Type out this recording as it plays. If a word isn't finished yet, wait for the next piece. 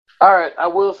All right, I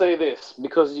will say this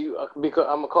because I'm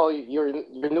gonna call you your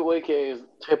new AKA is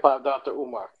Hip Hop Doctor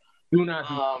Umar. Do not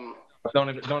do. Um,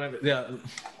 Don't ever. Yeah,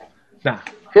 nah.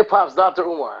 Hip Hop's Doctor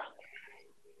Umar.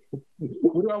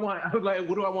 What do I want? I was like,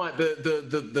 what do I want?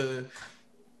 The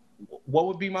what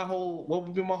would be my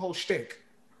whole shtick?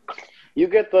 You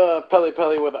get the Pele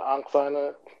Pele with the Ankh sign on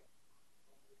it.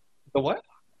 The what?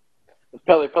 The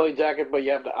Pele Pele jacket, but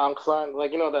you have the Ankh sign,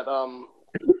 like you know that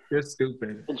You're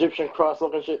stupid. Egyptian cross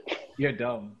looking shit. You're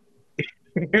dumb.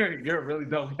 You're a really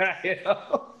dumb guy.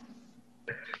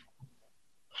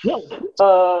 Yo.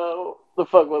 The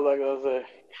fuck was I gonna say?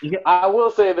 Yeah. I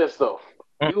will say this though.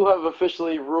 You have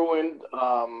officially ruined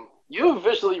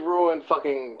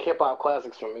fucking hip hop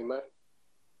classics for me, man.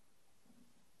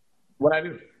 What I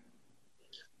do?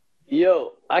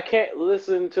 Yo, I can't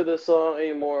listen to this song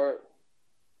anymore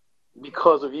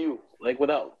because of you, like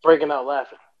without breaking out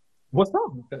laughing. What's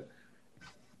wrong?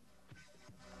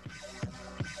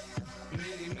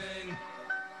 Many men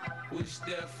wish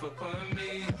death upon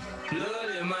me.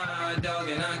 Blood in my eye, dog,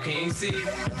 and I can't see.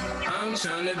 I'm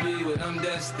trying to be what I'm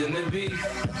destined to be.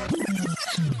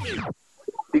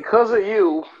 Because of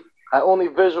you, I only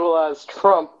visualize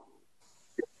Trump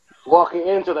walking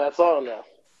into that song now.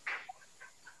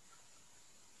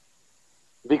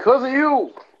 Because of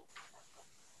you.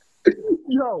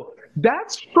 Yo,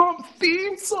 that's Trump's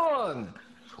theme song.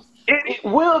 It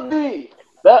will be.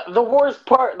 That the worst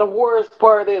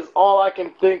part is all I can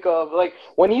think of. Like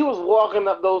when he was walking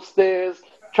up those stairs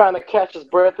trying to catch his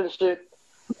breath and shit,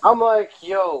 I'm like,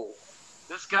 yo,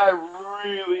 this guy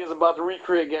really is about to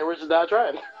recreate Get Rich or Die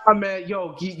Trying. Oh, man,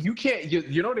 yo, you can't.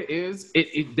 You know what it is?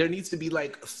 There needs to be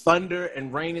like thunder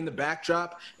and rain in the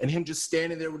backdrop, and him just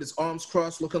standing there with his arms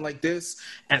crossed, looking like this,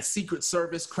 and Secret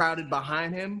Service crowded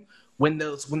behind him when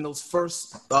those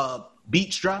first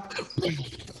beats drop.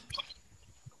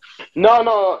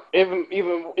 No.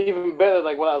 Even better.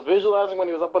 Like what I was visualizing when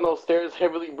he was up on those stairs,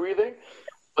 heavily breathing,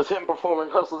 was him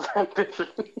performing Hustle's Ambition.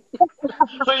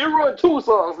 So you ruined two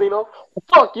songs, Nino.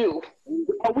 Fuck you.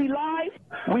 Are we live?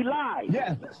 We live.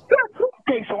 Yes.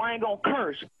 Okay, so I ain't gonna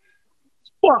curse.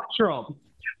 Fuck Trump.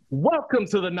 Welcome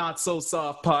to the Not So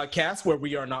Soft podcast, where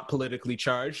we are not politically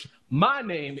charged. My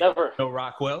name Never. is No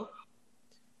Rockwell.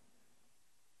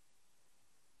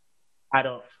 I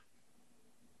don't.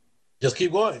 Just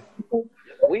keep going.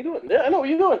 What you doing? Yeah, I know what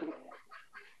you doing.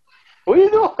 What you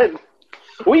doing?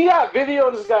 We got video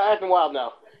of this guy acting wild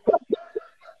now.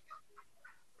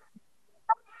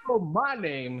 Oh, my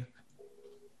name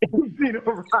is Zeno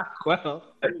Rockwell.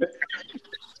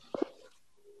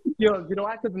 Yo, you know,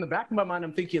 because in the back of my mind,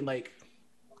 I'm thinking, like,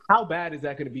 how bad is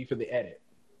that going to be for the edit?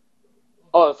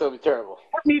 Oh, it's gonna be terrible.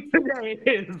 I mean, today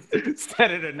is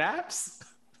Senator Naps.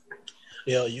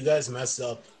 Yo, you guys messed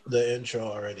up the intro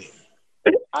already.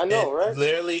 I know, right? It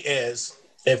literally is.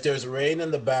 If there's rain in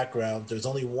the background, there's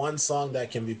only one song that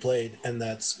can be played, and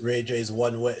that's Ray J's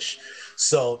One Wish.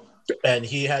 So, and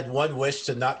he had one wish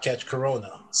to not catch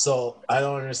Corona. So I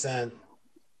don't understand.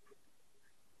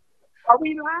 Are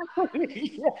we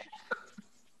laughing?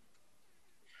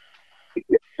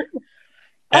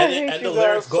 And the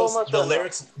lyrics goes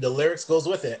the lyrics goes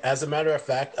with it. As a matter of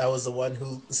fact, I was the one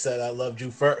who said I loved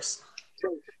you first.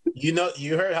 You know,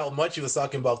 you heard how much he was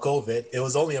talking about COVID. It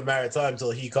was only a matter of time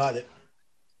till he caught it.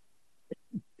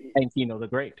 And Kino the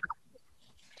Great.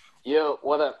 Yo,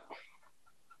 what up?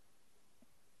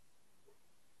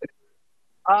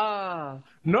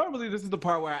 Normally this is the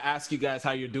part where I ask you guys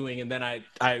how you're doing, and then I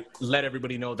let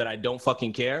everybody know that I don't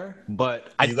fucking care.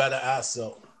 But You gotta ask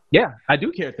though. Yeah, I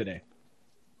do care today.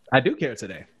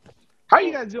 How are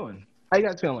you guys doing? How you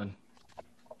guys feeling?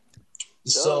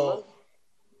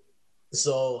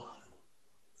 So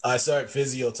I started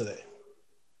physio today.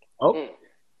 Oh.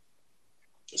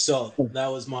 So that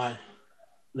was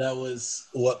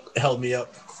what held me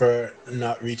up for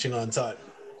not reaching on time.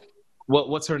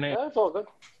 What's her name? Yeah, that's all good.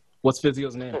 What's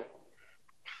Physio's name?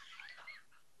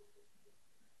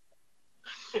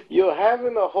 You're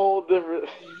having a whole different,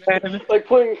 like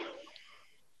putting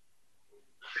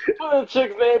a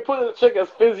chick's name, putting a chick as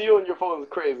Physio in your phone is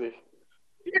crazy.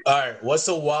 All right, what's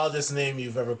the wildest name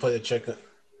you've ever put a chick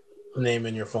name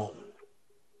in your phone?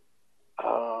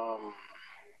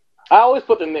 I always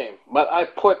put the name, but I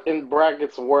put in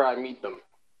brackets where I meet them.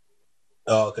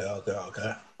 Oh,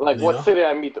 okay. Like what city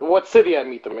I meet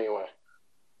them anyway.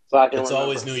 So I can It's remember.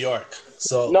 always New York.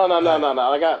 So No.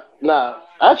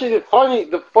 Actually,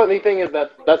 the funny thing is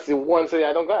that that's the one city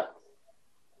I don't got.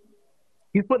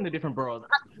 He's putting the different boroughs.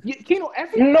 Kino,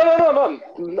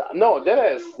 No. Dead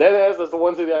ass. That's the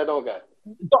one city I don't got.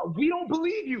 We don't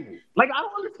believe you. Like, I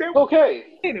don't understand.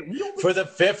 Okay. For the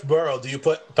fifth borough, do you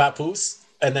put Papoose?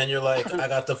 and then you're like, I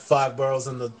got the 5 boroughs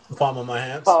in the palm of my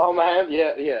hands. Oh man,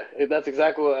 yeah. That's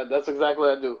exactly what I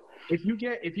do. If you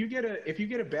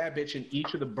get a bad bitch in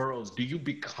each of the boroughs, do you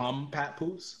become Pat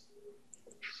Poose?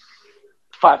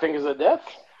 5 fingers of death.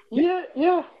 Yeah.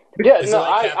 Is it No,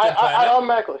 like Captain I Planet?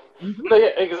 automatically. No,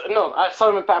 yeah, no. I saw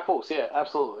him in Papoose. Yeah,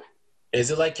 absolutely.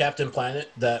 Is it like Captain Planet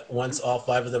that once all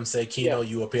 5 of them say Kino, Yeah.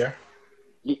 you appear?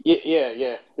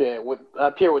 Yeah. With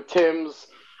up here with Tim's,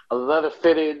 a leather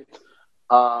fitted,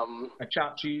 A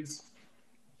chopped cheese.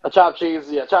 a chopped cheese.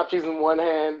 Yeah, chopped cheese in one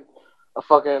hand, a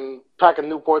fucking pack of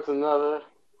Newports in another.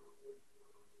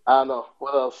 I don't know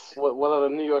what else. What other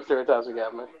New York stereotypes we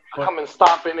got, man? What? Coming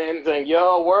stomping in, saying,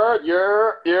 "Yo, word,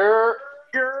 you're."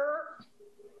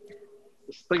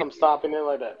 Come stomping in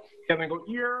like that. And then go,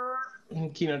 yeah,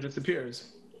 and Kino just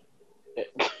appears. Yeah.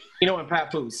 Kino and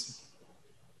Pat Poose.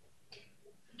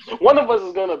 One of us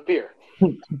is gonna appear.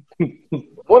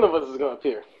 One of us is gonna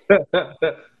appear.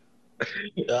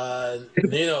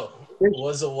 Nino,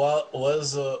 what's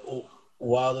the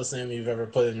wildest name you've ever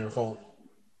put in your phone?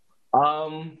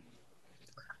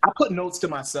 I put notes to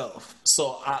myself.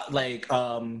 So I like,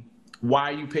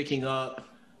 why are you picking up?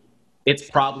 It's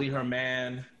probably her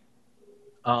man.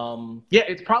 Yeah,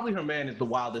 it's probably her man is the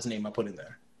wildest name I put in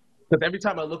there. Because every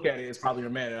time I look at it, it's probably her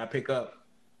man, and I pick up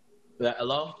that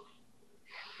hello.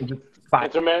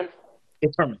 It's your man.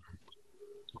 It's her man.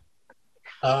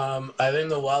 I think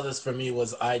the wildest for me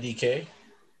was IDK.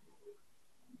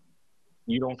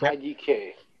 You don't care?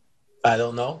 IDK. I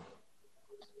don't know.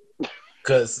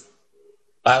 Because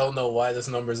I don't know why this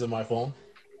number's in my phone.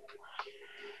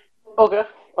 Okay.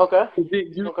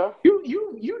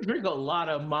 You drink a lot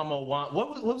of Mama Wan.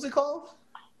 What was it called?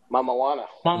 Mama Wana.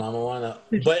 Mama Wana.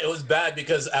 But it was bad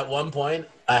because at one point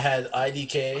I had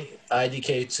IDK,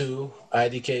 IDK2,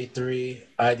 IDK3,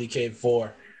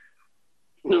 IDK4.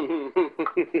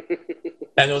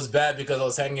 And it was bad because I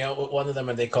was hanging out with one of them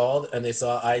and they called and they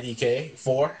saw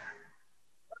IDK4.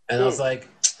 And I was like,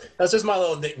 that's just my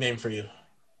little nickname for you.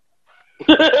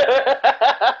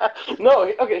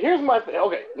 No, okay, here's my thing.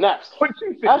 Okay, Naps.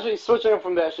 Actually, switching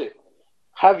from that shit.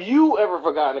 Have you ever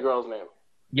forgotten a girl's name?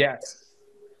 Yes.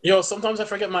 Sometimes I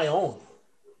forget my own.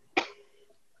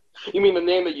 You mean the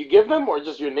name that you give them or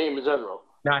just your name in general?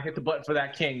 Now I hit the button for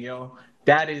that king, yo.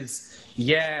 That is,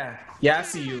 yeah, I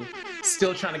see you.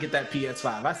 Still trying to get that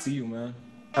PS5. I see you, man.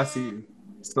 I see you.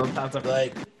 Still times up.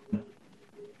 Like,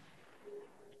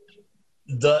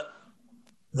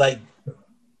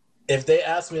 if they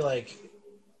ask me, like,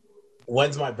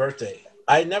 when's my birthday,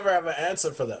 I never have an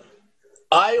answer for them.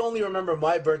 I only remember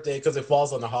my birthday because it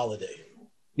falls on a holiday.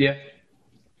 Yeah.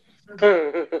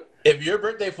 If your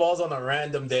birthday falls on a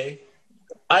random day,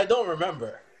 I don't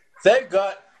remember. Thank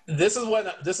God. This is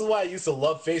why I used to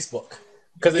love Facebook.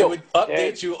 Because it would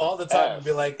update you all the time and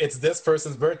be like, it's this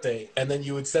person's birthday. And then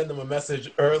you would send them a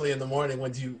message early in the morning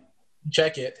when you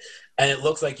check it, and it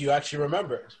looks like you actually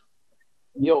remembered.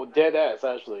 Yo, dead ass,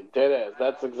 actually. Dead ass.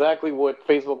 That's exactly what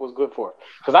Facebook was good for.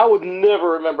 Because I would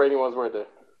never remember anyone's birthday.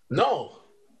 No.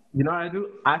 You know what I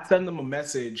do? I send them a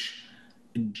message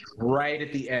right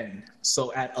at the end.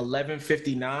 So at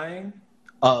 11:59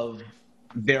 of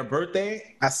their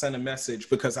birthday, I send a message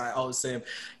because I always say,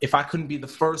 if I couldn't be the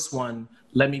first one,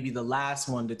 let me be the last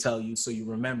one to tell you so you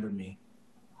remember me.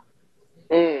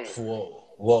 Whoa.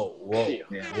 Yeah,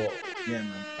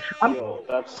 man. I'm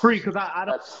that's free because I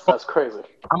don't. That's crazy.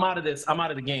 I'm out of this. I'm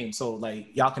out of the game. So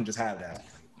like, y'all can just have that.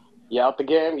 You out the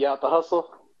game? You out the hustle?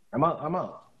 I'm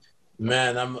out.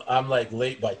 Man, I'm like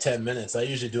late by 10 minutes. I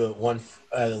usually do it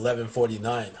at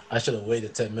 11:49. I should have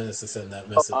waited 10 minutes to send that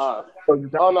message. Oh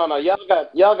no,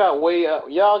 y'all got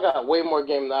way more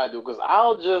game than I do. Because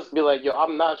I'll just be like, yo,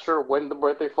 I'm not sure when the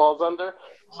birthday falls under,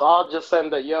 so I'll just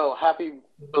send that, yo, happy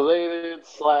belated /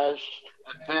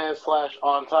 advanced /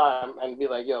 on time, and be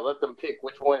like, yo, let them pick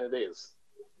which one it is.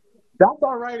 That's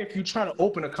all right if you try to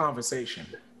open a conversation.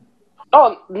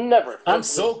 Oh, never. I'm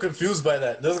so confused by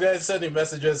that. This guy's sending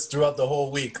messages throughout the whole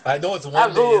week. I know it's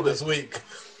one day in this week.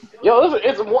 Yo, listen,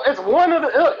 it's one of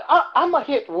the. I'm gonna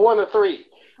hit 1 or 3.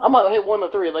 I'm gonna hit 1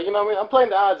 or 3. Like, you know what I mean? I'm playing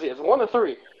the odds here. It's 1 or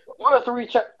 3. 1 or 3.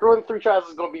 1 or 3 tries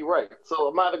is gonna be right. So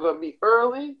I'm either gonna be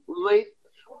early, late,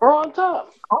 or on time.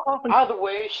 Either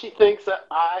way, she thinks that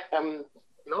I am,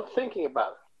 thinking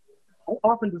about it. How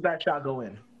often does that shot go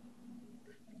in?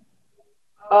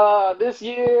 This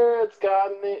year it's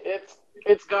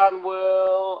gotten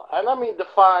well, and I mean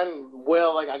define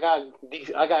well. Like I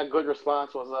got good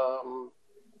response was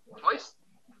twice.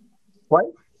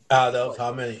 Twice? Out of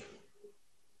how many?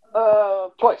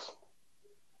 Twice.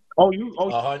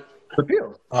 The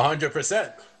field.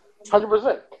 100%.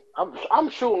 100%. I'm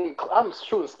shooting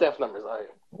Steph numbers out here.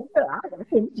 Yeah,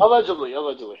 Allegedly.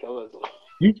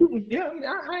 You too. Yeah,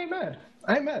 I ain't mad.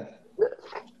 I ain't mad.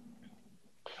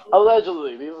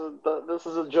 Allegedly. This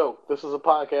is a joke. This is a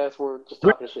podcast. We're just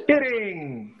We're talking shit.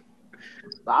 kidding.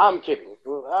 I'm kidding.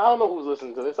 I don't know who's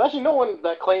listening to this. Actually, no one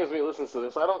that claims me listens to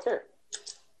this. I don't care.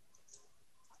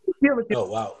 Oh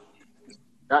wow.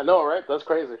 I know, right? That's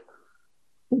crazy.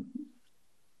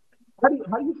 How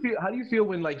do you feel? How do you feel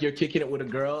when like you're kicking it with a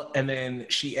girl and then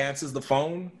she answers the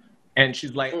phone and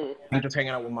she's like, Mm. "I'm just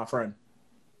hanging out with my friend."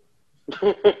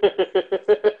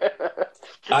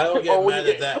 I don't get or when you mad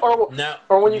at get, that.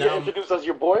 or when you get Now, introduced as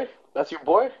your boy. That's your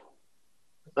boy.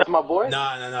 That's my boy.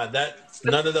 no. That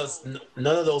none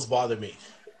of those bother me.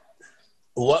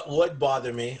 What would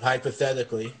bother me,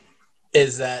 hypothetically,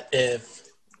 is that if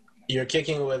you're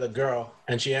kicking with a girl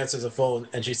and she answers the phone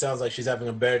and she sounds like she's having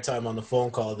a better time on the phone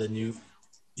call than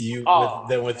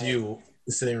Oh, with you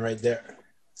sitting right there.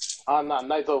 I'm not.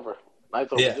 Night's over.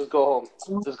 Night's over. Yeah. Just go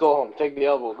home. Just go home. Take the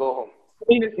elbow. Go home. I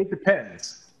mean, it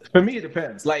depends. For me, it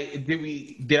depends. Like,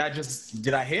 did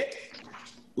I hit?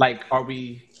 Like, are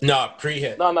we? No,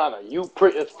 pre-hit. No.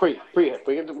 It's pre-hit.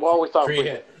 We always talk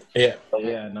Pre-hit. pre-hit. Yeah.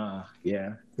 Yeah, nah,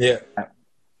 yeah. Yeah.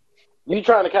 You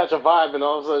trying to catch a vibe, and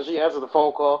all of a sudden she answers the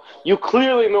phone call. You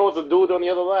clearly know it's a dude on the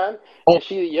other line, and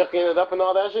she yucking it up and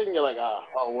all that shit, and you're like,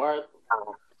 oh, what?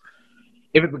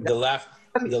 If it's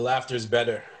a The laughter's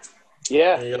better.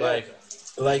 Yeah. And you're yeah.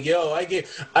 like, yo, I gave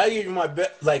you my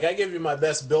I gave you my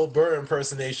best Bill Burr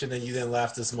impersonation, and you didn't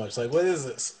laugh this much. Like, what is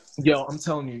this? yo, I'm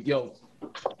telling you,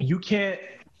 you can't.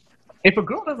 If a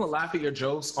girl doesn't laugh at your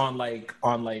jokes on like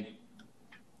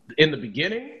in the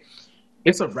beginning,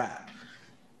 it's a wrap.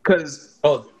 Because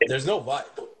there's no vibe.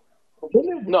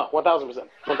 No, 1,000%.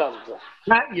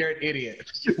 1,000%. you're an idiot.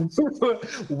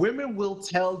 Women will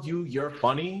tell you you're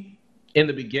funny in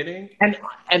the beginning,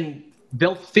 and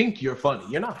they'll think you're funny.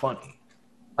 You're not funny.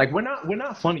 Like we're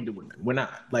not funny to women. We're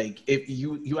not. Like if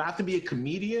you have to be a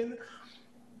comedian.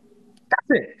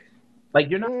 That's it. Like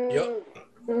you're not. Yep.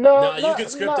 No, You can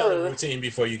script out really. a routine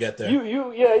before you get there.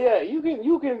 Yeah. You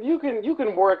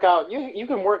can work out. You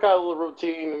can work out a little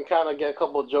routine and kind of get a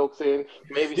couple of jokes in.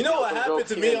 Maybe You know steal what some happened jokes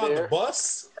to here me and on there. the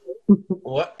bus?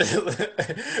 What?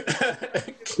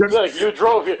 You're like, you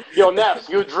drove here. Yo, Naps,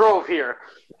 you drove here.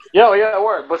 Yo, yeah,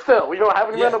 word. But still, you don't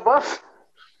have any on the bus?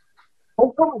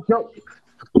 Oh, come on, joke.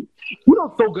 You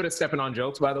know, so good at stepping on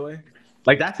jokes. By the way,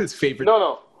 like that's his favorite.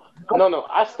 No.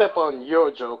 I step on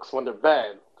your jokes when they're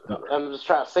bad. I'm just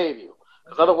trying to save you.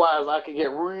 Because otherwise, I could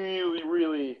get really,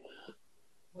 really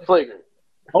flagrant.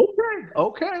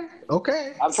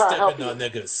 Okay. I'm trying to help Stepping you. on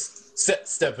niggas.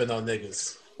 Stepping on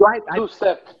niggas. Right.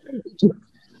 Two-step.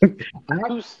 I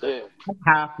Two-step.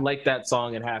 half like that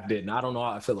song and half didn't. I don't know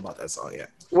how I feel about that song yet.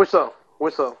 Which song?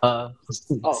 Oh.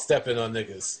 Stepping on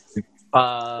niggas.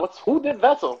 Who did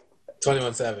that song?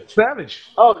 21 Savage. Savage.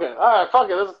 Okay, all right, fuck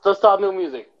it. Let's talk new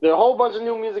music. There a whole bunch of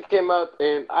new music came out,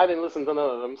 and I didn't listen to none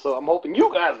of them. So I'm hoping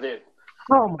you guys did.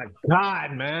 Oh my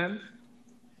god, man.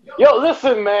 Yo,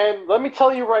 listen, man. Let me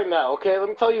tell you right now, okay? Let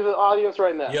me tell you the audience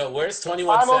right now. Yo, where's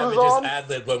 21 Finals is Savage's on.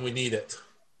 ad-lib when we need it?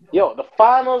 Yo, the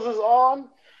finals is on.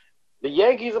 The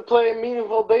Yankees are playing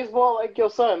meaningful baseball. Like, yo,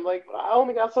 son, like, I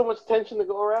only got so much attention to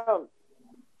go around.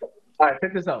 All right,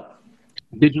 check this out.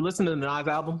 Did you listen to the Nas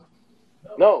album?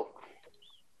 No.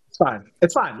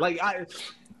 It's fine. Like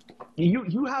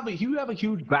you have a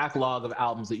huge backlog of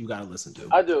albums that you got to listen to.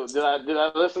 I do. Did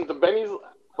I listen to Benny's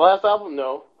last album?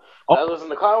 No. Oh. Did I listen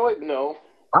to Conway? No.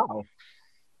 Wow.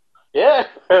 Yeah,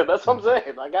 that's what I'm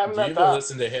saying. Like, I haven't Do you had even time.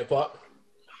 listen to hip-hop?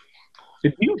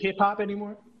 Do you hip hop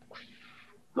anymore?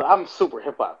 I'm super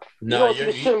hip hop. No, you don't see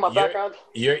the shit in my background?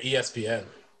 You're ESPN.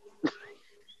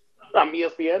 I'm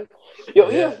ESPN. Yo,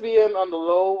 Yeah. ESPN on the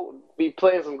low be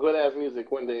playing some good ass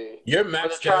music when they're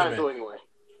Max trying to Kellerman. anyway.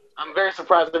 I'm very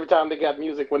surprised every time they got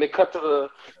music. When they cut the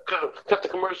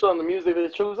commercial on the music they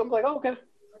choose, I'm like, oh, okay,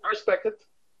 I respect it.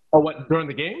 Oh, what during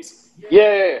the games?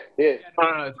 Yeah.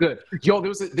 It's good. Yo,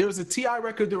 there was a Ti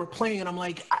record they were playing, and I'm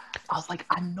like, I was like,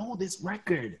 I know this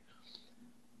record.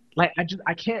 Like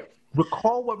I can't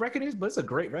recall what record it is, but it's a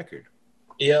great record.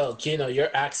 Yo, Kino, you're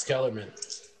Axe Kellerman.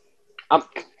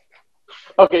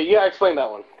 Okay, yeah, explain that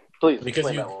one, please. Because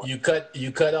explain that one.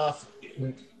 you cut off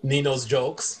Nino's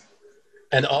jokes,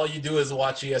 and all you do is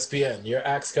watch ESPN. You're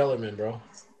Axe Kellerman, bro.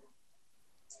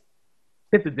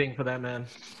 Hit the ding for that, man.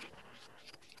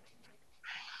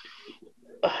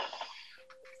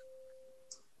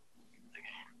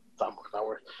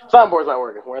 Soundboard's not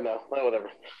working. Where now? Whatever.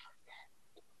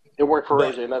 It worked for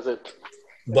Ray J, and that's it.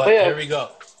 But yeah. here we go.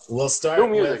 We'll start New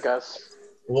music, guys.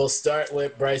 We'll start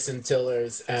with Bryson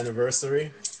Tiller's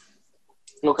anniversary.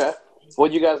 Okay. What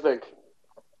do you guys think?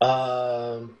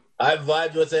 I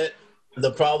vibed with it.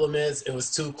 The problem is it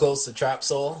was too close to Trap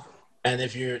Soul, and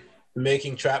if you're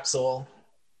making Trap Soul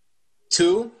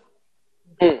 2,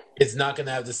 Hmm. it's not going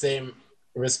to have the same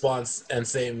response and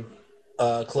same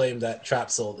claim that Trap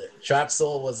Soul did. Trap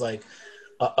Soul was like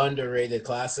an underrated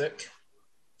classic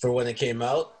for when it came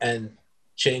out and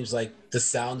changed like the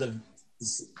sound of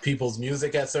people's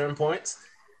music at certain points.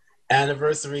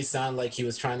 Anniversary sounded like he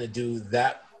was trying to do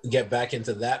that, get back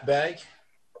into that bag,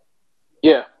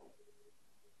 Yeah.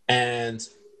 and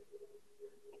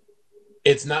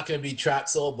it's not going to be Trap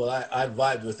Soul, but I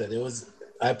vibed with it. It was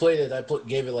I played it.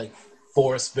 Gave it like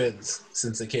 4 spins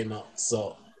since it came out.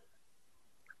 So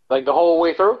Like the whole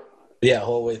way through. yeah,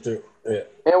 whole way through. Yeah.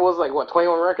 And it was like what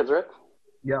 21 records, right?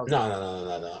 Yeah.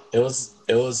 No. It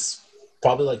was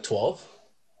probably like 12.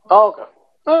 Oh, okay.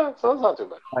 So that's not too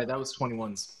bad. All right, that was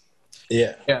 21's.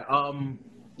 Yeah. Yeah.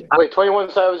 Wait,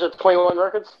 21 Savage at 21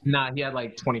 records? Nah, he had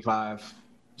like 25.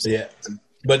 Yeah.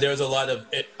 But there was a lot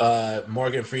of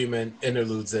Morgan Freeman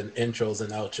interludes and intros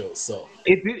and outros. So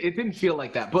It didn't feel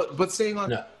like that. But staying on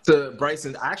no. to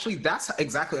Bryson, actually, that's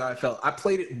exactly how I felt. I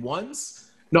played it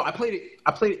once. No, I played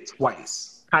it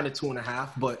twice, kind of 2.5.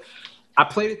 But I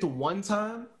played it the one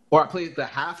time, or I played it the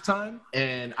halftime,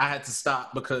 and I had to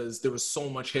stop because there was so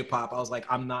much hip hop. I was like,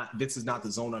 this is not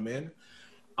the zone I'm in.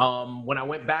 When I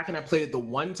went back and I played it the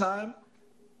one time,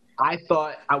 I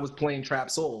thought I was playing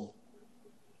Trap Soul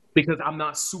because I'm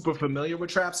not super familiar with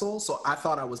Trap Soul, so I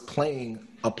thought I was playing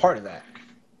a part of that.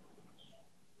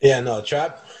 Yeah, no,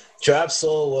 Trap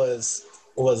Soul was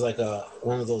like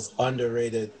one of those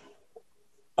underrated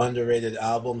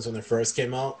albums when it first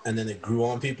came out, and then it grew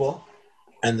on people,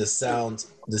 and the sound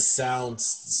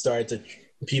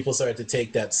people started to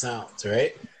take that sound,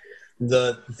 right?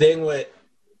 The thing with,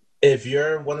 if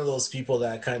you're one of those people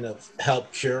that kind of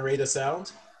help curate a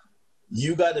sound,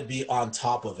 you got to be on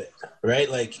top of it, right?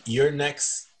 Like your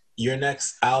next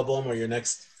album or your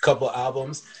next couple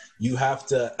albums, you have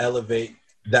to elevate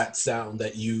that sound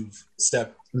that you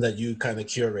kind of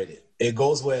curated. It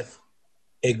goes with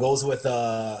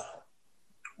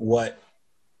what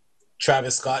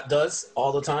Travis Scott does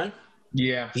all the time.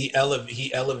 Yeah. He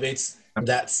elevates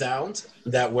that sound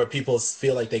that where people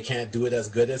feel like they can't do it as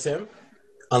good as him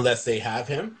unless they have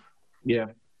him. Yeah.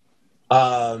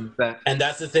 And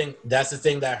that's the thing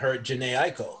that hurt Janae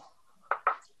Aiko,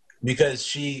 because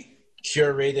she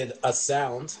curated a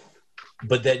sound,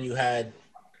 but then you had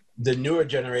the newer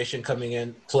generation coming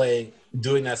in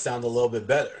doing that sound a little bit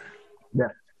better. Yeah.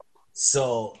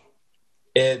 So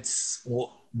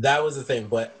that was the thing.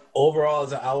 But overall,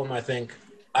 as an album, I think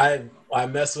I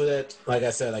messed with it. Like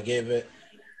I said, I gave it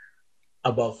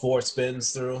about 4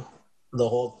 spins through the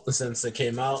whole since it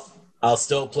came out. I'll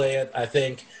still play it. I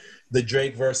think the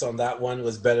Drake verse on that one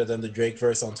was better than the Drake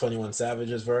verse on 21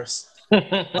 Savage's verse.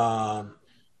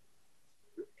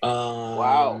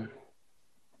 Wow.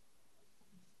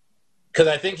 Because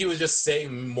I think he was just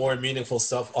saying more meaningful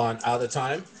stuff on Out of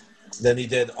Time than he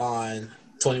did on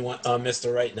 21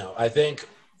 Mr. Right Now. I think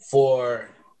for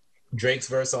Drake's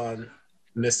verse on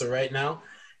Mr. Right Now,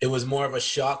 it was more of a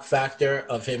shock factor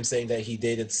of him saying that he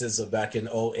dated SZA back in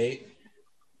 2008,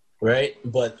 right?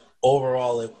 But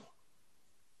overall, it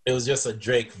was just a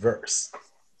Drake verse.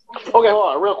 Okay,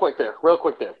 hold on, real quick there.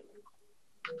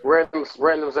 Random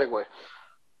segue.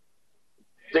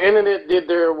 The internet did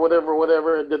their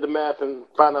whatever, did the math and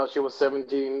found out she was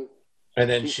 17. And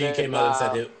then she came out and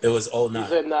said it was 2009. He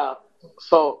said nah.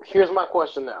 So here's my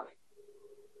question now.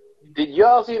 Did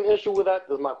y'all see an issue with that?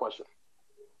 That's my question.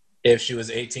 If she was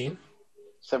 18?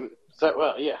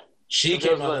 Well, yeah. She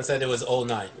came out and said it was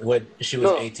 2009 when she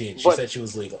was 18. She said she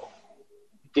was legal.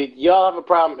 Did y'all have a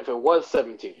problem if it was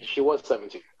 17? She was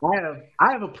 17.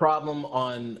 I have a problem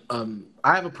on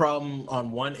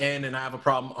one end, and I have a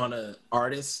problem on an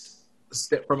artist.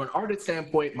 From an artist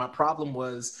standpoint, my problem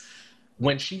was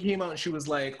when she came out and she was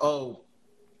like, "Oh,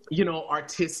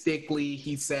 artistically,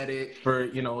 he said it for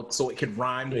so it could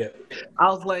rhyme." Yeah. I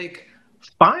was like,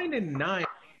 fine in 9,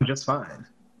 just fine.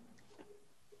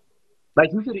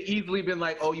 Like, you could have easily been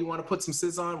like, "Oh, you want to put some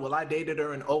SZA on? Well, I dated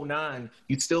her in 2009.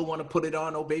 You'd still want to put it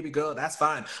on? Oh, baby girl, that's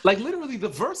fine." Like, literally, the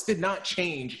verse did not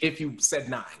change if you said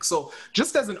 9. So,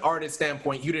 just as an artist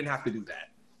standpoint, you didn't have to do that.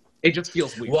 It just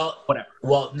feels weird. Well, whatever.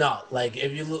 Well, no. Like,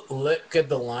 if you look at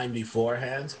the line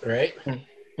beforehand, right?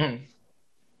 Mm-hmm.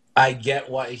 I get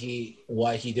why he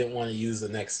didn't want to use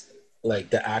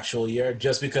the actual year,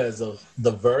 just because of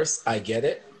the verse. I get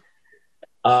it.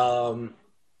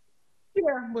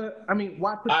 Yeah, but I mean,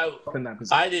 why put yourself in that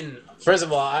position? I didn't. First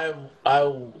of all, I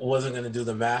wasn't gonna do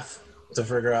the math to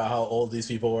figure out how old these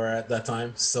people were at that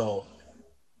time, so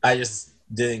I just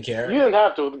didn't You care. didn't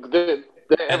have to. And then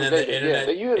They the did. Yeah,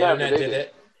 internet you didn't have to. internet They did did.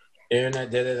 it.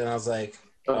 Internet did it, and I was like,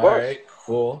 Of all course. right,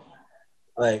 cool.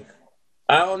 Like,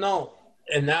 I don't know.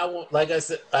 And now, like I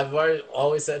said, I've already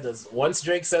always said this. Once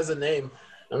Drake says a name,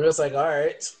 I'm just like, all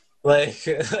right, like,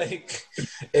 like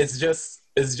it's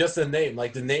just a name.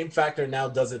 Like the name factor now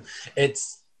doesn't.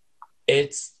 It's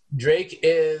Drake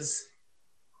is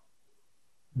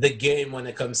the game when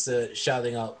it comes to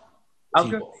shouting out I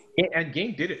was gonna, people. and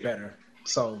Game did it better.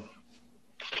 So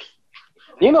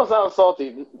Nino sounds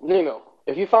salty. Nino,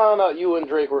 if you found out you and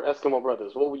Drake were Eskimo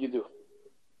brothers, what would you do?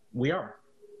 we are.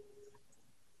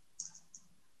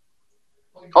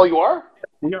 Oh, you are?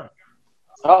 We are.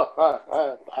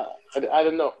 Oh, I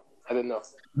didn't know. I didn't know.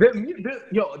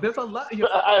 There's a lot.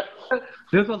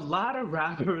 There's a lot of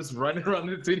rappers running around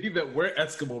the city that were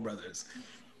Eskimo brothers.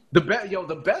 The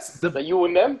best. That you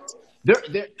and them?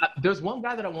 There's one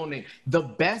guy that I won't name. The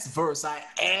best verse I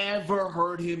ever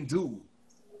heard him do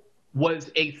was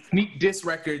a sneak diss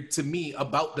record to me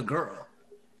about the girl,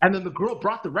 and then the girl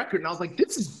brought the record, and I was like,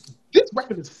 this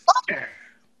record is fire.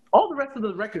 All the rest of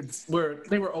the records were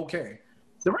okay.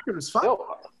 The record is fire.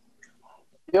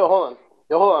 Yo, hold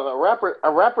on.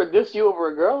 A rapper diss you over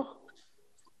a girl?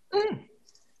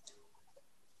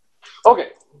 Okay,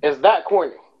 is that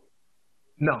corny?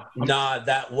 No. Nah,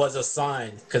 that was a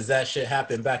sign because that shit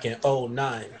happened back in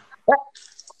 09.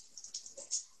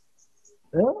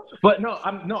 But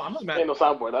I'm not mad. Ain't no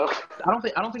soundboard.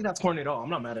 I don't think that's corny at all. I'm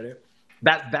not mad at it.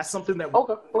 That's something that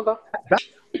Okay. that's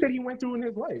something that he went through in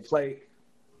his life. Like,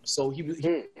 so he was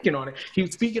speaking on it. He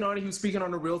was speaking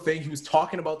on the real thing. He was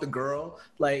talking about the girl.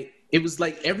 Like, it was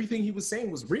like everything he was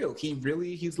saying was real.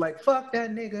 He's like, fuck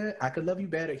that nigga. I could love you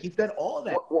better. He said all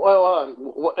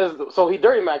that. So he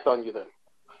dirty macked on you then?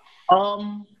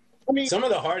 I mean, Some of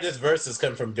the hardest verses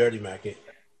come from Dirty Mackie.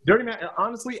 Dirty Mac.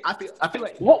 Honestly, I feel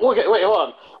like. Okay, wait, hold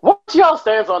on. What's y'all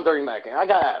stance on dirty macking? I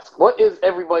gotta ask. What is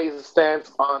everybody's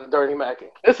stance on dirty macking?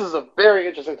 This is a very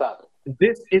interesting topic.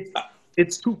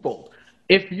 It's twofold.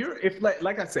 If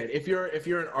like I said, if you're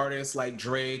an artist like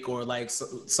Drake or like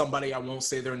somebody, I won't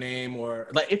say their name, or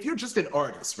like if you're just an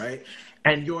artist, right,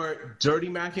 and you're dirty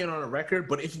macking on a record,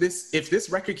 but if this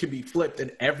record can be flipped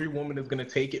and every woman is gonna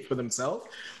take it for themselves,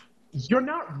 you're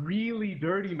not really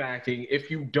dirty macking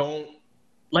if you don't.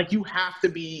 Like, you have to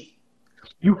be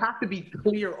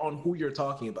clear on who you're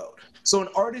talking about. So an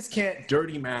artist can't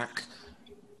dirty mac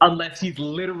unless he's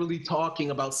literally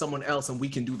talking about someone else and we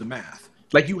can do the math.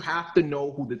 Like, you have to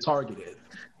know who the target is.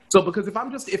 So because if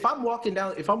I'm walking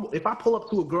down, if I pull up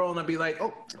to a girl and I be like,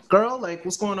 oh, girl, like,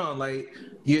 what's going on? Like,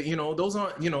 those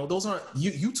aren't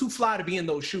you too fly to be in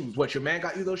those shoes. What, your man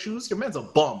got you those shoes? Your man's a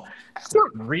bum. That's not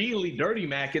really dirty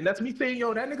macking. That's me saying,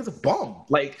 yo, that nigga's a bum.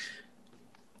 Like,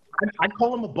 I'd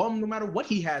call him a bum no matter what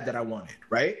he had that I wanted,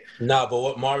 right? Nah, but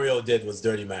what Mario did was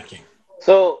dirty macking.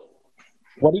 So,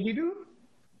 what did he do?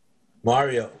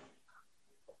 Mario.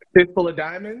 Fistful of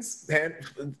diamonds? And,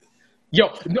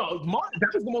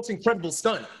 that was the most incredible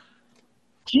stunt.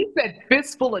 He said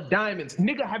fistful of diamonds.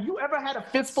 Nigga, have you ever had a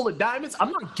fistful of diamonds?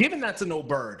 I'm not giving that to no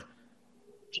bird.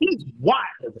 He's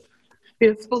wild.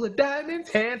 Fistful of diamonds,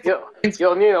 Yo,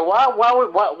 Nina,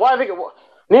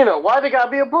 why they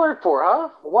gotta be a bird for, huh?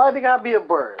 Why they gotta be a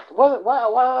bird? What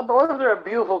if they're a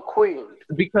beautiful queen?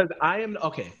 Because I am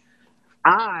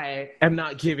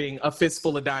not giving a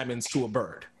fistful of diamonds to a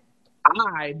bird.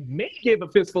 I may give a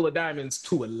fistful of diamonds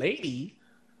to a lady.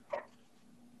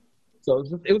 So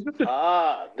it was just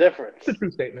a difference. It's a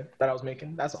true statement that I was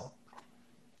making. That's all.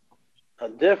 A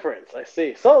difference, I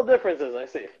see. Subtle differences, I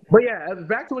see. But yeah,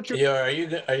 back to what you're. Yo, are you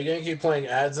gonna keep playing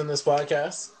ads in this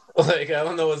podcast? Like, I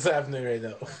don't know what's happening right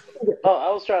now. Oh, I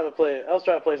was trying to play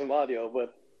some audio,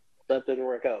 but that didn't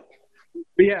work out.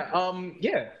 But yeah,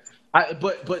 I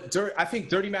think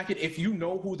dirty macking, if you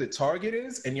know who the target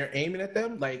is and you're aiming at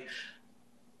them, like,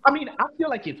 I mean, I feel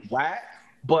like it's whack,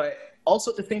 but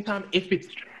also at the same time, if it's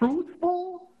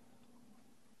truthful,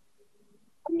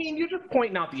 I mean, you're just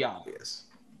pointing out the obvious.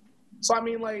 So I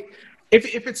mean, like, if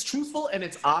it's truthful and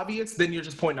it's obvious, then you're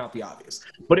just pointing out the obvious.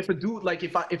 But if a dude, like,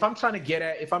 if I'm trying to get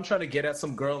at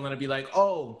some girl and I'd be like,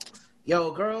 oh, yo,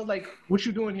 girl, like, what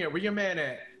you doing here? Where your man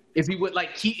at? Is he with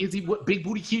Big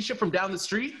Booty Keisha from down the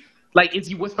street? Like, is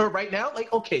he with her right now?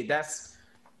 Like, okay, that's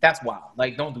wild.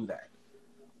 Like, don't do that.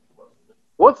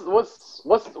 What's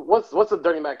the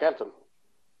Dirty Mac anthem?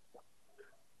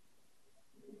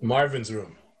 Marvin's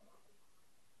Room.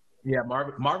 Yeah,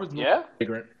 Marvin's Room was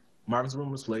flagrant. Marvin's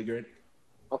Room was flagrant.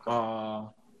 Okay.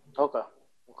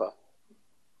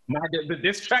 The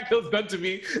diss track that was done to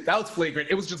me, that was flagrant.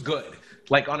 It was just good.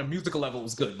 Like, on a musical level, it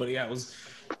was good. But yeah, it was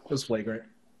flagrant.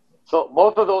 So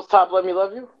both of those top Let Me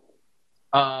Love You?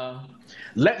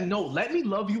 Let me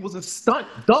love you was a stunt,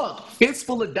 dog.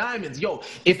 Fistful of diamonds, yo.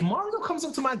 If Mario comes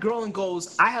up to my girl and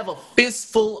goes, "I have a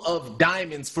fistful of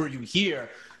diamonds for you here,"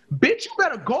 bitch, you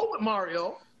better go with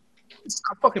Mario.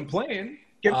 Stop fucking playing.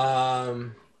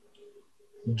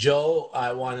 Joe,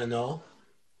 I want to know.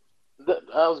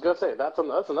 I was gonna say that's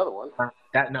another one.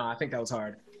 I think that was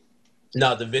hard.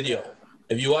 No, the video.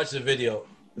 If you watch the video,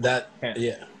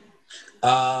 yeah.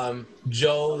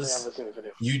 Joe's,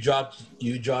 you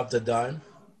dropped a dime.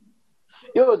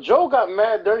 Yo, Joe got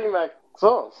mad Dirty Mac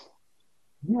songs.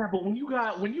 Yeah, but when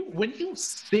you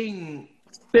sing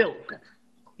Silk,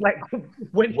 like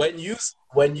when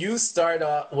you start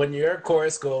off, when your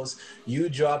chorus goes, you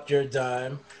dropped your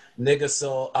dime, nigga,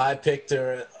 so I picked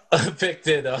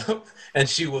it up, and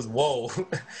she was whoa,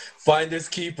 finders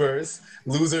keepers,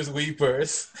 losers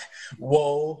weepers,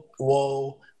 whoa,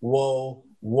 whoa, whoa,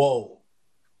 whoa.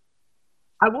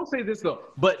 I will say this though,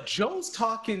 but Joe's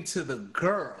talking to the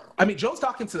girl. I mean, Joe's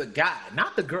talking to the guy,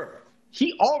 not the girl.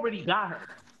 He already got her,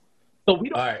 so we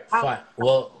don't. All right, fine.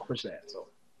 Well, push that. So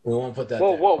we won't put that.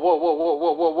 Whoa, there. whoa, whoa, whoa, whoa,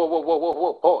 whoa, whoa, whoa, whoa, whoa,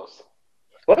 whoa, pause.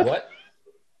 What?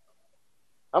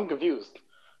 I'm confused.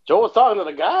 Joe was talking to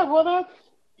the guy. What that?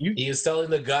 He was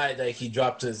telling the guy that he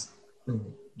dropped his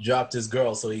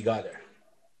girl, so he got her.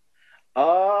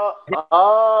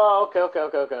 Okay.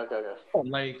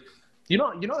 Like, you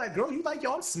know that girl you like,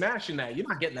 yo, I'm smashing that. You're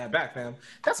not getting that back, fam.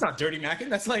 That's not dirty macking.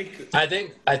 That's like I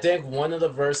think one of the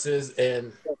verses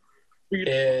in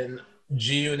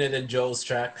G Unit and Joe's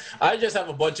track. I just have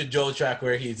a bunch of Joe track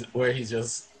where he's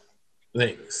just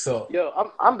like so.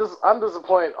 Yo, I'm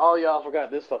disappointed. All y'all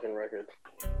forgot this fucking record.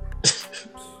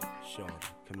 Sean,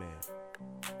 come here.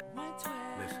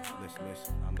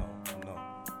 Listen. I know.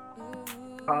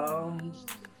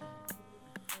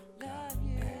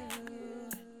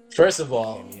 First of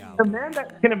all,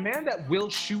 can a man that will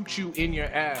shoot you in your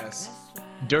ass,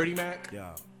 Dirty Mac?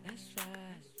 Yeah.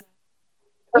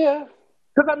 Yeah.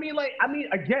 Because I mean,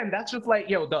 again, that's just like,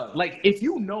 yo, Doug. Like, if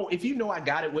you know I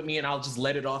got it with me, and I'll just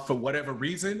let it off for whatever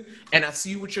reason, and I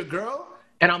see you with your girl,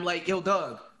 and I'm like, yo,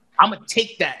 Doug, I'm gonna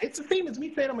take that. It's the same as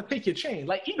me saying I'm gonna take your chain.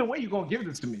 Like, either way, you're gonna give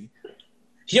this to me.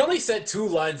 He only said 2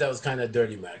 lines that was kind of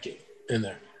dirty macking in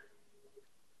there.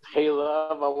 Hey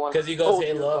love, I want. Because he goes,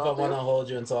 hey love, I want to hold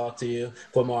you and talk to you.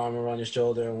 Put my arm around your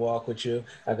shoulder and walk with you.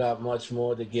 I got much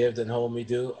more to give than hold me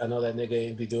do. I know that nigga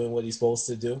ain't be doing what he's supposed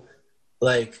to do.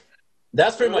 Like,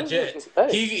 that's pretty much it.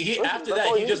 He after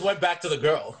that, he just went back to the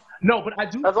girl. No, but I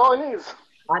do. That's all he needs.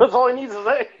 That's all he needs to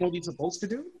say. What he's supposed to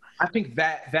do? I think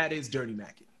that is dirty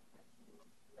macking.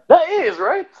 That is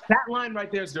right. That line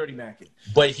right there is dirty macking.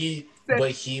 But he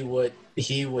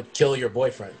would kill your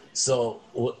boyfriend. So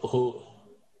who?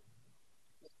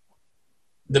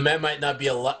 The man might not be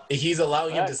alive. He's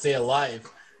allowing him to stay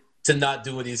alive to not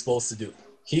do what he's supposed to do.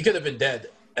 He could have been dead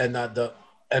and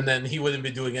then he wouldn't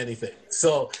be doing anything.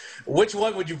 So, which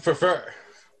one would you prefer?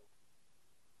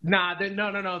 Nah, then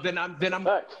no. Then I'm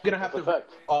gonna have to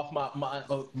off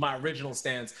my original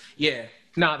stance. Yeah,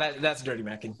 nah, that's dirty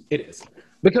macking. It is,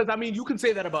 because I mean, you can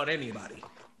say that about anybody.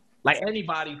 Like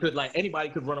anybody could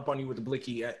run up on you with a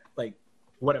blicky at like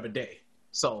whatever day.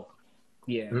 So,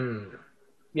 yeah.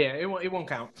 Yeah, it won't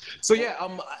count. So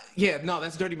no,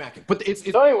 that's dirty macking. But it's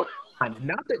anyway.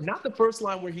 not the first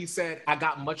line where he said, "I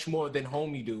got much more than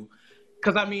homie do,"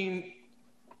 because I mean,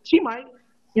 he might,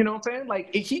 you know what I'm saying?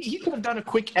 Like he could have done a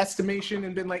quick estimation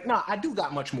and been like, "Nah, I do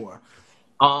got much more."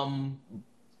 Or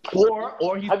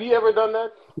he. Have you ever done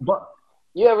that? But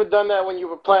you ever done that when you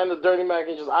were playing the dirty mac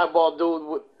and just eyeball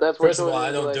dude? That's what. First of all,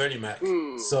 I don't dirty mac,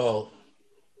 so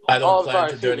I don't plan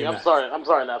to dirty mac. I'm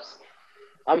sorry, Naps.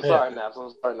 I'm sorry, Naps.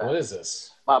 What is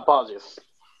this? My apologies.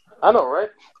 I know,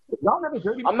 right? Y'all never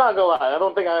dirty. I'm not gonna lie. I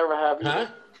don't think I ever have. Huh?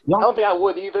 I don't think I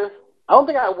would either.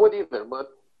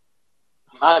 But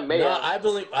I may. No, I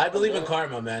believe in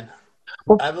karma, man.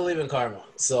 I believe in karma.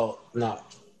 So no.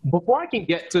 Before I can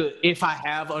get to if I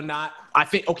have or not, I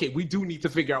think we do need to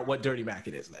figure out what dirty mac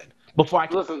it is then. Before I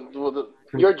can listen,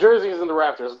 your jersey is in the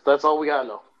rafters. That's all we gotta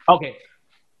know. Okay,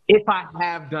 if I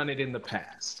have done it in the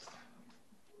past.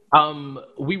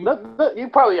 You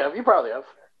probably have.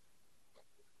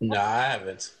 No, I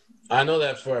haven't. I know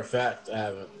that for a fact. I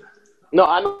haven't. No,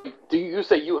 I know. Do you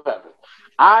say you haven't?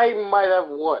 I might have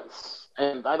once,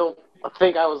 and I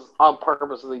think I was on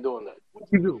purposely doing that.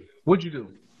 What'd you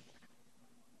do?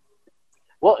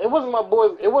 Well, it wasn't my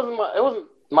boy. It wasn't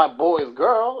my boy's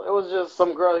girl. It was just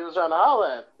some girl he was trying to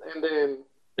holler at, and then.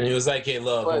 And he was like, "Hey,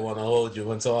 love, I want to hold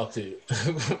you and talk to you."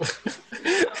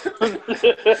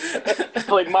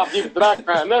 Like my deep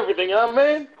background and everything, you know what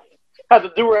I mean? Had the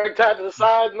do-rag tied to the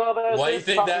side and all that. Why do you shit.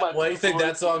 think Talking that? about Why do you think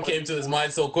that song influence. came to his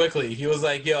mind so quickly? He was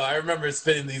like, "Yo, I remember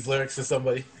spitting these lyrics to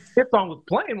somebody." His song was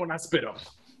playing when I spit them.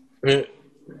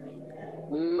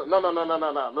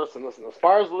 No. Listen. As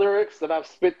far as lyrics that I've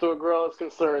spit to a girl is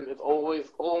concerned, it's always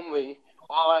only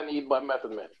All I Need by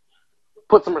Method Man.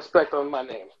 Put some respect on my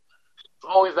name. It's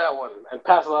always that one. And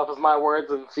pass it off as my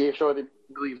words and see if Shorty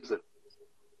believes it.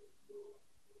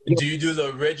 Do you do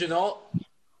the original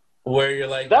where you're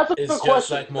like, That's a it's good just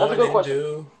question. like That's a good morning question.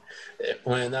 dew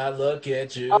when I look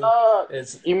at you?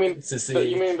 It's You mean to see.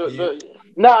 you mean you. the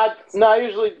no? I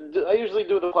usually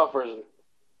do the Puff version.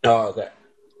 Oh, okay.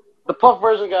 The Puff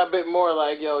version got a bit more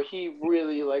like, yo, he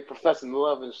really like professing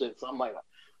love and shit. So I'm like,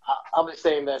 I'll be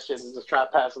saying that shit and just try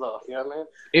to pass it off. You know what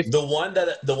I mean?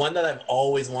 The one that I've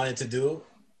always wanted to do,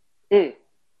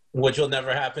 which will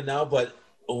never happen now, but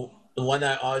the one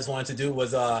that I always wanted to do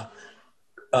was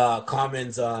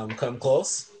Common's "Come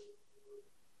Close."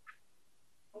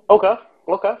 Okay.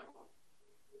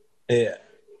 Yeah.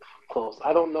 Close.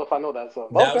 I don't know if I know that song.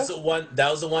 That Okay. was the one. That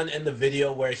was the one in the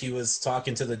video where he was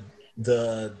talking to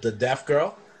the deaf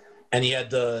girl, and he had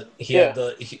the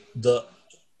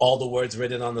all the words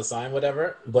written on the sign,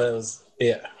 whatever. But it was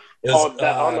It was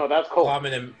no, that's cold.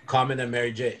 Common and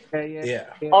Mary J. Yeah.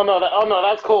 Oh no,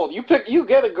 that's cold. You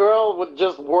get a girl with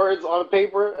just words on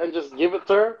paper and just give it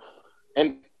to her,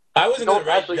 and I wasn't don't gonna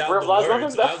write actually down the verbalize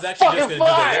words. nothing. I That's was actually just fucking gonna do the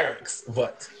fire. lyrics.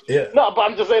 But yeah. No, but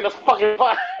I'm just saying that's fucking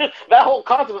fire. That whole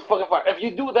concept is fucking fire. If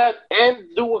you do that and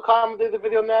do what Common did the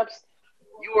video naps,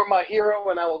 you are my hero,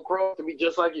 and I will grow up to be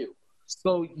just like you.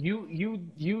 So you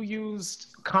used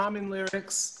Common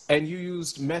lyrics and you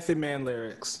used Method Man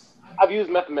lyrics. I've used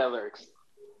Method Man lyrics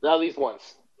at least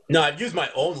once. No, I've used my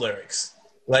own lyrics,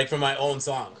 like for my own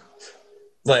song.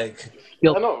 Like,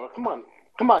 I know. Come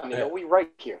on, Nino. We right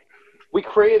here. We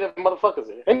creative motherfuckers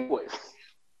here. Anyways,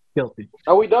 Guilty.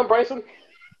 are we done, Bryson?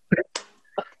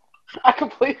 I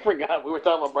completely forgot we were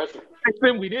talking about Bryson.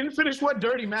 We didn't finish what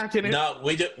Dirty Mac in it. no,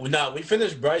 we did. No, we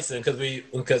finished Bryson because we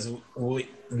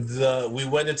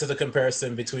went into the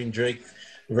comparison between Drake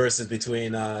versus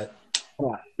between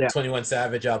 21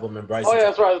 Savage album and Bryson. Oh yeah,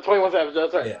 that's right. The 21 Savage.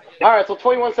 That's right. Yeah. All right, so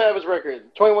 21 Savage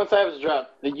record. 21 Savage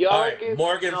dropped. The All right,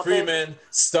 Morgan Freeman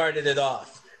started it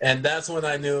off. And that's when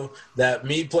I knew that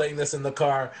me playing this in the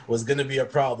car was going to be a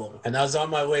problem. And I was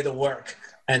on my way to work.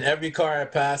 And every car I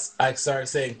passed, I started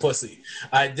saying pussy.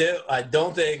 I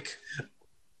don't think,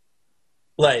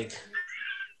 like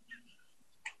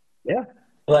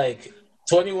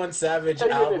 21 Savage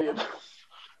album.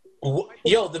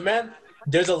 Yo, the man,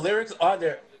 there's a lyrics on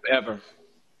there. Ever.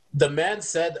 The man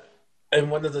said in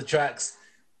one of the tracks,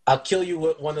 "I'll kill you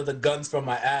with one of the guns from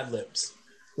my ad libs."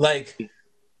 Like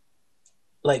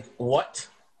what?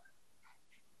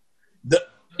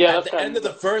 At the end of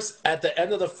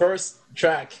the first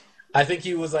track, I think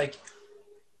he was like,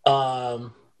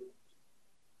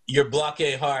 "Your block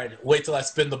ain't hard. Wait till I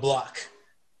spin the block."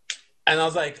 And I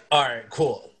was like, "All right,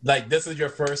 cool. Like this is your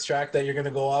first track that you're gonna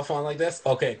go off on like this?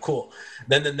 Okay, cool."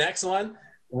 Then the next one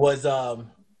was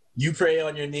 "You pray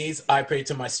on your knees, I pray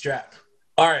to my strap."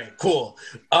 All right, cool.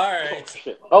 All right.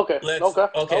 Okay.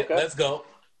 Let's go.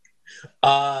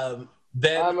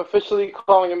 Then I'm officially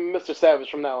calling him Mr. Savage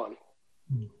from now on.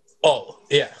 Oh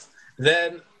yeah.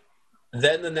 Then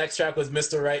the next track was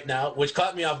Mr. Right Now, which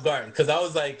caught me off guard because I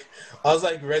was like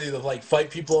ready to like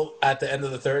fight people at the end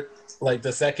of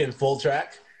the second full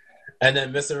track, and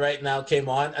then Mr. Right Now came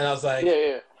on, and I was like,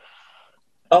 yeah.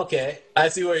 Okay, I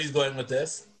see where he's going with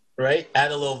this. Right,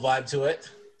 add a little vibe to it,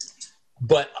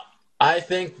 but I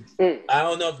think I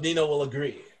don't know if Nino will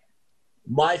agree.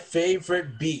 My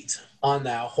favorite beat on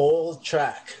that whole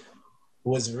track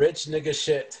was Rich Nigga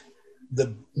Shit,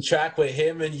 the track with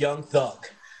him and Young Thug.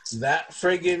 That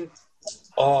friggin',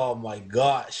 oh my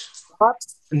gosh.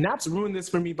 Naps ruined this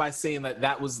for me by saying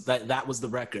that was the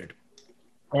record.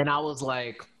 And I was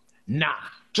like, nah,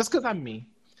 just because I'm me.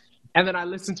 And then I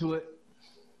listened to it.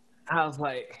 I was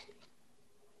like,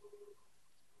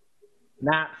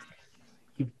 nah,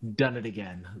 you've done it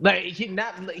again. Like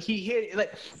he hit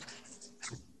like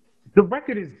the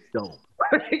record is dope.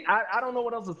 I don't know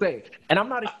what else to say. And I'm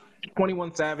not a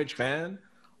 21 Savage fan,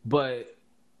 but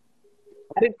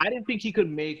I didn't think he could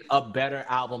make a better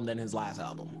album than his last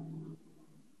album.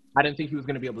 I didn't think he was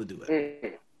going to be able to do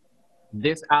it.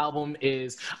 This album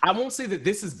is, I won't say that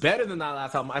this is better than that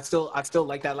last album. I still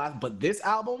like that last, but this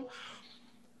album,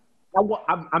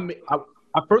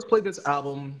 I first played this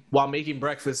album while making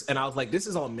breakfast, and I was like, this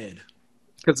is all mid.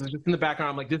 Because it's just in the background,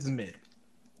 I'm like, this is mid.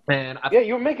 And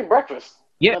you were making breakfast.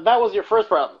 Yeah. That was your first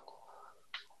problem.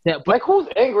 Yeah, but like who's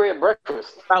angry at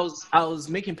breakfast? I was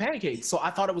making pancakes, so I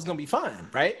thought it was gonna be fine,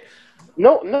 right?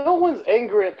 No one's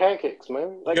angry at pancakes,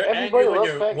 man. Like You're angry everybody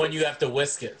when loves when you pancakes. have to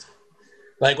whisk it.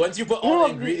 Like once you put all the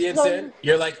No, ingredients in, no.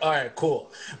 you're like, all right,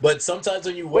 cool. But sometimes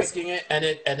when you're Wait, whisking it and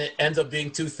it ends up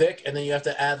being too thick, and then you have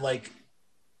to add like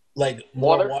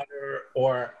more water.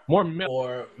 water More milk.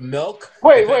 or milk,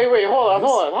 depending Wait. on what you use.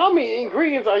 Hold on. How many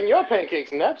ingredients are in your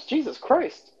pancakes, Naps? Jesus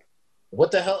Christ. What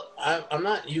the hell? I'm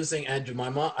not using Aunt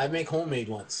Jemima. I make homemade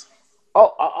ones.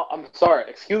 Oh, I'm sorry.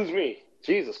 Excuse me.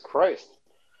 Jesus Christ.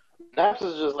 Naps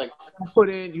is just like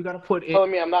You gotta put in.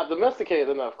 telling me I'm not domesticated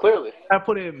enough. Clearly. I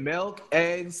put in milk,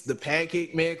 eggs, the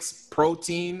pancake mix,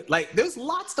 protein. Like, there's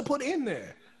lots to put in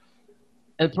there.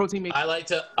 And protein makes I like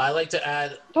to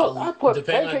add Dude, I put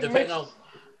depending on pancake mix.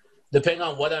 depending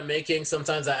on what I'm making.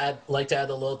 Sometimes like to add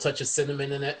a little touch of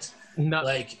cinnamon in it. nut.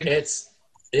 Like it's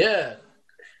yeah.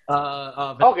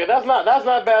 Okay, that's not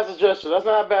a bad suggestion. That's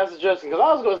not a bad suggestion because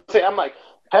I was going to say I'm like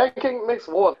pancake mix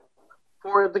water,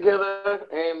 pour it together,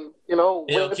 and whip it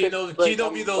like Kino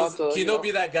I'm be about to, Kino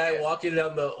be that guy walking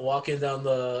down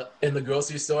the in the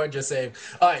grocery store just saying,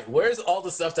 all right, where's all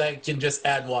the stuff that I can just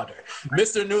add water?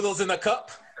 Mr. Noodles in a cup.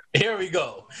 Here we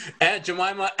go. Aunt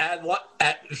Jemima add what?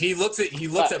 He looks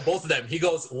at both of them. He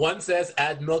goes, one says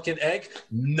add milk and egg.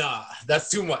 Nah, that's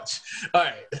too much. All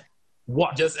right,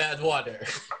 What? just add water.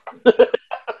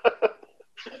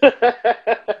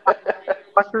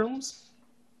 Mushrooms?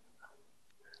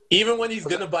 Even when he's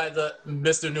gonna buy the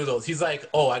Mr. Noodles, he's like,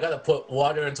 "Oh, I gotta put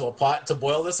water into a pot to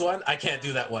boil this one. I can't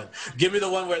do that one. Give me the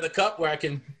one where the cup where I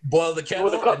can boil the kettle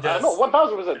With the cup. and just." No,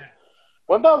 1,000%.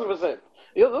 1,000%.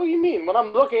 What do you mean? When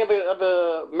I'm looking at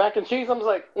the mac and cheese, I'm just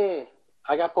like,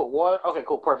 I got to put water. Okay,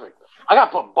 cool, perfect. I got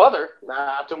to put butter.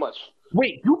 Nah, too much.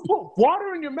 Wait, you put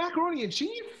water in your macaroni and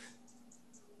cheese?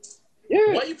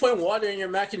 Yeah. Why are you putting water in your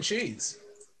mac and cheese?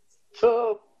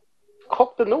 To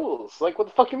cook the noodles. Like, what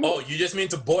the fuck you mean? Oh, you just mean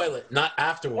to boil it, not Yeah,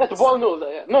 afterwards. to boil the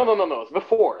noodles. No. It's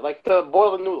before. Like, to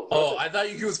boil the noodles. Oh, I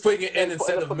thought you was putting it in And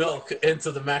instead of put milk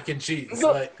into the mac and cheese.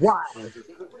 No. Like, Why?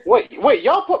 Wait,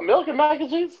 y'all put milk in mac and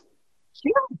cheese?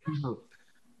 Yeah.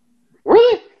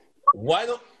 Really? why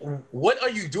don't? What are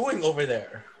you doing over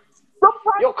there?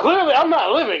 Yo, clearly I'm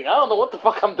not living. I don't know what the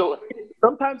fuck I'm doing.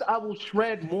 Sometimes I will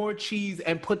shred more cheese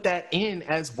and put that in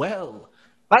as well.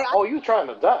 Like, Oh, you trying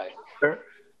to die.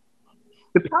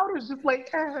 the powder is just like,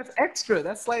 that's extra.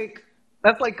 That's like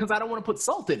because I don't want to put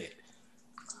salt in it.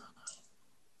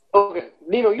 Okay,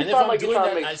 Nino, you And if sound I'm like you're doing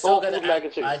trying that, to I make still soul food gotta mac add.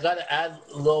 and cheese. I gotta add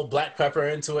a little black pepper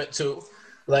into it too.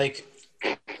 Like,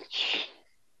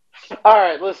 All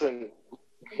right, listen.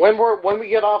 When we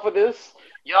get off of this,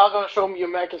 y'all gonna show me your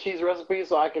mac and cheese recipe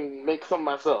so I can make some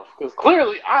myself. Because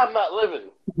clearly I'm not living.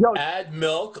 Yo, add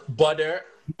milk, butter,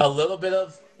 a little bit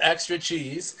of extra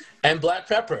cheese, and black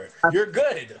pepper. You're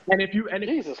good. and if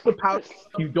Jesus you put powder, Christ.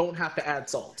 you don't have to add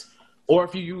salt. Or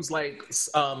if you use like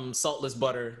saltless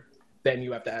butter, then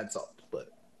you have to add salt. But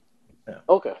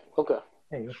Okay.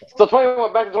 hey, okay. So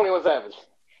 21 back to 21 Savage.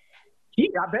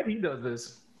 I bet he does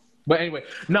this. But anyway,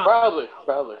 no. Probably.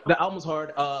 The album's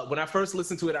hard. When I first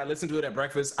listened to it, I listened to it at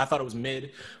breakfast. I thought it was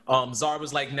mid. Czar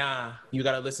was like, nah, you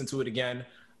got to listen to it again.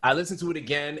 I listened to it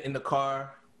again in the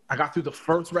car. I got through the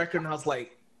first record, and I was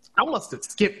like, I must have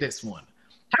skipped this one.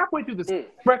 Halfway through this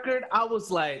record, I was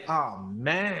like, oh,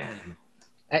 man.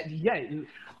 Yeah,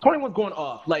 21's going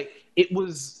off. Like, it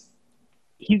was...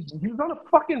 He was on a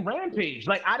fucking rampage.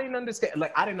 Like, I didn't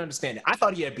understand it. I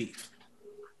thought he had beef.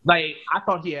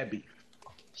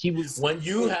 He was... When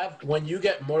you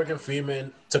get Morgan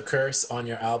Freeman to curse on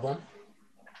your album,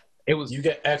 It was... you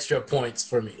get extra points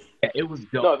for me. It was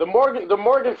dope. No, the Morgan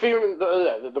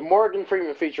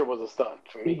Freeman feature was a stunt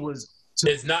for me. It was...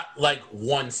 It's not like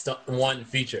one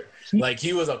feature. Like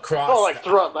he was across. Oh, like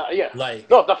throughout that, yeah. Like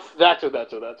No, that too.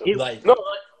 like No,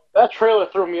 that trailer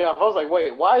threw me off. I was like,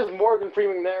 wait, why is Morgan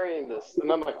Freeman narrating this?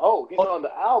 And I'm like, oh, he's on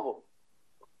the album.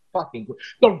 fucking good.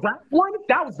 The rap one,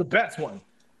 that was the best one.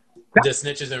 the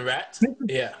Snitches and Rats.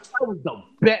 Yeah. That was the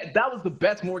best. That was the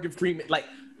best Morgan Freeman. Like,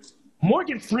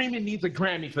 Morgan Freeman needs a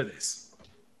Grammy for this.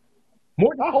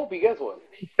 I hope he gets one.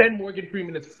 Send Morgan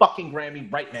Freeman his fucking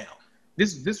Grammy right now.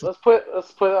 This Let's put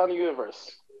it on the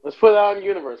universe.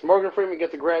 Morgan Freeman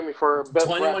gets a Grammy for best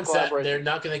rap 21 collaboration. They're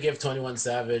not going to give 21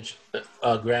 Savage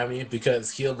a Grammy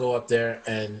because he'll go up there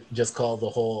and just call the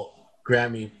whole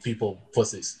Grammy people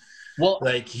pussies. Well,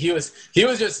 Like he was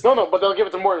just No, but they'll give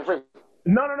it to Morgan Freeman.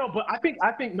 no. But I think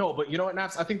no. But you know what,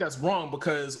 Naps? I think that's wrong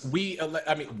because we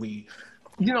elected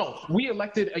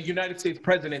a United States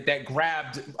president that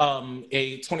grabbed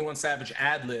a 21 Savage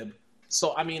ad lib.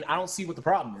 So I mean, I don't see what the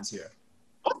problem is here.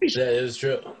 that is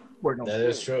true. That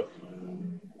is true.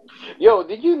 Yo,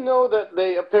 did you know that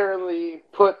they apparently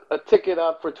put a ticket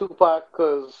out for Tupac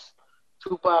because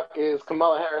Tupac is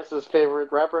Kamala Harris's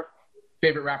favorite rapper.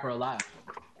 Favorite rapper alive.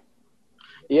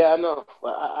 Yeah, I know.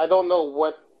 I don't know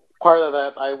what part of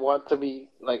that I want to be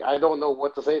like. I don't know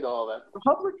what to say to all that.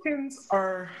 Republicans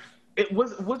are. It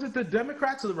was it the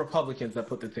Democrats or the Republicans that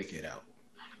put the ticket out?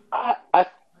 I I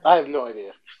I have no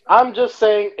idea. I'm just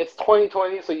saying it's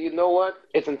 2020, so you know what?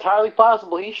 It's entirely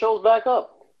possible he shows back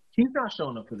up. He's not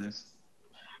showing up for this.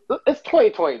 It's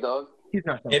 2020, dog. He's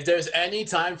not showing If up. there's any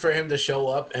time for him to show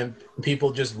up and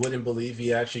people just wouldn't believe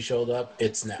he actually showed up,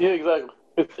 it's now. Yeah, exactly.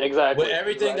 Exactly. With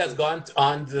everything that's Exactly.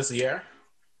 gone on this year,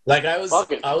 like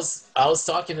Fuck it. I was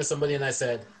talking to somebody and I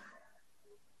said,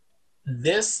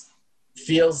 this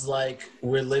feels like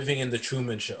we're living in the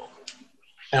Truman Show.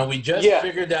 And we just Yeah.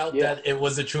 figured out Yeah. that it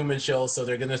was a Truman Show, so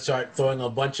they're gonna start throwing a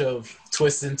bunch of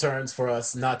twists and turns for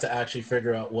us not to actually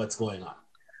figure out what's going on.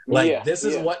 Like Yeah. this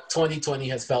is Yeah. what 2020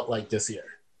 has felt like this year.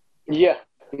 Yeah.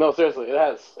 No, seriously, it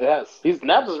has. It has.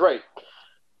 Naps is right.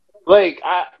 Like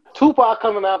Tupac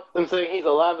coming out and saying he's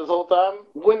alive this whole time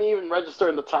wouldn't even register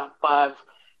in the top 5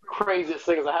 craziest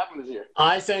things that happened this year.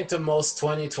 I think the most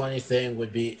 2020 thing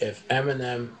would be if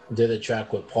Eminem did a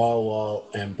track with Paul Wall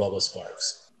and Bubba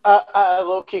Sparks. I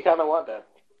low key kind of want that.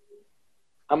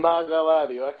 I'm not gonna lie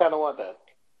to you. I kind of want that.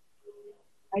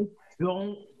 I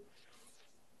don't.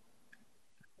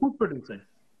 Who's producing?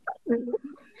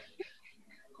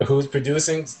 Who's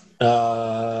producing?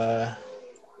 Yeah,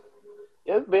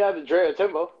 it's behind Dre or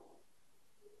Timbo.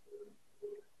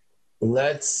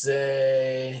 Let's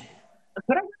say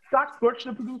Could I get Scott Storch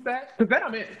to produce that? Because then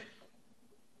I'm in.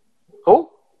 Who?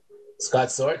 Scott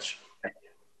Storch.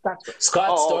 Scott Storch. Scott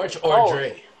Oh, Storch or oh.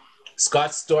 Dre?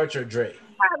 Scott Storch or Dre?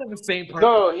 Kind of the same person.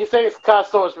 No, he's saying Scott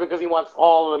Storch because he wants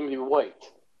all of them to be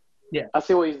white. Yeah. I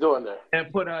see what he's doing there.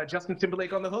 And put Justin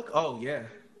Timberlake on the hook? Oh, yeah.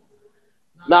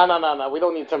 No. We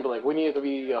don't need Timberlake. We need it to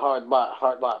be a hard bot.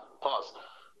 Pause.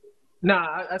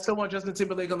 Nah, I still want Justin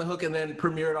Timberlake on the hook and then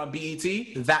premiere it on BET.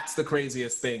 That's the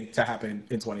craziest thing to happen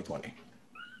in 2020.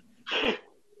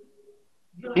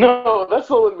 No, that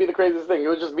still wouldn't be the craziest thing. It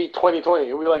would just be 2020.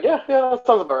 It would be like, yeah, that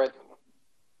sounds about right.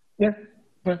 Yeah.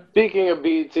 Speaking of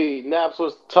BT, Naps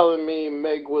was telling me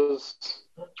Meg was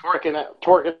twerking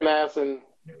ass and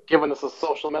giving us a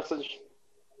social message.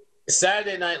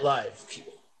 Saturday Night Live.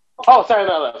 Oh, Saturday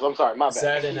Night Live. I'm sorry, my bad.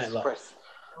 Saturday Night Jesus Live. Christ.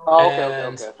 Oh,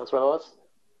 okay. That's what it was.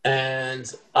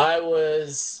 And I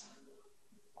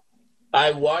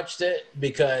watched it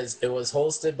because it was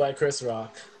hosted by Chris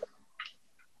Rock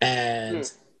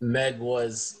and Meg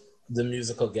was the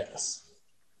musical guest.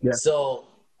 Yeah. So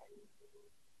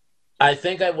I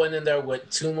think I went in there with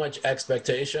too much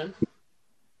expectation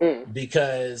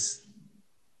because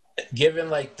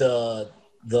given like the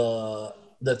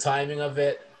timing of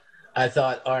it, I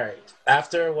thought, all right,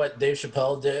 after what Dave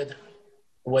Chappelle did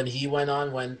when he went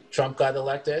on when Trump got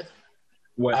elected,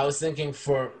 I was thinking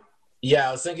for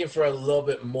a little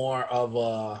bit more of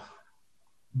a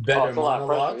better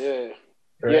monologue. Yeah.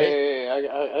 Right?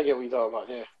 Yeah. I get what you're talking about.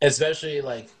 Yeah. Especially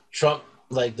like Trump,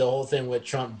 like the whole thing with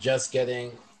Trump just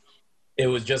getting. It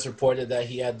was just reported that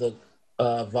he had the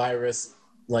virus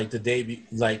like a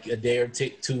day or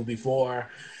two before.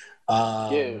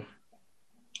 The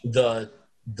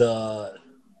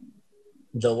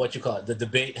what you call it? The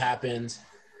debate happened.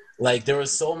 Like there were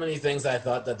so many things I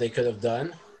thought that they could have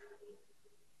done,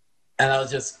 and I was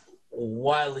just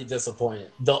wildly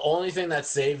disappointed. The only thing that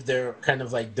saved their kind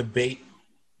of like debate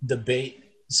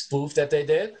spoof that they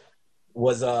did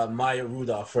was Maya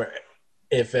Rudolph. For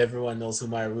if everyone knows who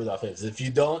Maya Rudolph is, if you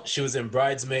don't, she was in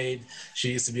Bridesmaid.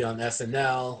 She used to be on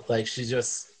SNL. Like she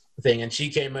just thing, and she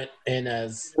came in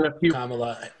as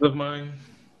Kamala of mine.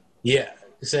 Yeah,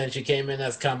 so she came in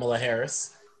as Kamala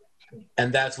Harris,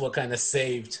 and that's what kind of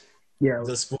saved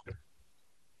the spoof.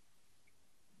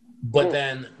 But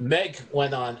then Meg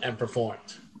went on and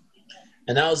performed.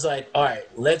 And I was like, all right,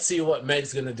 let's see what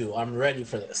Meg's going to do. I'm ready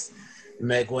for this.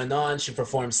 Meg went on. She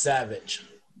performed Savage.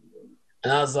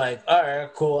 And I was like, all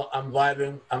right, cool. I'm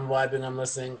vibing. I'm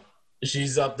listening.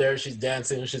 She's up there. She's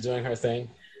dancing. She's doing her thing.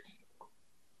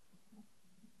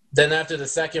 Then after the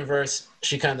second verse,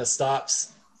 she kind of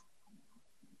stops.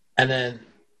 And then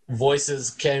voices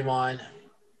came on.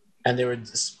 And they were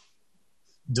just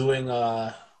doing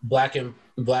black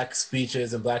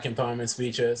speeches and black empowerment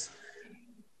speeches.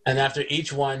 And after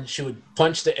each one, she would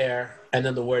punch the air, and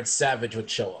then the word savage would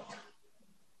show up.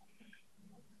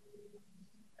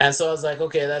 And so I was like,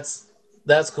 okay,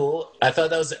 that's cool. I thought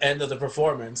that was the end of the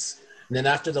performance. And then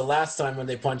after the last time when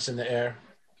they punched in the air,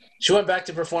 she went back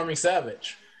to performing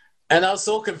Savage. And I was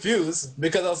so confused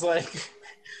because I was like,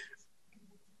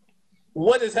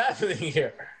 what is happening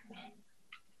here?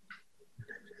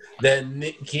 Then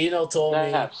Kino told me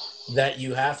Snaps. that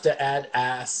you have to add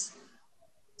ass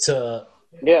to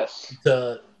Yes.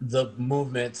 the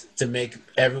movement to make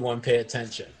everyone pay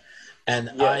attention. And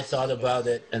I Yes. thought about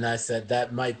it and I said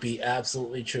that might be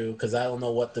absolutely true because I don't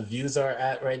know what the views are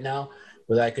at right now,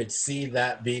 but I could see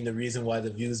that being the reason why the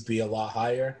views be a lot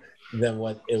higher than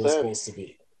what it was Same. supposed to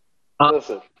be.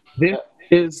 Listen. This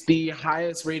is the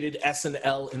highest rated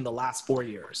SNL in the last 4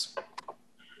 years.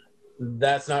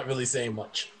 That's not really saying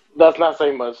much. That's not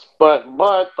saying much, but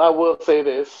I will say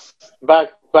this. Back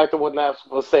to what Naps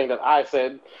was saying that I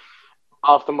said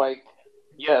off the mic.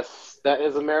 Yes, that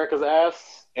is America's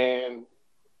ass, and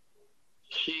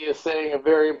she is saying a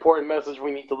very important message.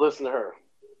 We need to listen to her,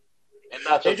 and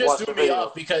not It just just watch the threw me video.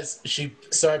 off because she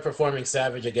started performing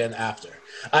Savage again after.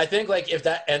 I think like if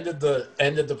that ended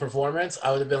the performance,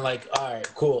 I would have been like, all right,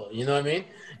 cool. You know what I mean?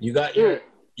 You got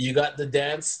you got the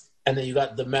dance and then you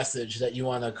got the message that you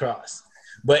want to cross.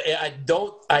 But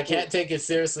I can't take it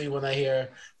seriously when I hear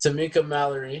Tamika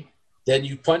Mallory, then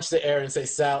you punch the air and say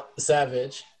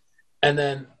Savage, and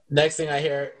then next thing I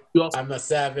hear, You also, I'm a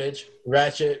savage,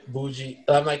 ratchet, bougie.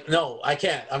 I'm like, no, I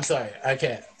can't. I'm sorry, I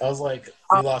can't. I was like,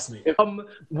 you lost me.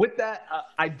 with that,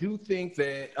 I do think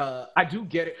that I do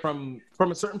get it from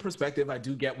a certain perspective. I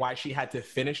do get why she had to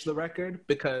finish the record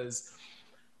because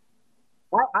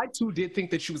I too did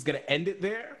think that she was going to end it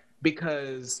there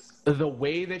because the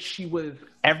way that she was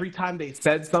every time they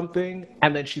said something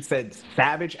and then she said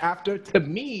savage after, to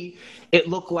me it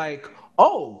looked like,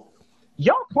 oh,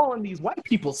 y'all calling these white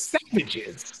people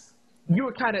savages. You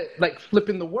were kind of like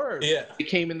flipping the word. Yeah. They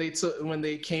came and when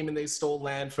they came and they stole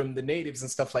land from the natives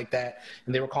and stuff like that,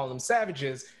 and they were calling them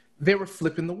savages, they were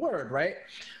flipping the word, right?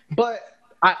 But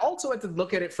I also had to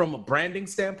look at it from a branding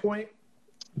standpoint.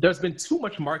 There's been too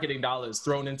much marketing dollars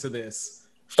thrown into this.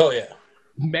 Oh yeah.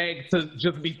 Meg to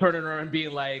just be turning around and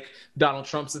being like, Donald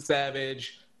Trump's a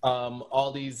savage.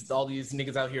 All these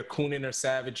niggas out here cooning are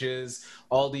savages.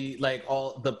 All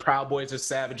the Proud Boys are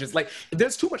savages. Like,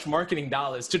 there's too much marketing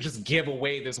dollars to just give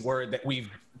away this word that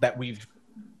we've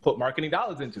put marketing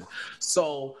dollars into.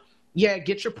 So yeah,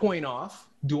 get your point off,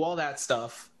 do all that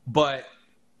stuff, but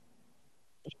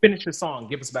finish your song,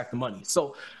 give us back the money.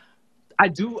 So I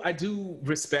do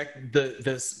respect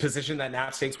this position that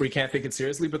Naps takes where you can't take it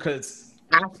seriously because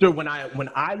after when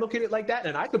I look at it like that,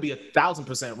 and I could be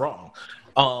 1,000% wrong,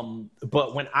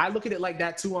 but when I look at it like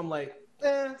that too, I'm like,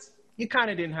 you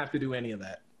kind of didn't have to do any of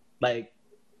that. Like,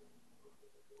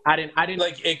 I didn't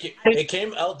like it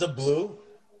came out the blue.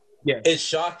 Yeah, It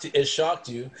shocked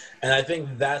you, and I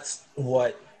think that's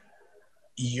what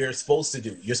you're supposed to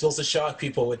do. You're supposed to shock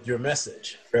people with your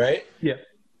message, right? yeah.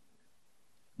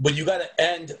 But you got to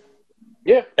end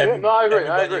No, I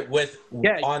agree. with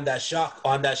Yeah. on that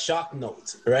shock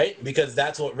note, right? Because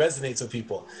that's what resonates with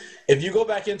people. If you go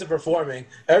back into performing,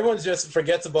 everyone just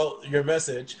forgets about your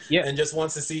message and just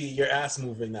wants to see your ass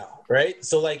moving now, right?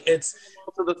 So like it's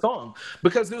to the song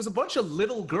because there was a bunch of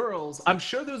little girls. I'm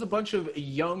sure there was a bunch of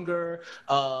younger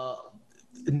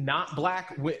not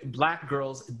black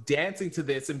girls dancing to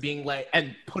this and being like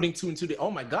and putting two and two.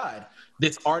 Oh my god,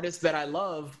 this artist that I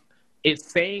love is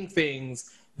saying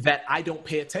things that I don't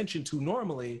pay attention to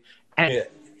normally, and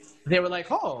they were like,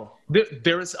 "Oh,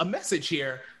 there is a message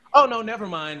here." Oh no, never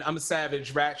mind. I'm a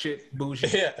savage, ratchet, bougie.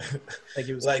 Yeah, like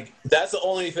it was like that's the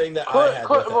only thing that I had.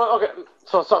 Okay,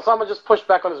 so I'm gonna just push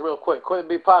back on this real quick. Could it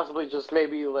be possibly just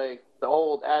maybe like the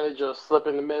old adage of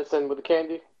slipping the medicine with the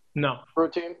candy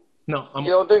routine? No, you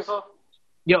don't think so?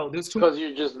 Yo, there's too because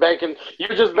you're just banking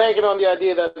on the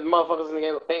idea that the motherfuckers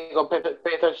ain't gonna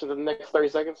pay attention to the next 30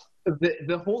 seconds.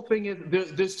 The whole thing is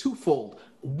there's twofold.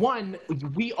 One,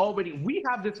 we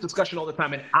have this discussion all the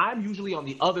time, and I'm usually on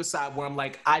the other side where I'm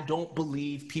like, I don't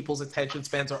believe people's attention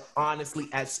spans are honestly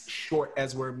as short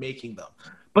as we're making them,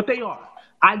 but they are.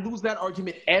 I lose that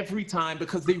argument every time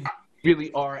because they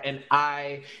really are, and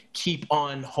I keep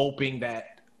on hoping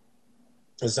that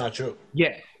it's not true.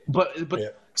 Yeah, but. Yeah.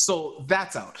 So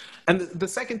that's out. And the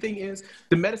second thing is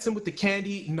the medicine with the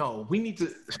candy. No, we need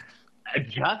to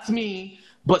adjust me.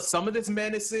 But some of this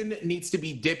medicine needs to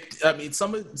be dipped. I mean,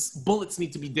 some of bullets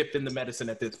need to be dipped in the medicine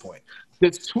at this point.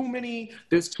 There's too many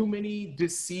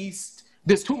deceased.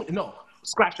 No,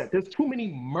 scratch that. There's too many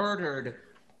murdered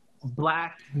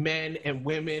black men and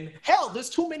women. Hell, there's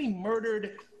too many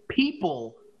murdered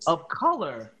people of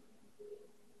color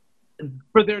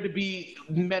for there to be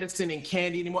medicine and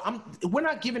candy anymore. We're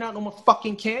not giving out no more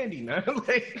fucking candy, man.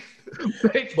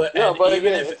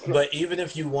 Even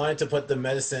if you wanted to put the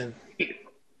medicine,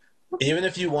 even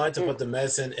if you wanted to put the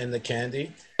medicine in the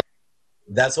candy,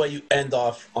 that's why you end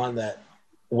off on that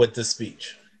with the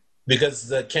speech. because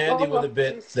the candy would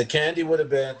have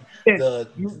been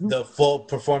the full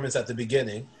performance at the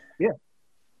beginning. Yeah.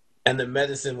 And the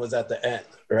medicine was at the end,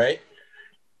 right?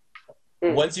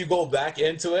 Once you go back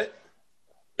into it,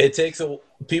 it takes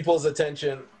people's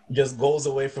attention just goes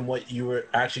away from what you were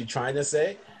actually trying to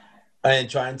say and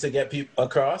trying to get people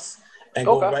across, and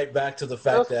go right back to the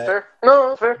fact that's that fair. No,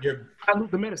 that's fair. you're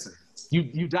dilute the medicine.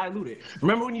 You dilute it.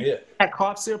 Remember when you had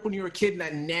cough syrup when you were a kid and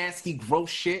that nasty, gross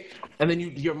shit, and then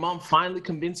your mom finally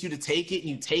convinced you to take it and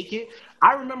you take it?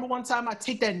 I remember one time I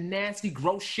take that nasty,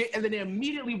 gross shit and then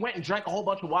immediately went and drank a whole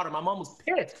bunch of water. My mom was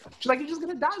pissed. She's like, you're just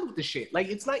going to dilute the shit. Like,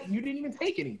 it's like you didn't even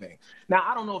take anything. Now,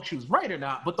 I don't know if she was right or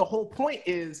not, but the whole point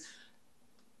is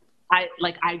I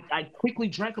quickly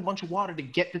drank a bunch of water to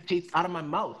get the taste out of my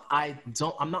mouth.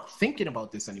 I'm not thinking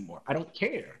about this anymore. I don't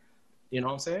care. You know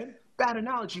what I'm saying? Bad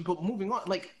analogy, but moving on.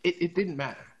 Like, it didn't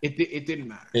matter. It didn't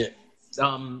matter. Yeah.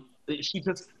 She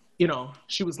just,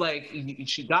 she was like,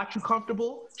 she got you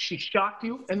comfortable, she shocked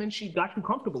you, and then she got you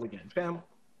comfortable again, fam.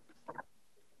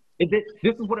 This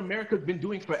is what America's been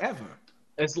doing forever.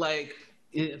 It's like,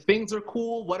 things are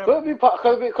cool, whatever. Could it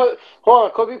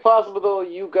be possible though?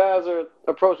 You guys are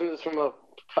approaching this from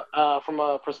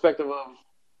a perspective of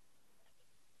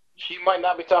she might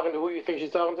not be talking to who you think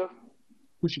she's talking to.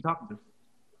 Who's she talking to?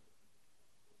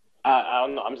 I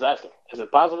don't know. I'm just asking. Is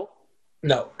it possible?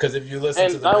 No, because if you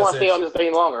listen to the I don't message, want to stay on this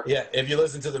thing longer. Yeah, if you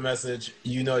listen to the message,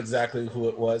 you know exactly who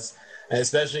it was, and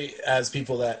especially as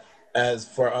people as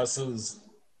for us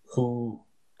who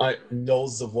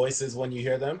knows the voices when you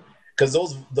hear them, because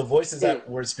the voices that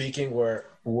were speaking were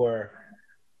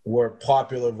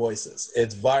popular voices.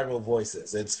 It's viral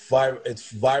voices. It's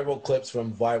viral clips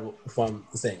from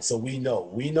things. So we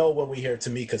know when we hear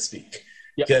Tamika speak,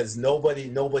 because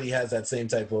nobody has that same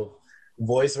type of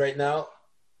voice right now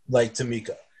like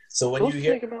Tamika. So when you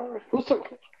hear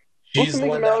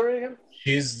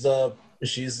she's the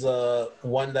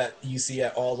one that you see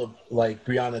at all the like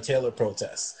Breonna Taylor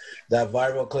protests. That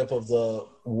viral clip of the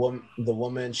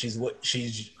woman she's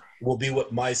will be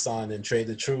with my son and Trade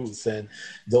the Truth and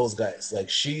those guys. Like,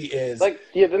 she is like,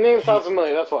 the name sounds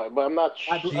familiar. That's why, but I'm not.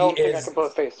 I don't think I can put a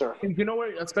face to her. You know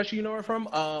where, especially you know where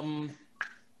from.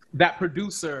 That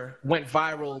producer went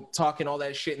viral talking all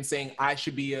that shit and saying I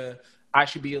should be a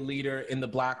leader in the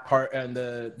black part and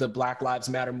the Black Lives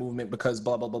Matter movement because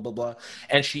blah blah blah blah blah.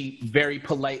 And she very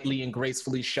politely and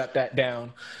gracefully shut that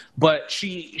down. But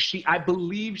she I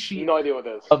believe she no idea what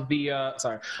it is. Of the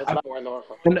sorry. That's not where I know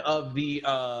her from. Of the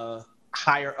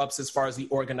higher ups as far as the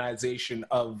organization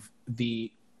of the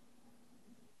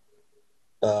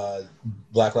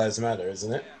Black Lives Matter,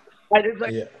 isn't it? I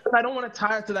don't want to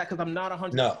tie her to that because I'm not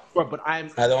 100% sure, but I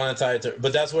don't want to tie her to her.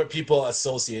 But that's where people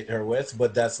associate her with,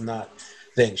 but that's not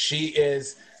thing. She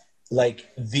is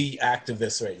like the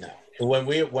activist right now. When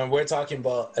we're talking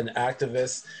about an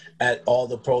activist at all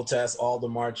the protests, all the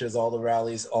marches, all the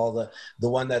rallies, all the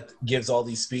one that gives all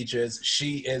these speeches,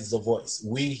 she is the voice.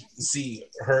 We see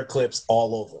her clips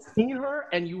all over. Seen her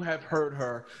and you have heard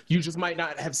her. You just might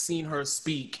not have seen her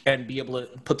speak and be able to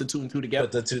put the two and two together.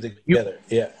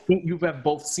 You have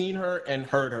both seen her and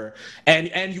heard her,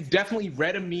 and you've definitely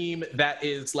read a meme that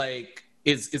is like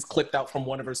is clipped out from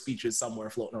one of her speeches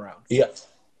somewhere floating around. Yeah.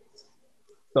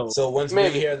 So once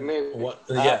maybe, we hear,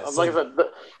 like I said,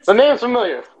 the name's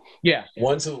familiar. Yeah.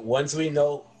 Once we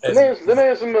know, the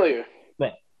name's familiar.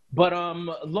 But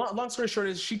long story short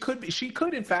is she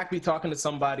could in fact be talking to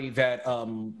somebody that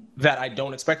I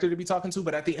don't expect her to be talking to.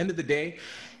 But at the end of the day,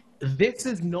 this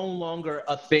is no longer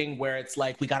a thing where it's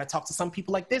like we got to talk to some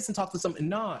people like this and talk to some.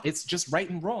 Nah, it's just right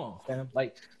and wrong, fam.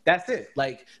 Like, that's it.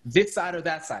 Like, this side or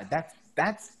that side. That's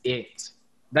it.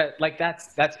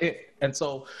 That's it. And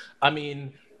so, I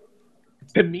mean,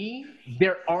 to me,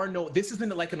 this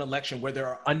isn't like an election where there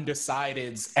are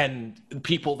undecideds and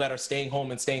people that are staying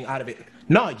home and staying out of it.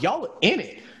 No, y'all are in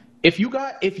it. If you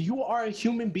are a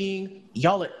human being,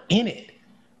 y'all are in it,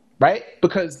 right?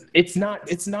 Because it's not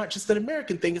just an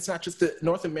American thing. It's not just a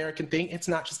North American thing. It's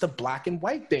not just a black and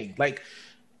white thing. Like,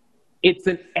 it's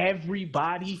an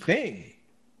everybody thing.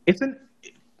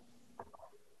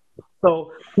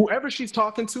 So whoever she's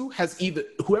talking to has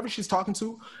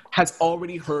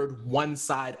already heard one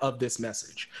side of this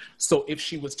message. So if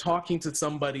she was talking to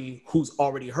somebody who's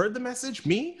already heard the message,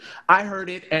 I heard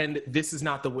it, and this did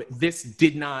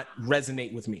not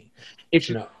resonate with me. If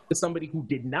she talked to somebody who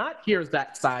did not hear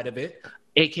that side of it,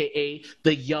 AKA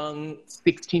the young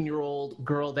 16-year-old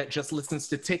girl that just listens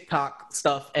to TikTok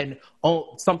stuff and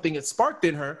something is sparked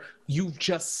in her, you've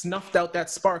just snuffed out that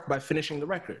spark by finishing the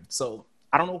record. So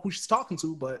I don't know who she's talking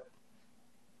to, but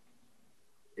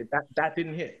that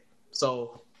didn't hit.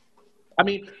 So I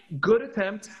mean, good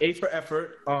attempt, A for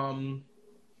effort.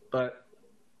 But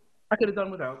I could have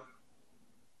done without.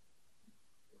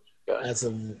 That's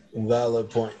a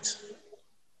valid point.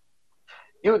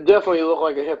 You definitely look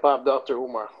like a hip hop Dr.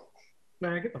 Umar.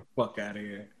 Man, get the fuck out of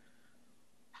here.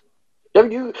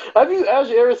 Have you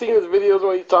actually ever seen his videos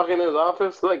when he's talking in his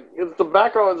office? Like, the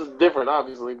background is different,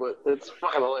 obviously, but it's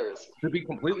fucking hilarious. To be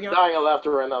completely I'm honest, dying of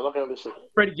laughter right now looking at this shit.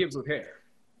 Freddie Gibbs with hair.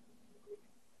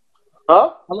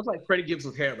 Huh? I look like Freddie Gibbs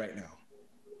with hair right now.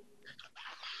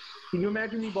 Can you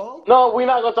imagine me bald? No, we're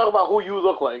not gonna talk about who you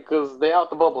look like because they out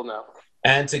the bubble now.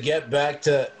 And to get back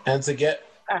to and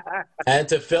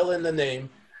to fill in the name,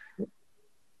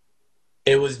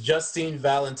 it was Justine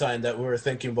Valentine that we were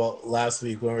thinking about last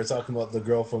week when we were talking about the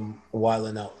girl from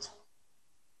Wildin' Out.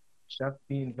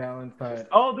 Justine Valentine.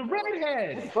 Oh, the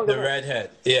redhead. The redhead.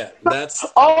 Yeah, that's.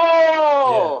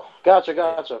 Oh, yeah. Gotcha.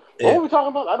 What Yeah. were we talking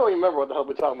about? I don't even remember what the hell we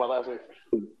were talking about last week.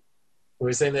 We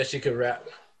were saying that she could rap.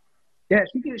 Yeah,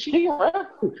 she can. She can rap?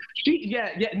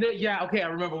 Okay, I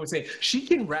remember what we were saying. She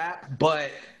can rap,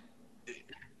 but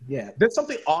yeah, there's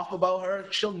something off about her.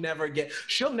 She'll never get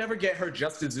her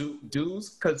just dues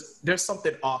because there's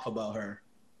something off about her.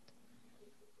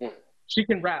 She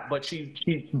can rap, but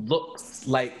she looks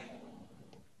like.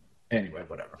 Anyway,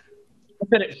 whatever. I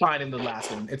said it fine in the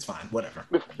last one. It's fine. Whatever.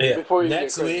 Yeah. Before you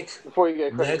next get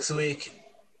week,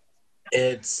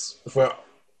 it's for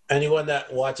anyone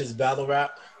that watches battle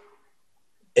rap.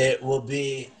 It will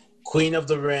be Queen of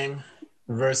the Ring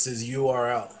versus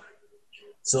URL.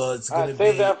 So it's going to be.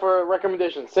 Save that for a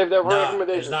recommendation. It's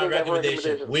not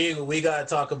recommendation. We got to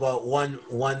talk about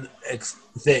one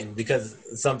thing because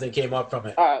something came up from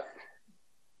it. All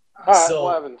right. So,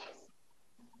 What happened?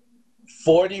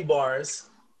 40 Bars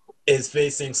is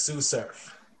facing Sue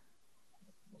Surf.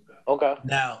 Okay.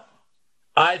 Now,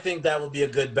 I think that would be a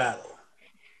good battle.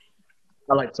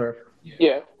 I like Surf.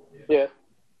 Yeah.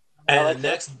 And like the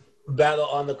next battle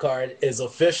on the card is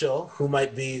Official, who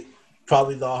might be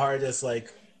probably the hardest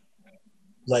like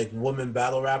woman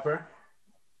battle rapper,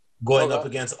 going up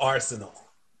against Arsenal.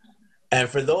 And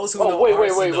for those who know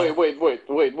Arsenal, wait.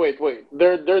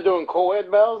 They're doing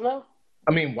co-ed battles now?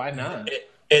 I mean, why not?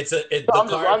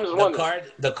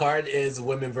 The card is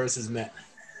women versus men.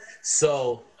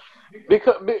 So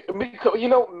because like the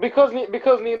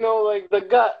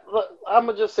guy, I'm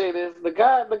gonna just say this: the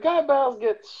guy battles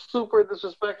get super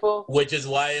disrespectful, which is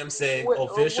why I'm saying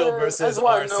Official versus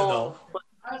Arsenal.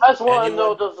 That's why I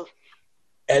know.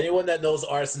 Anyone that knows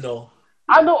Arsenal,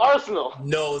 I know Arsenal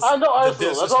knows the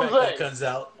disrespect that comes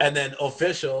out, and then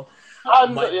Official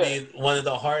might be one of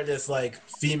the hardest like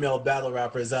female battle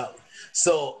rappers out.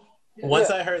 So once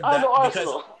I heard that,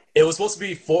 because it was supposed to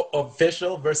be for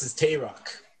Official versus Tay-Rock.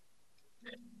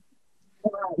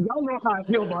 Y'all know how I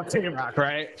feel about Tay-Rock,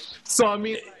 right? So I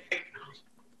mean,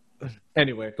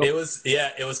 anyway, it was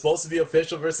supposed to be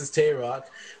Official versus Tay-Rock,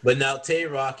 but now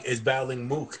Tay-Rock is battling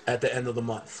Mook at the end of the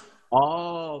month.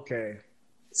 Oh, okay.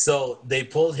 So they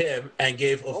pulled him and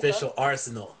gave Official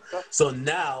Arsenal. So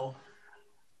now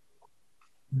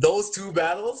those two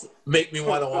battles make me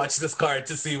want to watch this card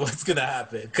to see what's gonna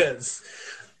happen. Because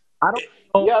I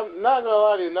don't. Yeah, I'm not gonna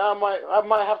lie to you. Now I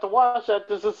might have to watch that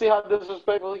just to see how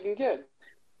disrespectful he can get.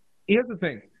 Here's the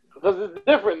thing. Because it's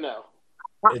different now.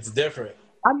 It's different.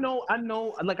 I know.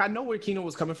 Like I know where Keno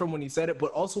was coming from when he said it,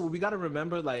 but also we got to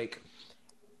remember, like,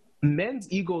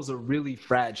 men's egos are really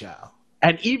fragile,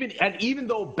 and even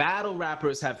though battle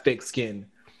rappers have thick skin,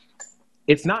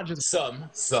 it's not just some.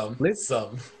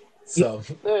 Yeah,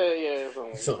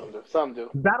 some do.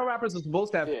 Battle rappers are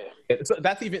supposed to have. Yeah. So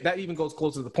that even goes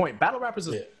closer to the point. Battle rappers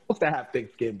are supposed to have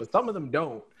thick skin, but some of them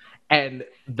don't, and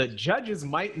the judges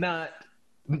might not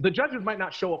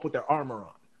show up with their armor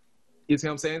on. You see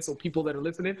what I'm saying? So people that are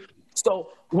listening.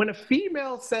 So when a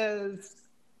female says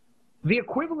the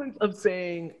equivalent of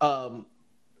saying the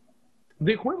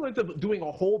equivalent of doing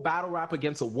a whole battle rap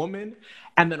against a woman,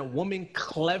 and then a woman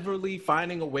cleverly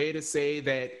finding a way to say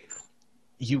that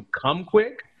you come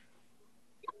quick,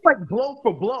 it's like blow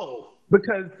for blow,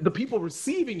 because the people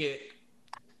receiving it,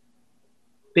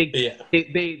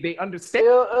 they understand.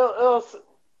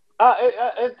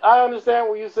 I understand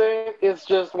what you're saying. It's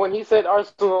just when he said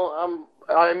Arsenal,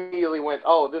 I immediately went,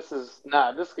 "Oh, this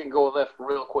can go left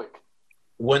real quick."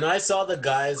 When I saw the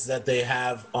guys that they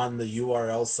have on the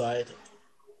URL side,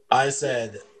 I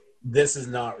said, "This is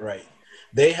not right."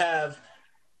 They have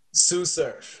Sue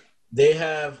Surf, they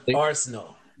have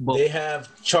Arsenal, they have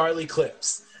Charlie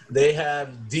Clips, they have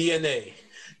DNA,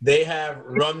 they have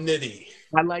Rum Nitty.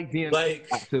 I like DNA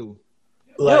too.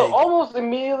 Almost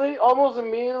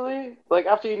immediately, like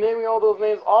after you naming all those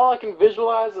names, all I can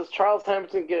visualize is Charles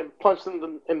Hamilton getting punched in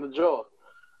the jaw.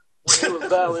 when he was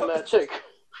battling that chick.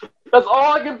 That's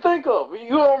all I can think of. You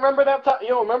don't remember that time? You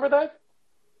don't remember that?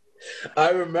 I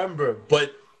remember,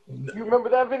 but You remember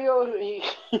that video? He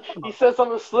said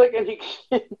something slick and he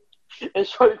and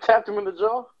Shorty tapped him in the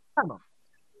jaw.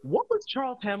 What was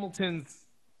Charles Hamilton's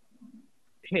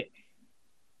hit?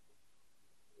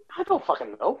 I don't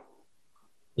fucking know.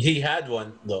 he had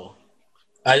one though.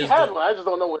 He had one. I just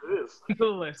don't know what it is. To the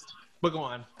list, but go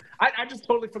on. I just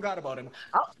totally forgot about him.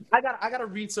 I gotta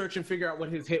research and figure out what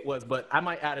his hit was, but I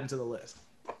might add him to the list.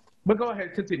 But go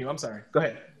ahead, continue. I'm sorry. Go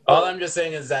ahead. All I'm just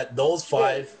saying is that those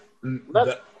five,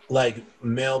 like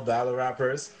male battle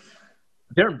rappers,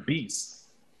 they're beasts.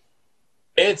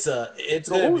 it's gonna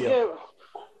be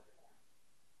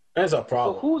it's a So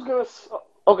problem. who's gonna?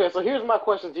 Okay, so here's my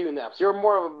question to you, Naps. You're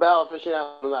more of a battle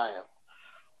aficionado than I am.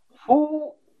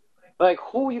 Who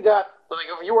you got? Like,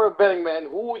 if you were a betting man,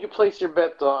 who would you place your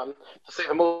bets on to say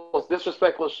the most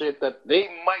disrespectful shit that they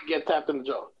might get tapped in the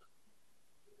jaw?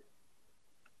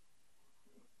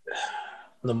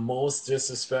 The most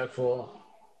disrespectful.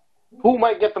 Who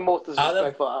might get the most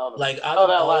disrespectful out of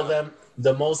all of them,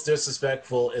 the most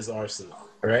disrespectful is Arsenal,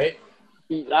 right?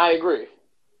 I agree.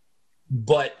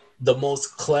 But the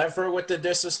most clever with the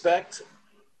disrespect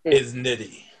is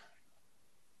Nitty.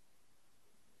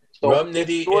 So Rum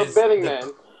Nitty you're is a betting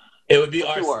man. It would be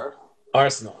Arsenal.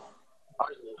 Arsenal.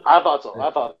 I thought so.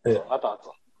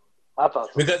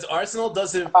 Because Arsenal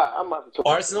doesn't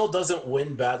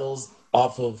win battles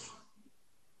off of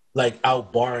like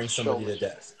outbarring somebody to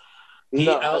death. He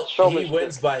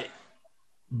wins by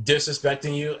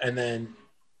disrespecting you and then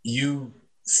you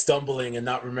stumbling and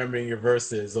not remembering your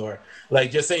verses, or like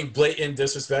just saying blatant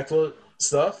disrespectful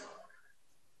stuff.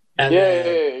 And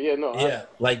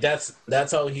like that's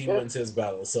how he wins his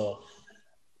battle. So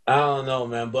I don't know,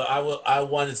 man, but I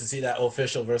wanted to see that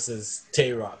official versus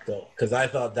Tay Rock though, because I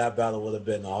thought that battle would have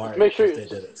been hard if they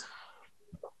did it.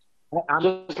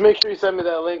 Just make sure you send me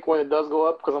that link when it does go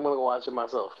up, because I'm gonna go watch it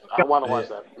myself. I want to watch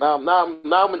that. Now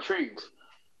I'm intrigued.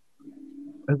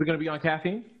 Is it gonna be on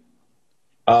Caffeine?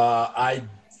 I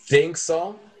think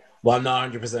so, but I'm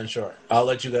not 100% sure. I'll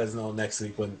let you guys know next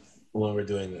week when we're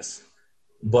doing this.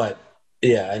 But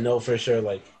yeah, I know for sure.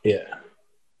 Like, yeah,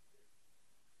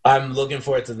 I'm looking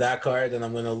forward to that card, and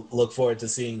I'm gonna look forward to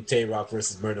seeing Tay Rock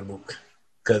versus Murder Mook,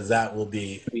 because that will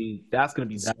be that's gonna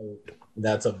be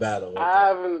that's a battle.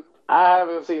 I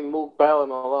haven't seen Mook battle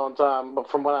in a long time,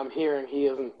 but from what I'm hearing, he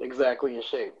isn't exactly in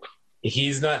shape.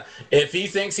 He's not. If he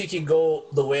thinks he can go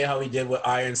the way how he did with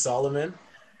Iron Solomon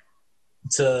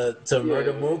to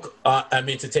Murder Mook,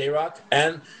 to Tay Rock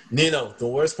and Nino. The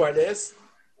worst part is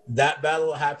that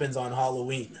battle happens on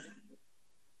Halloween,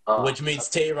 which means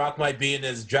Tay Rock might be in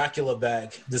his Dracula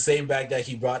bag, the same bag that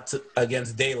he brought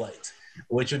against Daylight,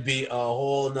 which would be a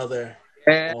whole nother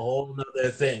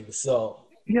thing. So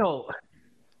you know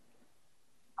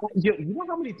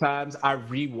how many times I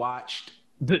rewatched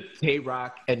the Tay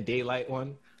Rock and Daylight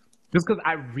one, just because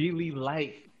I really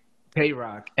like Tay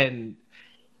Rock, and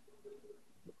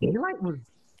Daylight was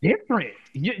different.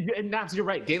 And Naps, you're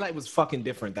right. Daylight was fucking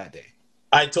different that day.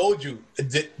 I told you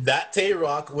that Tay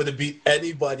Rock would have beat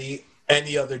anybody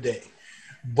any other day,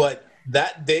 but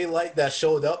that Daylight that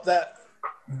showed up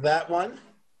that one,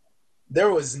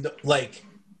 there was no, like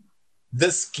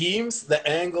the schemes, the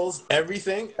angles,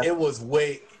 everything. It was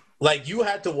way like you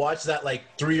had to watch that like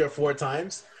 3 or 4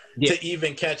 times to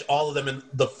even catch all of them in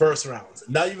the first round.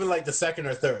 Not even like the second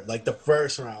or third, like the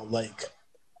first round. Like,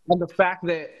 and the fact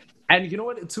that, and you know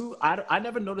what too, I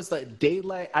never noticed that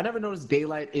Daylight. I never noticed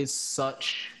Daylight is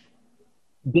such.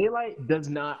 Daylight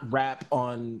doesn't rap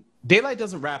on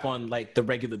like the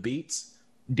regular beats.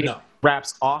 Daylight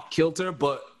raps off kilter,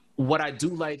 but what I do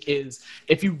like is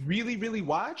if you really, really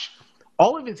watch,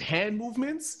 all of his hand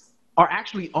movements are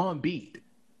actually on beat.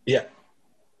 Yeah.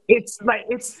 It's like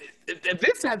this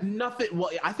has nothing.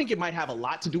 Well, I think it might have a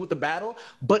lot to do with the battle,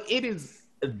 but it is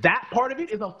that part of it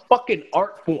is a fucking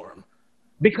art form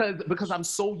because I'm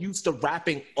so used to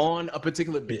rapping on a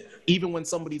particular beat. Even when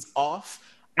somebody's off,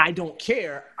 I don't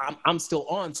care. I'm still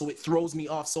on, so it throws me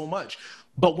off so much.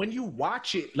 But when you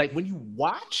watch it, like when you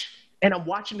watch and I'm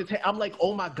watching the I'm like,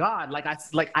 oh my god, like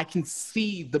I can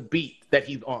see the beat that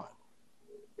he's on.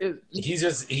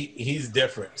 He's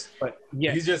different. But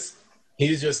yeah, he's just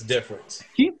different.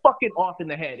 He's fucking off in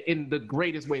the head in the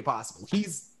greatest way possible.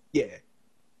 Yeah.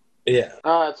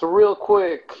 So real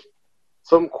quick,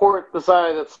 some court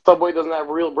decided that Subway doesn't have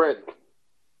real bread.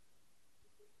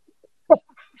 All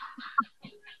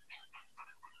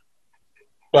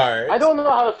right. I don't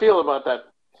know how to feel about that.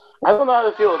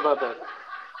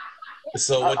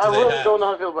 So what I really don't know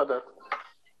how to feel about that.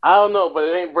 I don't know, but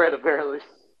it ain't bread apparently.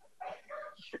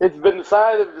 It's been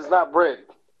decided it's not bread.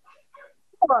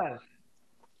 Come on.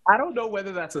 I don't know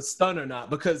whether that's a stun or not,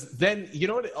 because then you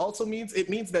know what it also means? It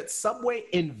means that Subway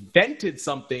invented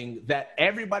something that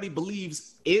everybody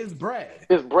believes is bread.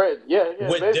 It's bread. Yeah,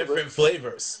 with basically. different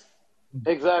flavors.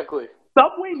 Exactly.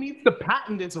 Subway needs to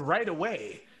patent this right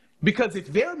away. Because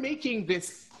if they're making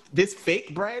this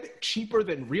fake bread cheaper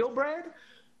than real bread,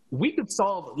 we could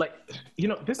solve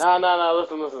this. Nah.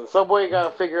 Listen. Subway gotta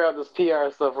figure out this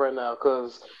PR stuff right now,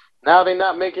 because now they're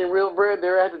not making real bread. They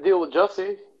have to deal with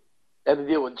Jussie. They have to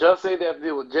deal with Jussie. They have to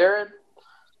deal with Jared.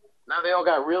 Now they don't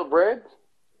got real bread.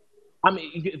 I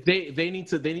mean, they need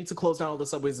to close down all the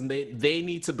Subways, and they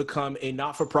need to become a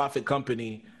not-for-profit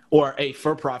company or a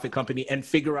for-profit company and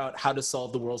figure out how to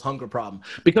solve the world's hunger problem.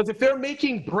 Because if they're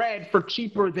making bread for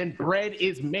cheaper than bread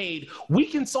is made, we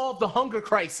can solve the hunger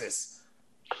crisis.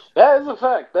 That is a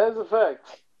fact.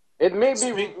 It made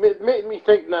Speak- me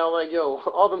think now, like, yo,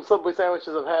 all them Subway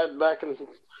sandwiches I've had back in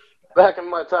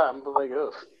my time, but like,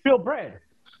 ugh. Real bread,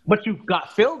 but you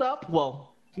got filled up. Well,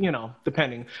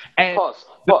 depending. And Pause.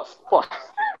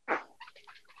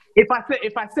 if I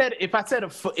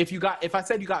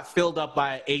said you got filled up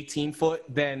by 18-foot,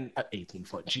 then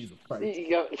 18-foot. Jesus Christ.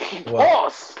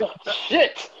 Pause.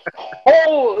 Shit.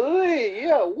 Holy,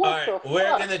 yeah. All What right, the we're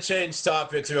fuck? gonna change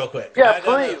topics real quick. Yeah,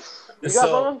 please. You got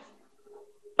something?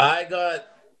 I got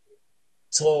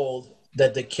told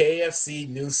that the KFC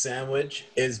new sandwich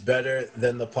is better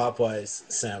than the Popeyes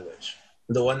sandwich,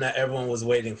 the one that everyone was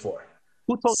waiting for.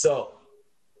 Who told? So,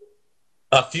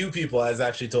 a few people has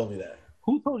actually told me that.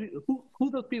 Who told you?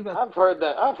 Who those people? I've heard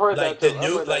that.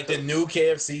 Like the new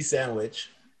KFC sandwich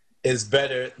is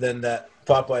better than that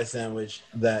Popeye sandwich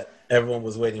that everyone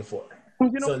was waiting for.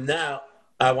 So now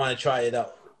I want to try it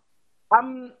out.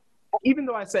 Even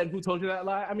though I said who told you that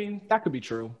lie, I mean that could be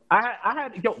true. I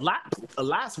had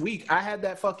last week I had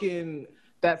that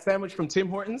sandwich from Tim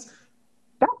Hortons.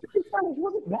 That chicken sandwich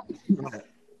wasn't bad.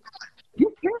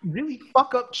 You can't really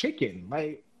fuck up chicken,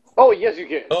 like. Oh yes, you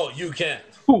can. Oh, you can.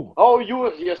 Who?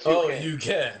 Yes, you can. You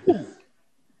can.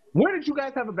 Where did you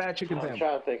guys have a bad chicken I'm sandwich?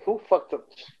 trying to think. Who fucked up?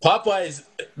 Popeye's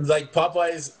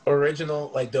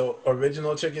original, like the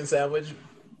original chicken sandwich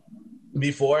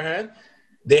beforehand,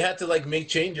 they had to like make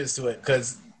changes to it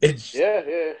because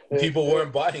people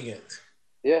weren't buying it.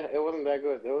 Yeah, it wasn't that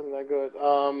good.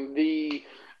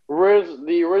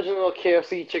 The original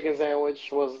KFC chicken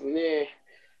sandwich was meh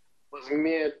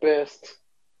at best.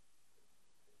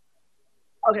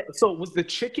 Okay, so was the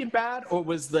chicken bad or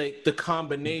was the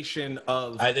combination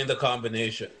of? I think the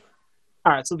combination.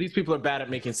 All right, so these people are bad at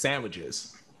making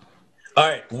sandwiches. All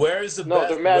right, where's the best?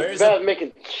 They're bad at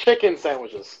making chicken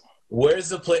sandwiches. Where's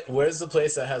the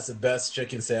place that has the best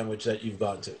chicken sandwich that you've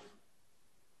gone to?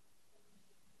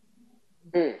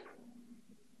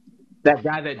 That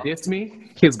guy that dissed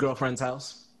me, his girlfriend's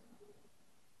house.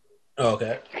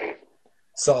 Okay.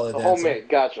 Solid answer. Homemade,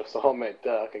 gotcha. So homemade.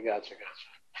 Okay, gotcha.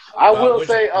 I will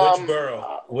say,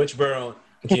 which borough,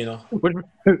 Kino?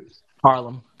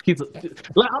 Harlem. I'm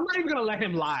not even gonna let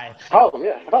him lie. Harlem,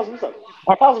 yeah, 1,000%.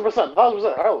 1,000%.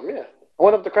 Harlem, yeah. I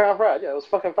went up to Crown Fried. Yeah, it was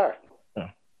fucking fire.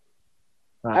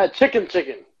 I had chicken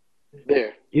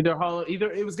there. Either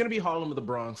it was gonna be Harlem or the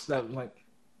Bronx. That like.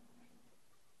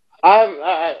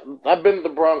 I've been to the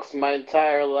Bronx my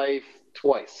entire life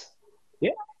twice.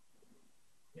 Yeah.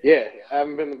 Yeah, I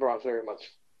haven't been to the Bronx very much.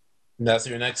 And that's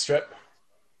your next trip?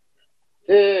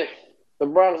 Yeah, the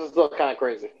Bronx is still kind of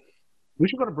crazy. We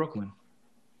should go to Brooklyn.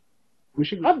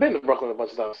 I've been to Brooklyn a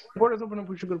bunch of times. Borders open up.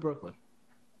 We should go to Brooklyn.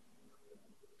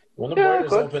 When the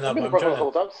borders open up,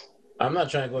 I'm not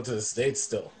trying to go to the States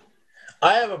still.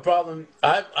 I have a problem.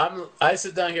 I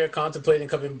sit down here contemplating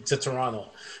coming to Toronto.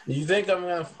 Do you think I'm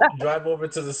gonna drive over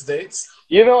to the States?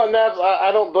 You know what, Naps?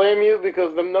 I don't blame you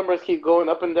because the numbers keep going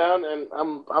up and down, and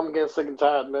I'm getting sick and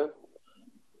tired, man.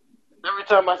 Every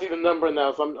time I see the number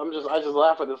now, so I just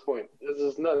laugh at this point. It's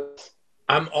just nuts.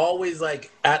 I'm always like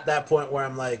at that point where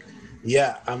I'm like,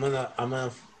 yeah, I'm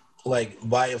gonna like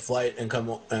buy a flight and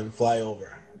come and fly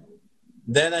over.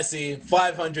 Then I see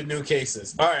 500 new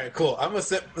cases. All right, cool. I'm gonna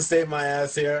save my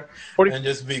ass here and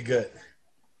just be good.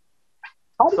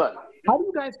 How do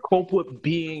you guys cope with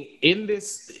being in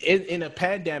in a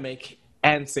pandemic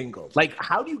and single? Like,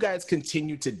 how do you guys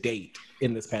continue to date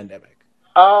in this pandemic?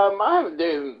 I haven't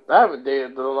dated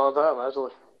in a long time,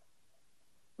 actually.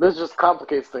 This just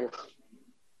complicates things.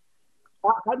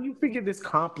 How do you figure this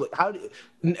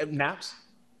Naps?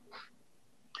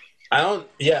 I'm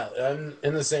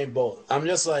in the same boat. I'm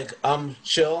just like, I'm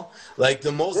chill. Like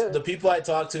the people I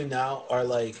talk to now are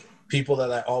like people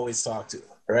that I always talk to,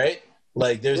 right?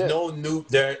 Like there's no new,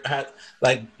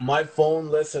 like my phone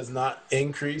list has not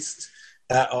increased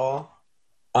at all.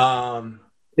 Um,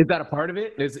 Is that a part of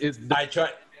it? Is the,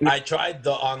 I tried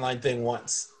the online thing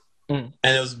once, Mm.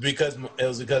 and it was because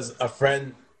a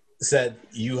friend said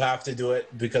you have to do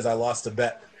it because I lost a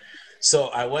bet. So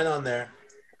I went on there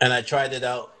and I tried it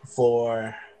out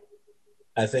for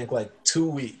I think like 2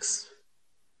 weeks,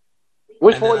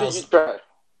 Which and then one I did you was try?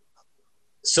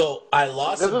 so I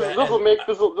lost This the is bet this will and make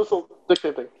this will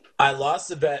dictate things. I lost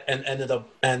the bet and ended up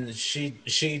and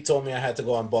she told me I had to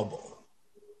go on Bumble,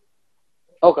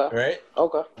 Okay. right?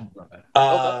 Okay. Okay.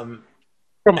 Um,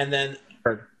 and then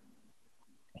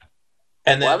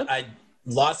What? I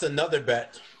lost another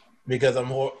bet because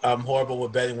I'm horrible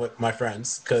with betting with my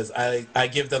friends because I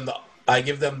give them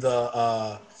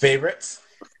the favorites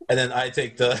and then I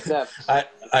take the Naps.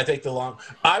 I take the long.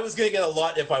 I was gonna get a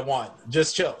lot if I won.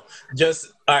 Just chill.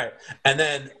 Just all right. And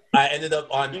then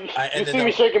You see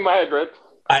me shaking my head, right?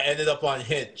 I ended up on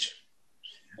Hinge,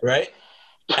 right?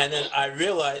 And then I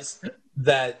realized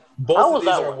that How was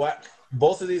that one? whack.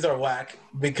 Both of these are whack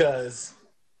because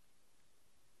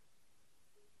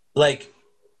like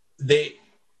they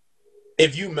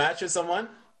if you match with someone,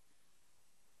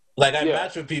 like I Yeah.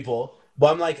 match with people,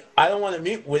 but I'm like I don't want to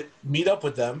meet up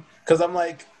with them because I'm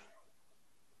like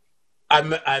I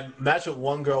matched with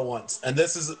one girl once, and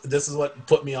this is what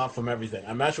put me off from everything.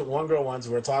 I matched with one girl once.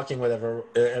 We were talking, whatever,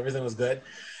 everything was good,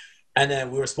 and then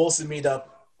we were supposed to meet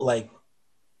up like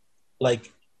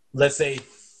let's say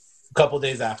a couple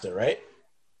days after, right?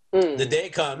 The day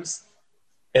comes,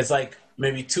 it's like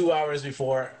maybe 2 hours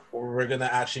before we're gonna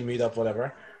actually meet up,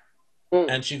 whatever.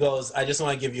 And she goes, I just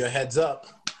want to give you a heads up.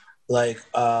 Like,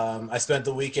 I spent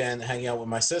the weekend hanging out with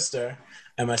my sister,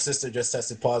 and my sister just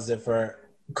tested positive for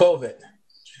COVID.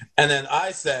 And then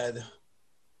I said,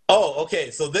 oh, okay,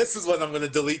 so this is when I'm going to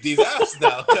delete these apps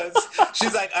now. Because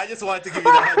she's like, I just wanted to give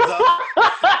you the heads up.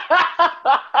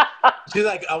 She's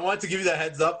like, I wanted to give you the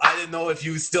heads up. I didn't know if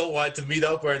you still wanted to meet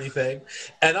up or anything.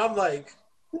 And I'm like,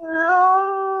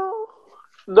 No.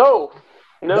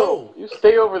 No. You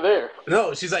stay over there.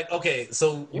 No, she's like, okay,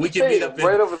 so You we can stay meet up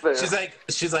right over there.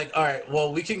 she's like, all right,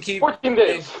 well, we can keep 14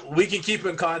 days. we can keep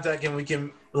in contact and we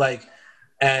can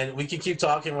and we can keep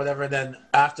talking, whatever. And then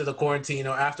after the quarantine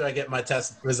or after I get my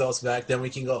test results back, then we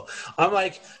can go. I'm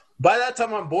like, by that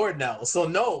time I'm bored now, so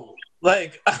no,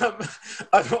 like, I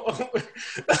don't.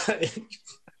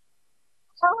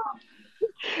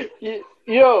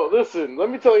 Yo, listen, let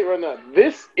me tell you right now.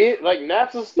 This is like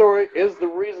Nap's story is the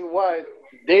reason why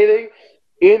dating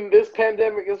in this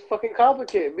pandemic is fucking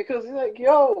complicated because he's like,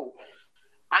 yo,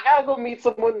 I gotta go meet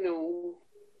someone new.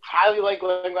 Highly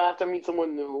likely I'm gonna have to meet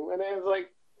someone new, and then it's like,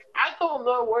 I don't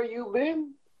know where you've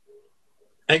been.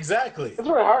 Exactly. It's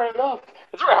really hard enough.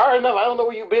 I don't know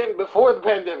where you've been before the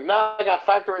pandemic. Now I got to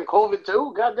factor in COVID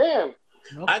too. Goddamn.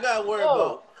 Nope. I gotta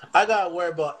worry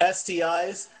about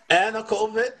STIs and a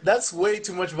COVID. That's way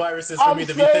too much viruses for me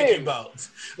to be thinking about.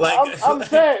 Like I'm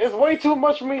saying it's way too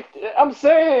much for me. I'm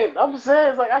saying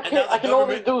it's like I can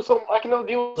only deal with so much.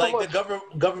 The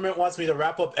government wants me to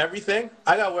wrap up everything.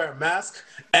 I gotta wear a mask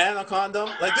and a condom.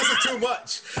 Like this is too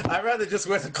much. I'd rather just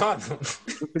wear the condom.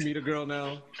 To meet a girl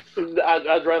now.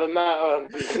 I'd rather not.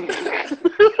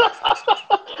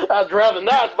 I'd rather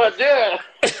not, but yeah.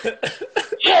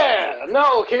 Yeah,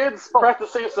 no, kids,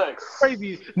 practice safe sex.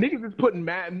 Crazy. Niggas is putting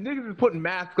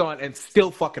masks on and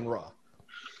still fucking raw.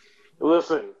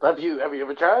 Listen, have you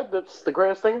ever tried? That's the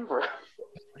greatest thing ever.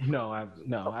 No, I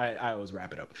always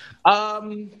wrap it up.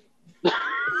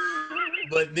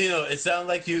 But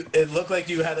it looked like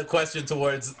you had a question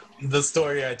towards the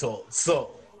story I told.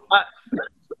 So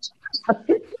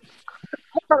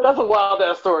that's a wild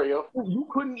ass story, yo. You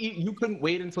couldn't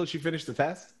wait until she finished the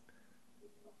test?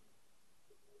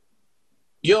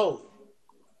 Yo,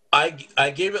 I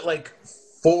gave it like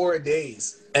 4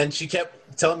 days, and she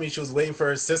kept telling me she was waiting for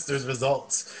her sister's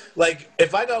results. Like,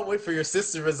 if I gotta wait for your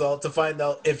sister's result to find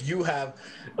out if you have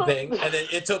thing, and then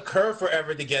it took her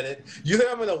forever to get it, you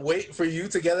think I'm gonna wait for you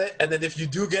to get it, and then if you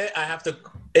do get it,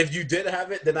 if you did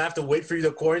have it, then I have to wait for you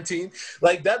to quarantine?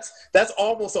 Like, that's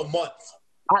almost a month.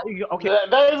 Okay,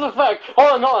 that is a fact.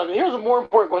 Hold on. Here's a more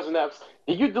important question, Naps.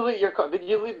 Did you delete her contact?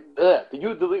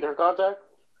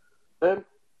 Then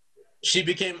She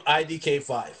became IDK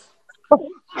 5.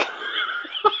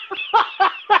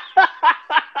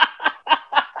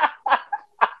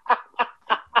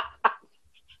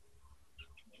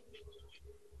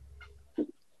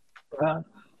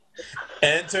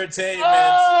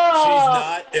 Entertainment. She's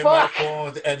not in my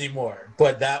phone anymore.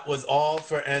 But that was all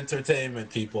for entertainment,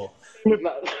 people.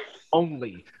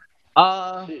 only.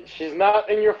 She's not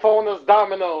in your phone as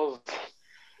dominoes.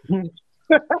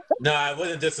 No, I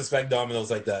wouldn't disrespect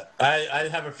Domino's like that.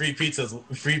 I'd have a free pizza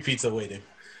waiting.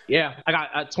 Yeah, I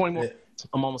got 20 more. Yeah.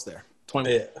 I'm almost there. 20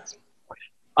 more. Yeah.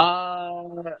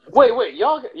 Wait,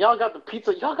 y'all got the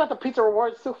pizza. Y'all got the pizza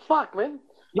rewards too. Fuck, man.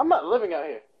 I'm not living out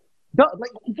here.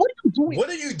 Like, what are you doing? What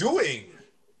are you doing?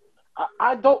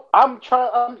 I don't. I'm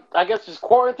trying. I guess just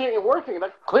quarantining and working.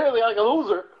 Like clearly, like a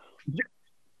loser.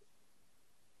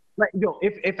 Like, yo,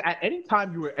 if at any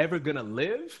time you were ever gonna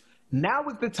live, now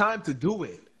is the time to do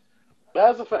it.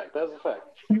 That's a fact. That's a fact.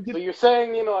 So you're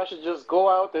saying, I should just go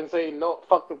out and say no,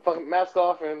 fuck the fucking mask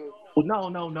off and.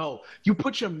 No. You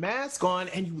put your mask on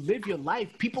and you live your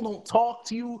life. People don't talk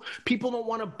to you. People don't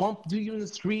want to bump to you in the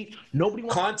street. Nobody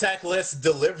wants Contactless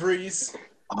deliveries.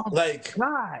 Oh like,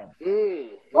 God.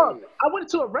 Look, I went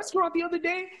to a restaurant the other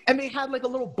day and they had like a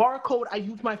little barcode. I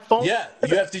used my phone. Yeah,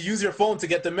 you have to use your phone to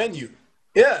get the menu.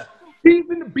 Yeah.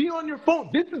 Even to be on your phone.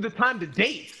 This is the time to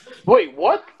date. Wait,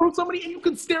 what? From somebody and you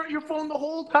can stare at your phone the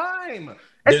whole time.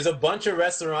 There's a bunch of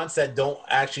restaurants that don't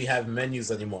actually have menus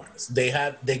anymore. They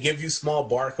give you small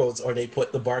barcodes, or they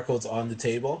put the barcodes on the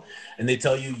table and they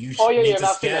tell you need to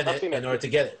scan it in order to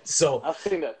get it. So I've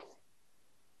seen that.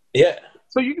 Yeah.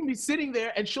 So you can be sitting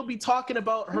there and she'll be talking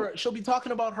about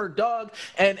her dog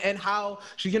and how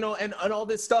she, and all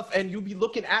this stuff, and you'll be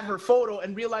looking at her photo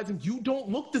and realizing you don't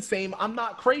look the same. I'm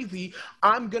not crazy.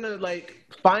 I'm gonna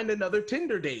find another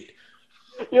Tinder date.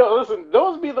 Yo, listen,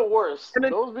 those be the worst.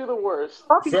 Those be the worst.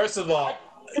 First of all,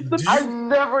 I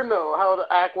never know how to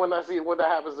act when that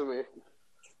happens to me.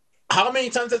 How many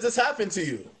times has this happened to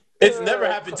you? It's never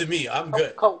happened to me. I'm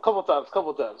good. Couple times.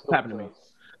 Happened to me.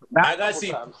 I gotta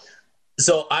see.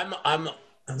 So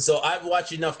so I've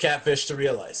watched enough Catfish to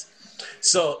realize.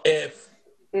 So if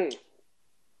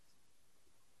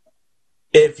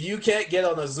you can't get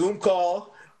on a Zoom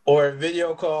call or a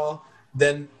video call,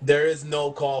 then there is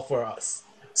no call for us.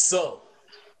 So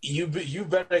you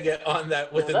better get on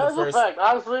that within the first. That's a fact,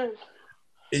 honestly.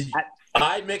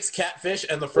 I mix Catfish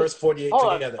and the first 48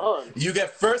 together. You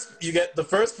get the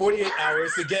first 48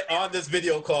 hours to get on this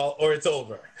video call, or it's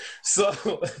over. So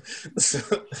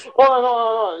Hold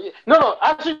on. No.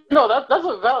 Actually, no. That's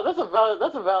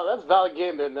a valid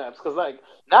game there, Naps. Because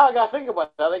now I gotta think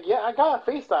about that. I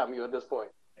gotta FaceTime you at this point.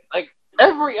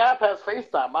 Every app has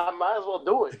FaceTime. I might as well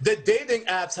do it. The dating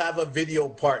apps have a video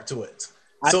part to it.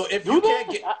 So if you can't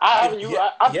get,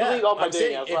 delete all my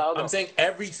dating apps. I'm saying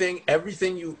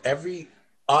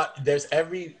there's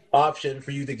every option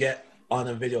for you to get on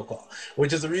a video call,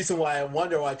 which is the reason why I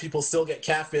wonder why people still get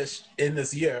catfish in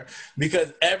this year,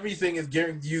 because everything is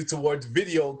gearing you towards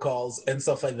video calls and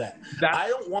stuff like that. I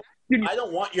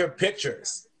don't want your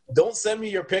pictures. Don't send me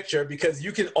your picture, because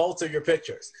you can alter your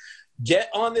pictures.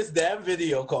 Get on this damn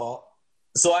video call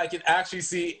so I can actually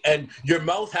see, and your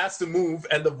mouth has to move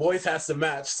and the voice has to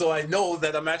match, so I know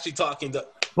that I'm actually talking to.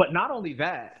 But not only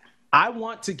that, I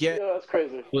want to get. Yeah, that's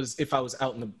crazy. If I was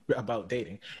out about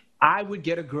dating, I would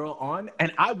get a girl on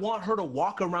and I want her to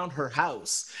walk around her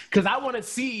house, because I want to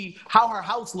see how her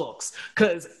house looks,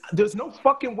 because there's no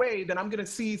fucking way that I'm going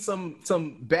to see some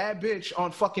bad bitch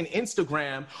on fucking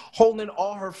Instagram holding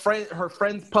all her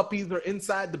friends' puppies are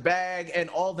inside the bag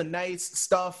and all the nice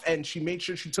stuff, and she made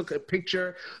sure she took a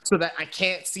picture so that I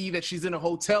can't see that she's in a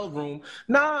hotel room.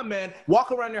 Nah, man,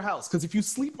 walk around your house, because if you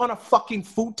sleep on a fucking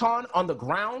futon on the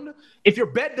ground, if your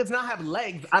bed does not have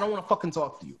legs, I don't want to fucking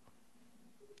talk to you.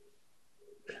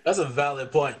 That's a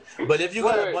valid point. But if you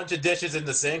got a bunch of dishes in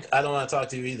the sink, I don't want to talk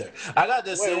to you either. I got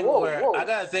this thing where I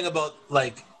got a thing about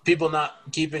people not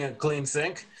keeping a clean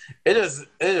sink. It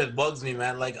just bugs me,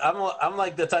 man. I'm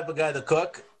like the type of guy to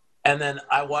cook and then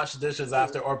I wash dishes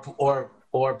after,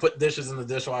 or put dishes in the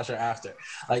dishwasher after.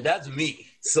 That's me.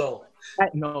 So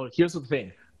no, here's the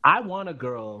thing. I want a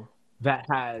girl that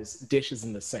has dishes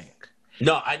in the sink.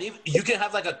 No, you can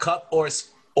have a cup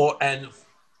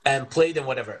and plate and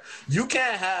whatever. You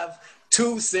can't have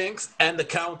 2 sinks and the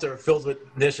counter filled with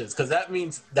dishes, because that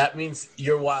means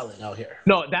you're wilding out here.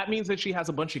 No, that means that she has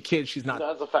a bunch of kids she's not.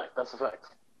 That's a fact.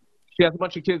 She has a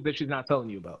bunch of kids that she's not telling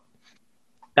you about.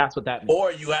 That's what that means.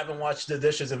 Or you haven't washed the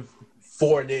dishes in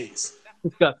 4 days.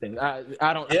 Disgusting.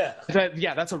 I don't. Yeah.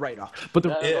 That's a write-off. But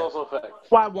that's also a fact.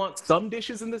 Why I want some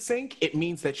dishes in the sink? It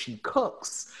means that she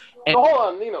cooks. And hold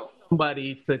on, Nino.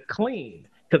 Somebody to clean.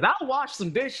 Because I'll wash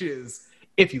some dishes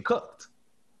if you cooked.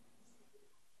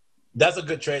 That's a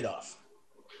good trade-off.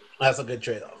 Actually,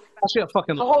 a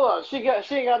fucking. So hold on, if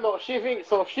she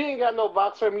ain't got no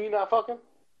box frame, you not fucking?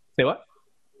 Say what?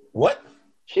 What?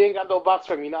 She ain't got no box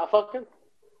frame, you not fucking?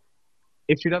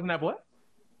 If she doesn't have what?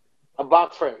 A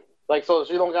box frame. So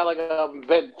she don't got a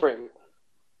bed frame.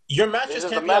 Your mattress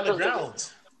can't be on the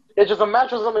ground. It's just a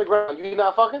mattress on the ground. You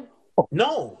not fucking?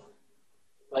 No.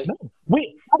 Like, No.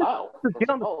 Wait, how did wow. you get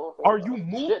on the? Oh, Are you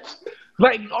moving? shit?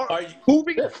 Like, Are you?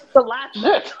 moving Shit. the last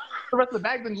Shit. the rest of the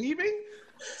bags and leaving?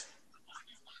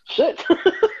 Shit.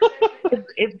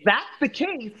 If that's the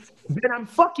case, then I'm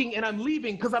fucking and I'm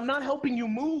leaving because I'm not helping you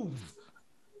move.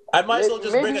 I might as well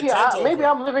just bring a maybe tent over. maybe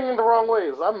I'm living in the wrong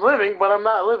ways. I'm living, but I'm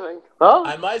not living. Huh?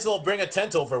 I might as well bring a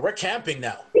tent over. We're camping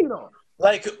now. You know,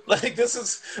 Like this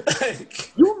is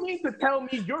like, you mean to tell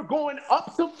me you're going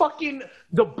up to fucking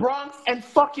the Bronx and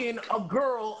fucking a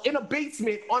girl in a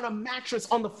basement on a mattress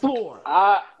on the floor?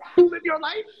 You live your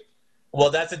life? well,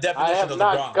 that's the I definition have of the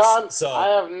not Bronx. gone. So I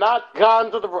have not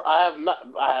gone to the.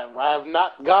 I have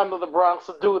not gone to the Bronx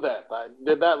to do that. I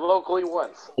did that locally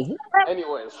once.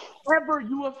 Anyways, Wherever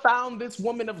you have found this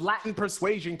woman of Latin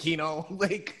persuasion, Kino,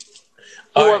 like,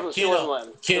 all right, she wasn't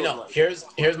Latin. She Kino, wasn't Latin.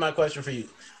 here's my question for you.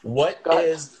 What Go ahead.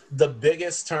 is the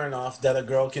biggest turnoff that a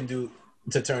girl can do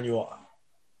to turn you on?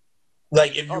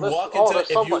 Like if you walk into there's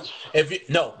so much. if you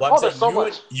no, but I'm there's so saying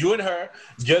much. you and her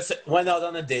just went out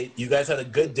on a date. You guys had a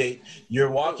good date.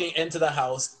 You're walking into the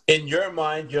house. In your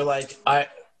mind, you're like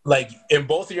in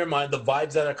both of your mind, the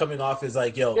vibes that are coming off is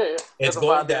like, yo, Yeah, it's there's a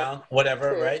going vibe, down,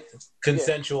 whatever, Yeah. right?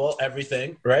 Consensual,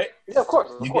 everything, right? Yeah, of course.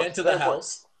 You get into the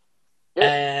house, Yeah.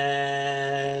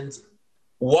 and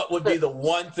what would be the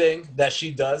one thing that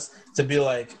she does to be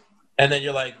like, and then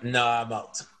you're like, nah, I'm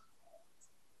out.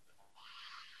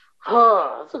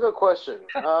 That's a good question.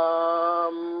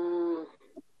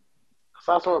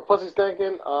 Sounds from a pussy's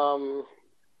thinking.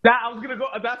 that I was gonna go.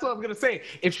 That's what I was gonna say.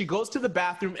 If she goes to the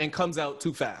bathroom and comes out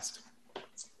too fast,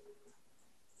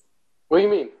 What do you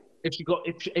mean? if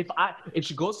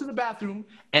she goes to the bathroom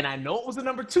and I know it was a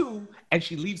number 2 and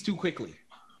she leaves too quickly,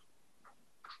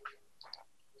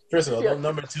 First of all, no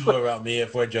number 2 around me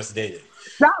if we're just dating.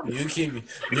 You keep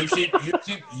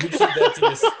that to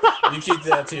yourself. You keep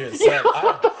that to yourself.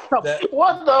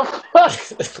 What the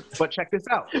fuck? but check this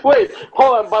out. Wait,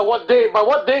 hold on. By what day? By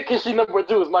what day can she number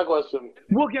 2? Is my question.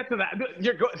 We'll get to that.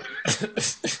 You're good.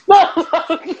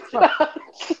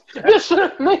 This should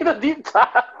have made a deep dive.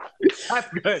 That's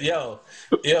good. Yo,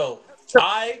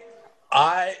 I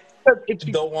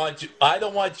don't want you. I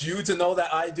don't want you to know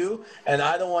that I do, and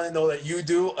I don't want to know that you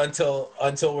do until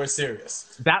we're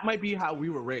serious. That might be how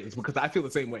we were raised because I feel the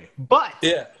same way. But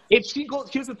Yeah. if she goes,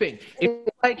 here's the thing: if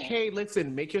it's like, hey,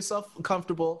 listen, make yourself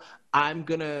comfortable. I'm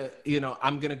gonna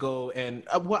go and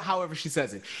however she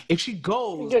says it. If she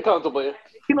goes Get comfortable. Yeah.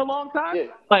 in a long time, Yeah.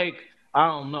 like I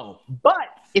don't know. But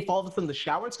if all of a sudden the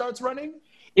shower starts running,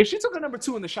 if she took a number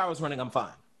 2 and the shower's running, I'm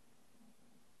fine.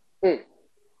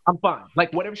 I'm fine.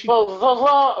 Like whatever she. So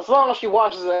as long as she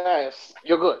washes her ass,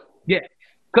 you're good. Yeah.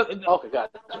 Okay,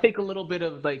 got it. Take a little bit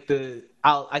of like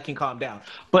I can calm down.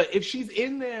 But if she's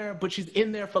in there,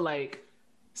 for like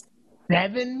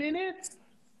 7 minutes,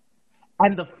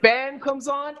 and the fan comes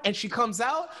on and she comes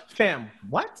out, fam,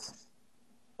 what?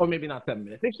 Or maybe not 7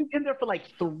 minutes. If she's in there for like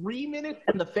 3 minutes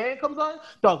and the fan comes on,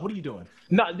 dog, what are you doing?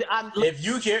 No, If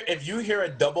you hear a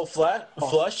double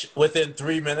flush within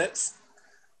 3 minutes,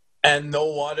 and no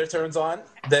water turns on,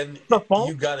 then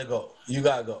you gotta go. You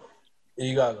gotta go.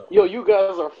 Yo, you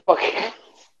guys are fucking.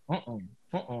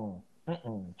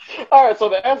 All right, so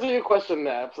to answer your question,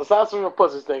 Naps, aside from your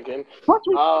pussy's thinking, once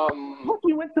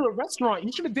we went to a restaurant,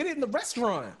 you should have did it in the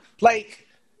restaurant. Like,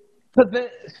 cause then,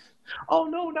 oh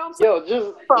no, now I'm yo,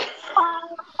 just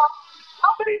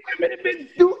how many women have been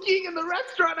dookie in the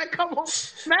restaurant? I come home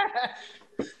smash.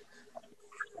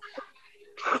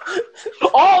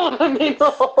 all of them, you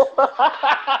know.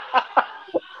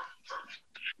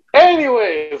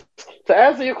 Anyways, to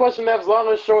answer your question, Naps, long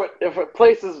and short, if a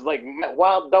place is like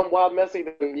wild, dumb, wild, messy,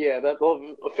 then yeah, that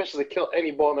will officially kill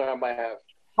any boner I might have.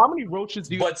 How many roaches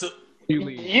do you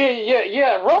leave?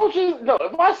 Yeah. Roaches. No,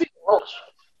 if I see a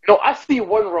roach, I see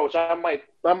one roach, I might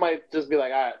just be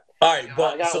like, all right,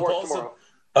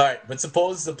 but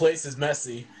suppose the place is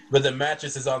messy, but the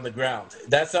mattress is on the ground.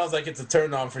 That sounds like it's a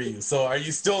turn on for you. So are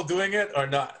you still doing it or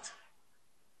not?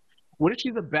 What if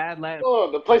she's a bad lad? Oh,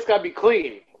 the place gotta be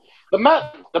clean. The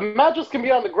mattress can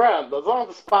be on the ground as long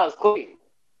as the spot is clean.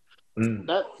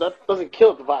 That doesn't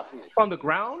kill the vibe for me. On the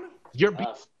ground, you're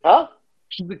huh?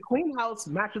 She's a clean house,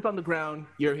 mattress on the ground,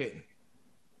 you're hitting.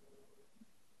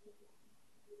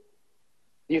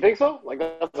 You think so? Like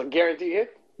that's a guaranteed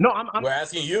hit? No, We're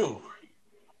asking you.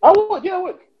 I would. Yeah, I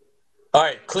would. All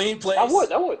right, clean place. I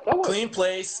would. Clean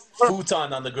place,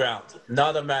 futon on the ground,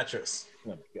 not a mattress.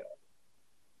 Oh my God.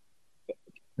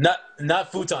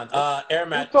 Not futon. Air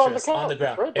mattress on the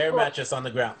ground. Right? Air mattress on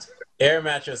the ground. Air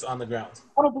mattress on the ground.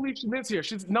 I don't believe she lives here.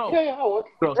 She's no. Yeah, I would.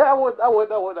 Girl. Yeah, I would.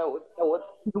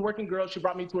 She's a working girl. She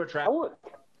brought me to her trap. I would.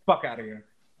 Fuck out of here.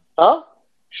 Huh?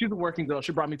 She's a working girl.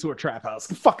 She brought me to her trap house.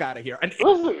 Get the fuck out of here.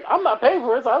 Listen, I'm not paying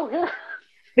for it, so I don't care.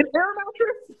 An air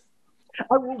mattress?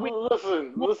 I will wait.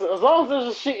 Listen. As long as there's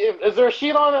a sheet, is there a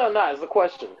sheet on it or not? Is the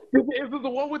question. Is it the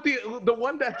one with the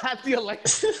one that has the electric?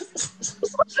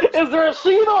 Is there a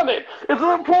sheet on it? It's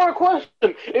an important question.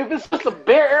 If it's just a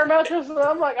bare air mattress, then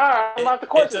I'm like, all right, I'm not the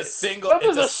question. It's a single. If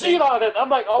there's a sheet on it, I'm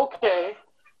like, okay.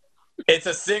 It's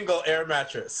a single air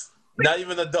mattress. Not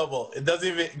even a double. It doesn't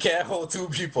even can't hold two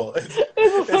people.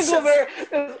 It's a single air.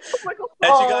 And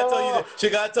she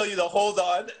gotta tell you to hold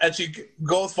on, and she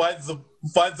goes finds the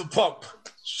pump.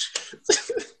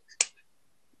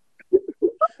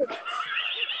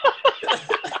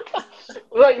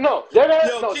 Like no, dead ass.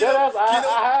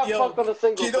 I have fucked on a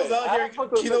single. Kino's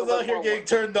out here getting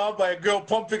turned on by a girl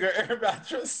pumping her air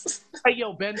mattress. Hey,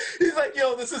 yo, Ben. He's like,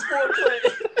 yo, this is foreplay.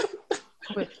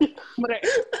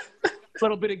 A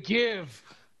little bit of give.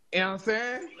 You know what I'm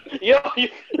saying? Yo,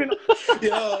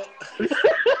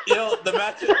 the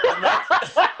match.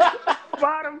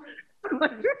 Bottom.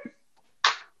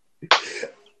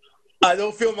 I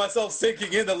don't feel myself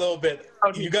sinking in a little bit.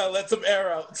 You gotta let some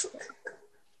air out.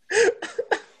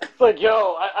 It's like,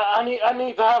 yo, I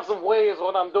need to have some waves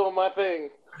when I'm doing my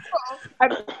thing.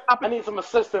 I need some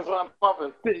assistance when I'm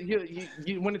pumping.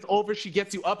 When it's over, she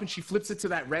gets you up and she flips it to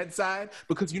that red side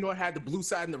because it had the blue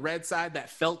side and the red side, that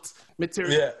felt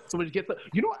material. Yeah. So when you get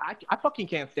I fucking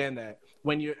can't stand that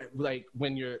when you're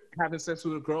having sex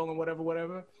with a girl and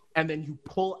whatever, and then you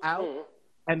pull out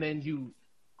and then you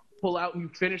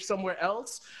finish somewhere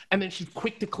else and then she's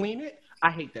quick to clean it.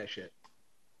 I hate that shit.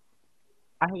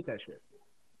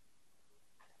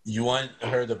 You want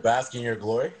her to bask in your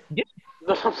glory? Yeah.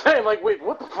 That's what I'm saying. Like, wait,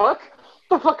 what the fuck? What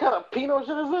the fuck kind of Pinot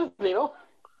shit is this? No,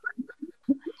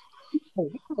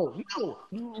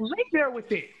 right there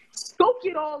with it. Soak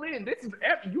it all in. This is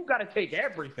you got to take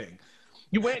everything.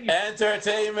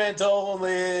 Entertainment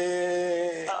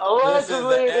only.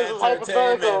 Allegedly, this is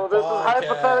hypothetical. This is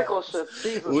hypothetical shit.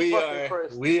 Jesus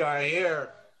Christ. We are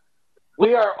here.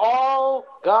 We are all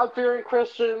God-fearing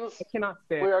Christians. I cannot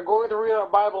stand. We are going to read our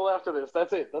Bible after this.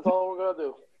 That's it. That's all we're gonna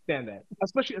do. Stand that,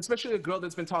 especially a girl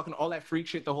that's been talking all that freak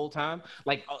shit the whole time.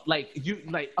 Like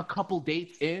a couple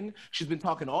dates in, she's been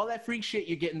talking all that freak shit.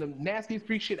 You're getting the nastiest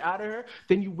freak shit out of her.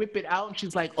 Then you whip it out, and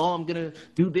she's like, "Oh, I'm gonna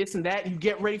do this and that." And you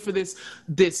get ready for this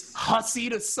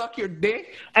hussy to suck your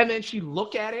dick, and then she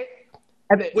look at it.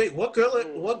 And then, wait, what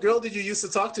girl did you used to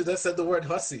talk to that said the word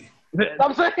hussy?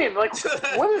 I'm saying, like,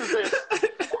 what is this?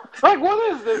 Like,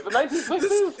 what is this? The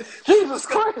 1960s? Jesus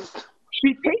Christ!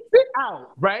 She takes it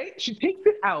out, right? She takes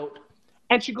it out,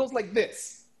 and she goes like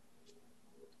this.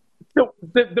 So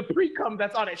the pre-cum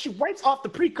that's on it, she wipes off the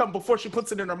pre-cum before she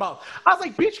puts it in her mouth. I was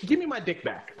like, bitch, give me my dick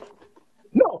back.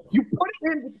 No, you put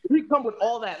it in with pre-cum with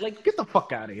all that. Like, get the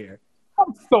fuck out of here.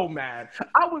 I'm so mad.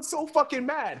 I was so fucking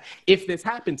mad. If this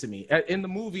happened to me in the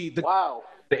movie, wow.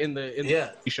 In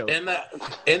the show, in that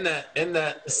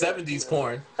 70s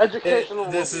porn, educational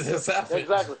movie. This is happening.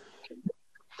 Exactly.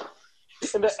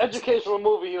 In the educational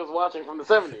movie he was watching from the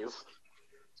 70s.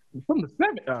 From the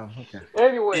 70s? Oh, okay.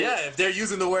 Anyway. Yeah, if they're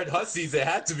using the word hussies, it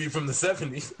had to be from the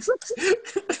 70s.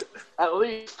 At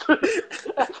least.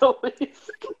 At the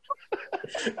least.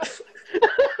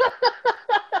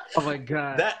 Oh my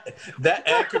god. That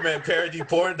Anchorman parody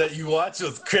porn that you watched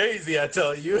was crazy, I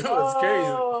tell you. It was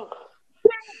crazy.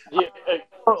 Yeah,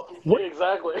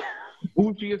 exactly.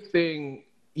 Bougiest thing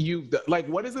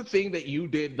what is the thing that you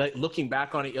did, like, looking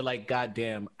back on it, you're like, God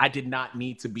damn, I did not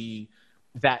need to be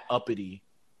that uppity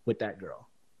with that girl?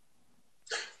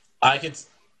 I think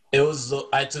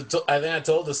I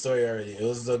told the story already. It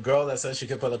was the girl that said she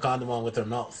could put a condom on with her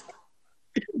mouth.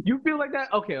 You feel like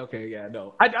that? Okay, yeah,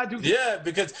 no. I do. Yeah,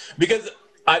 because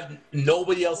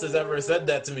nobody else has ever said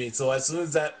that to me. So as soon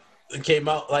as that came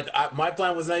out, my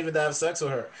plan was not even to have sex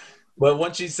with her. But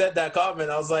when she said that comment,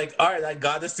 I was like, all right, I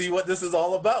got to see what this is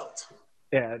all about.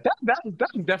 Yeah, that's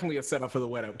definitely a setup for the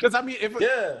wedding. Because, I mean, if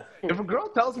a girl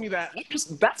tells me that,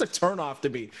 that's a turnoff to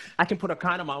me. I can put a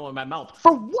condom on with my mouth.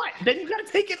 For what? Then you got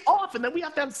to take it off, and then we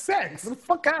have to have sex. Get the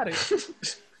fuck out of here.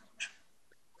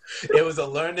 It was a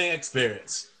learning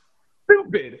experience.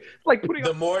 Stupid. Like putting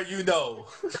the more you know.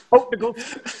 Oh, to go.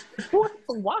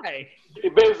 Why?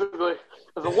 Basically,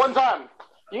 it's a one time.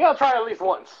 You gotta try it at least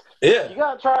once. Yeah. You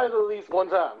gotta try it at least one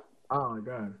time. Oh my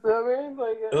god. You know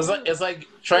what I mean? It's like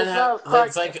trying to have.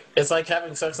 It's like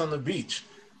having sex on the beach.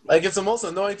 Like, it's the most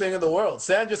annoying thing in the world.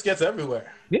 Sand just gets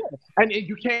everywhere. Yeah, and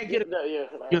you can't get it.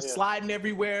 You're sliding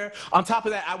everywhere. On top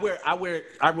of that, I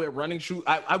wear running shoes.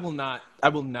 I will not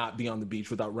be on the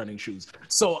beach without running shoes.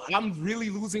 So I'm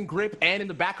really losing grip. And in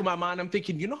the back of my mind, I'm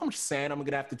thinking, you know how much sand I'm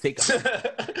gonna have to take out?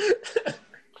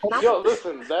 Yo,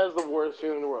 listen, that is the worst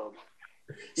feeling in the world.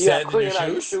 You got Sand in your cleaning out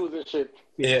your shoes. shoes and shit.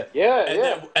 Yeah. Yeah, And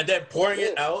yeah. then pouring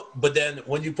it Yeah. out, but then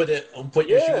when you put your shoes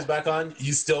Yeah. back on,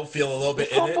 you still feel a little There's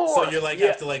bit in still it. So more. you're like Yeah,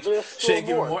 have to like there's still shake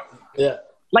even more. more. Yeah.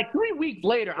 Like 3 weeks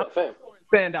later, Yeah, I'm fam.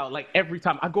 stand out like every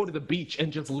time I go to the beach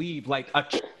and just leave like a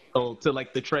trail to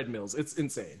like the treadmills. It's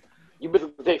insane. You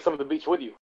basically take some of the beach with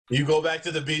you. You go back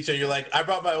to the beach and you're like, I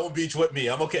brought my own beach with me.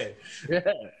 I'm okay. Yeah.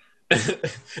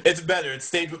 It's better. It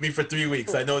stayed with me for 3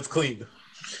 weeks. I know it's clean.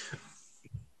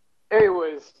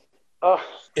 Anyways,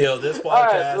 Yo, this all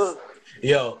right, podcast. look,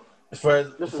 Yo,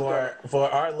 This is for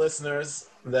our listeners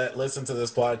that listen to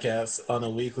this podcast on a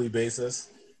weekly basis,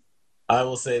 I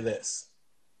will say this: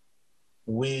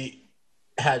 we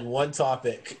had one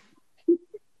topic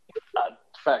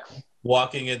facts,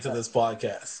 walking into this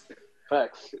podcast,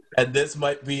 facts. and this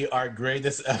might be our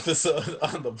greatest episode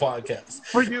on the podcast.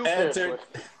 For you,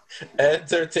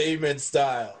 Entertainment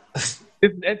style. it's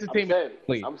I'm entertainment saying.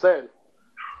 only. I'm saying.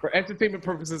 For entertainment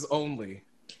purposes only.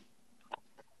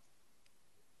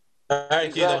 All right,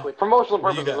 Exactly. Kino. Promotional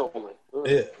What you purposes got? only.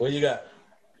 Yeah, what you got?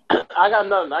 I got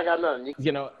nothing.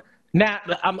 You know, Nab,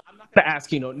 I'm not gonna ask,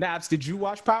 Nabs, did you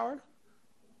watch Power?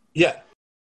 Yeah.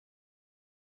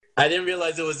 I didn't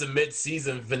realize it was a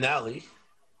mid-season finale.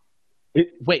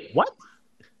 Wait, what?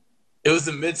 It was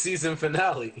a mid-season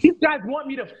finale. These guys want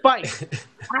me to fight.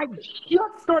 I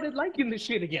just started liking this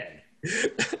shit again.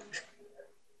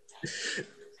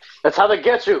 That's how they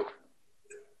get you.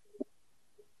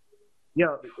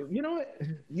 Yo, you know what?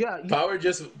 Yeah. Power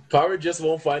just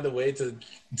won't find a way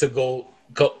to go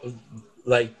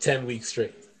like 10 weeks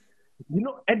straight. You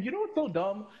know what's so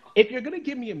dumb? If you're gonna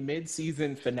give me a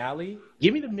mid-season finale,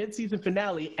 give me the mid-season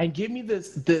finale and give me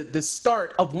the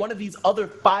start of one of these other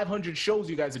 500 shows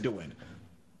you guys are doing.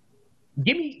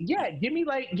 Give me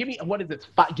what is this?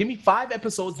 Give me 5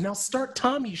 episodes. Now start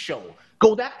Tommy's show.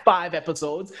 Go that 5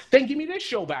 episodes. Then give me this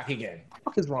show back again. What the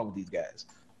fuck is wrong with these guys?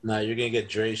 Nah, you're gonna get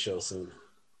Dre's show soon.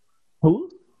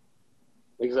 Who?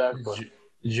 Exactly.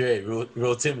 Dre,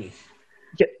 Real Timmy.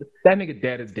 Yeah, that nigga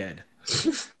dead is dead.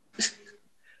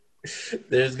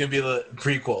 There's gonna be a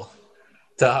prequel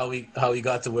to how he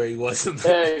got to where he was.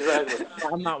 Yeah, exactly.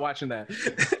 I'm not watching that.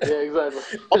 Yeah,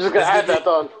 exactly. I'm just gonna add that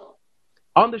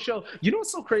On the show. You know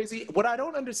what's so crazy? What I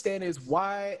don't understand is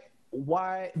why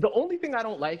the only thing I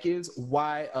don't like is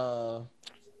why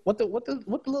what the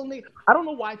little nigga, I don't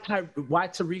know why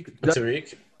Tariq does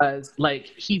like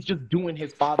he's just doing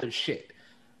his father's shit.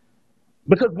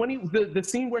 Because when the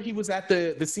scene where he was at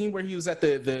the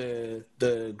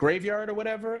graveyard or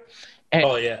whatever, and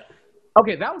Oh yeah.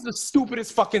 okay, that was the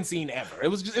stupidest fucking scene ever. It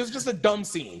was just a dumb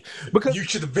scene. Because You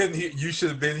should have been here. You should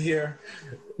have been here,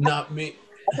 not me.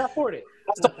 I fast forwarded.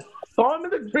 I saw him in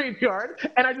the graveyard,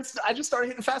 and I just started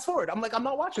hitting fast forward. I'm like, I'm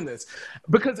not watching this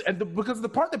because the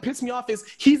part that pissed me off is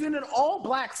he's in an all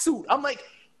black suit. I'm like,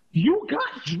 you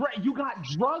got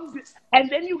drugged, and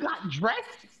then you got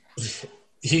dressed.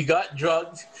 He got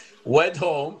drugged, went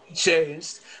home,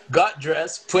 changed, got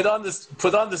dressed, put on the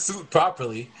suit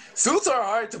properly. Suits are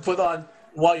hard to put on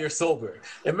while you're sober.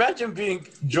 Imagine being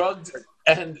drugged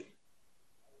and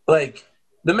like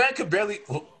the man could barely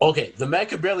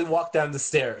walk down the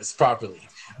stairs properly,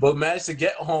 but managed to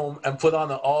get home and put on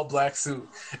an all black suit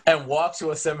and walk to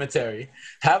a cemetery,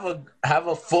 have a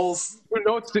full. You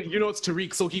know it's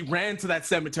Tariq, so he ran to that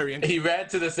cemetery and He ran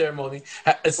to the ceremony.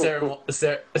 I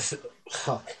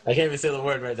can't even say the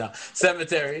word right now.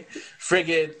 Cemetery.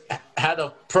 Friggin' had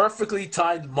a perfectly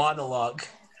timed monologue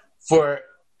for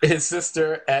his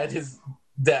sister and his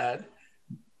dad.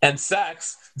 And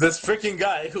Sax, this freaking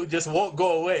guy who just won't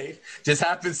go away, just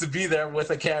happens to be there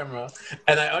with a camera.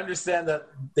 And I understand that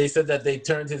they said that they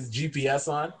turned his GPS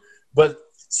on, but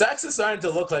Sax is starting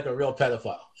to look like a real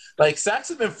pedophile. Like, Sax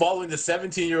has been following the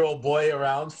 17-year-old boy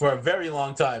around for a very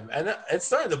long time, and it's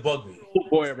starting to bug me.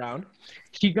 boy around.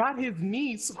 He got his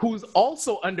niece, who's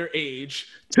also underage,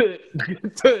 to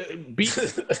beat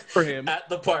for him At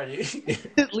the party.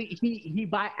 He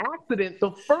by accident,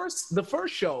 the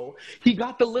first show, he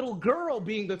got the little girl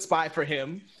being the spy for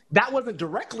him. That wasn't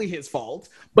directly his fault,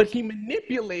 but he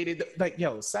manipulated. Like,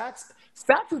 yo, Sax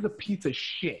is a piece of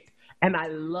shit, and I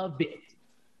love it.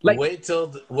 Like, wait till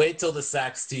the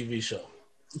Sax TV show.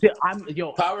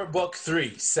 Power Book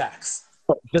 3, Sax.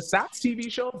 The Sax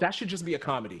TV show, that should just be a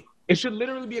comedy. It should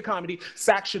literally be a comedy.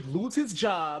 Sax should lose his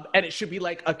job, and it should be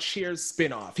like a Cheers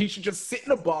spinoff. He should just sit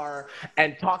in a bar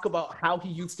and talk about how he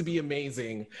used to be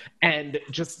amazing, and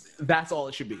just that's all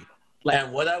it should be. Like,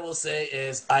 And what I will say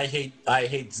is, I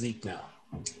hate Zeke now.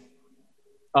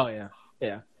 oh yeah.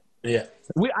 Yeah,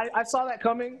 I saw that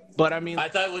coming, but I mean, I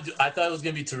thought it was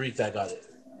gonna be Tariq that got it.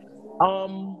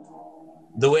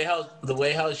 the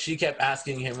way how she kept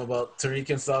asking him about Tariq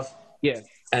and stuff Yeah.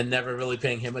 and never really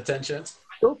paying him attention.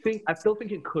 I still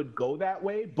think it could go that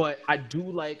way, but I do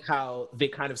like how they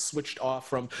kind of switched off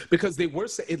from, because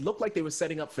it looked like they were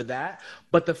setting up for that,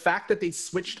 but the fact that they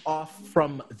switched off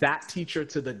from that teacher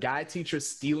to the guy teacher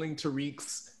stealing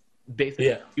Tariq's basic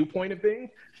Yeah. viewpoint of things,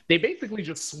 they basically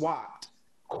just swapped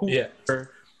who Yeah.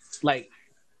 were, like,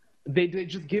 they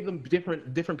just give them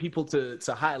different people to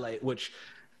highlight, which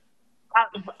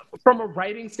from a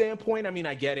writing standpoint, I mean,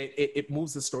 I get it. It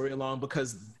moves the story along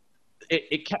because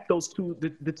it kept those two,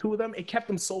 the two of them, it kept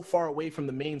them so far away from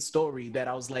the main story that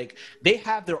I was like, they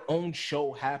have their own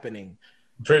show happening.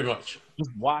 Pretty much.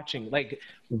 Just watching, like,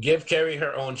 Give Carrie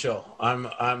her own show.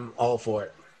 I'm all for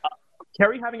it.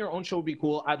 Carrie having her own show would be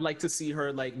cool. I'd like to see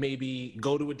her, like, maybe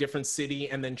go to a different city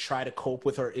and then try to cope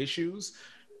with her issues,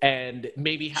 and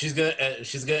maybe She's gonna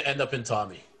end up in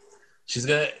Tommy. She's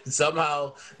gonna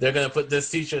somehow they're gonna put this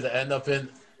teacher to end up in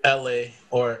LA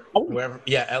or wherever.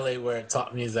 Yeah, LA where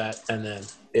Tommy's at, and then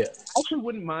yeah. actually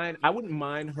wouldn't mind. I wouldn't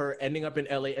mind her ending up in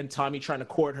LA and Tommy trying to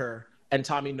court her, and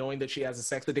Tommy knowing that she has a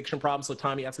sex addiction problem, so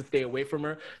Tommy has to stay away from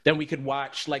her. Then we could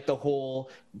watch, like, the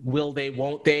whole will they,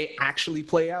 won't they actually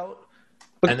play out.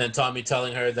 And then Tommy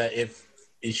telling her that if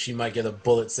she might get a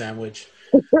bullet sandwich,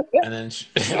 and then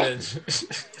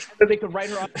That they could write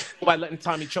her off by letting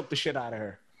Tommy choke the shit out of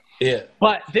her. yeah.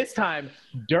 But this time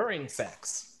during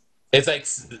sex. It's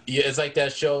like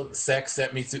that show Sex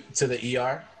Sent Me to the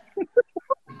ER.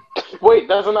 Wait,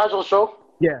 that's an actual show?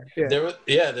 Yeah.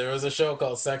 There was a show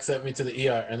called Sex Sent Me to the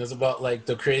ER, and it's about like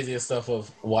the craziest stuff of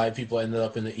why people ended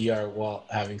up in the ER while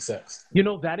having sex. You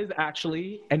know, that is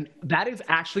actually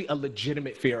a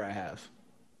legitimate fear I have.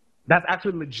 That's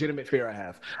actually a legitimate fear I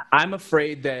have. I'm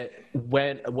afraid that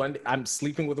when I'm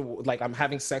sleeping with like, I'm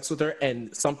having sex with her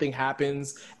and something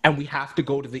happens and we have to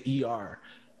go to the ER.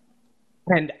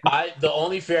 And The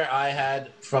only fear I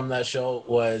had from that show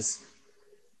was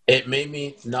it made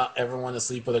me not ever want to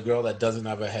sleep with a girl that doesn't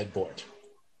have a headboard,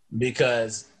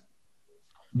 because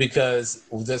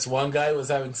this one guy was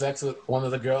having sex with one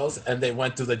of the girls and they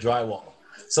went through the drywall.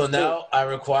 So now I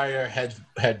require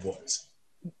headboards.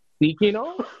 you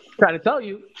know, trying to tell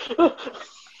you.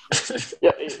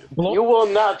 Yeah, you will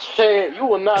not shame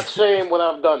what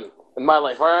I've done in my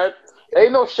life, all right?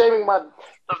 Ain't no shaming I've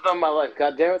done in my life,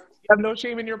 god damn it. You have no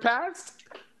shame in your past?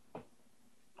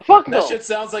 Fuck no. That shit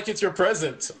sounds like it's your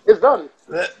present. It's done.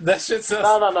 That shit sounds.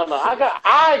 No.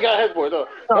 I got a headboard.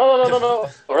 No.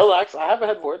 Relax. I have a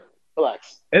headboard.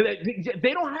 Relax.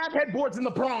 They don't have headboards in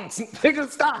the Bronx. Nigga,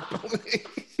 stop.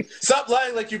 Stop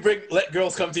lying like let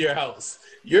girls come to your house.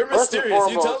 You're mysterious.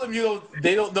 You tell them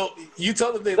they don't know. You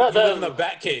tell them you live in a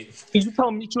bat cave. You tell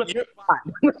them meet you at the spot.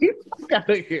 Get out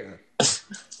of here.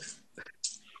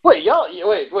 Wait.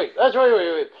 That's right.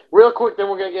 Wait. Real quick, then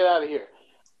we're gonna get out of here.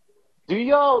 Do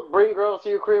y'all bring girls to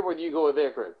your crib, or do you go to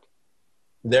their crib?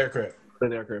 Their crib.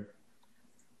 Their crib.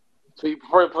 So you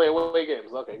prefer to play away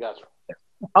games? Okay, gotcha.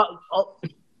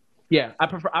 Yeah, I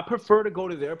prefer to go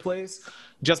to their place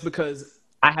just because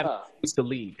I have to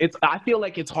leave. I feel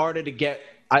like it's harder to get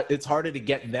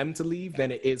them to leave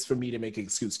than it is for me to make an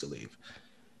excuse to leave.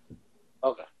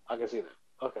 Okay, I can see that.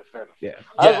 Okay, fair enough. Yeah.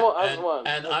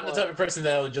 I'm the type of person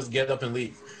that would just get up and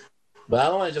leave, but I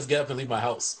don't want to just get up and leave my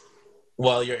house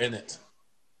while you're in it.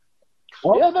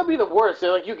 Yeah, that'd be the worst.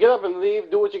 Like, you get up and leave,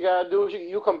 do what you gotta do.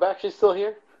 You come back, she's still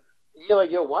here. You're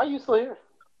like, yo, why are you still here?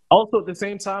 Also, at the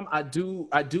same time, I do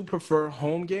prefer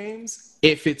home games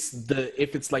if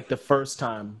it's like the first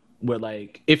time, where,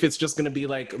 like, if it's just gonna be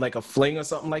like a fling or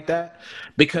something like that,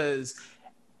 because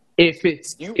if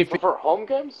prefer home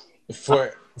games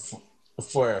for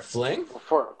a fling.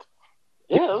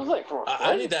 Yeah, it was like for a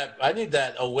fling. I need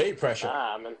that away pressure.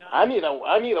 Nah, man. I need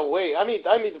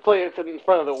to play it in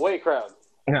front of the away crowd.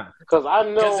 Yeah, because I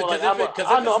know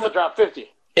I'm gonna drop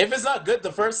 50. If it's not good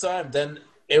the first time, then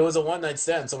it was a one-night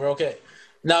stand, so we're okay.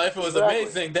 Now, if it was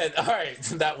amazing, then all right,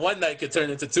 that one night could turn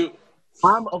into two.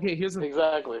 Okay.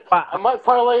 Exactly. I might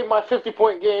parlay my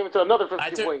 50-point game into another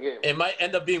 50-point game. It might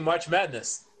end up being March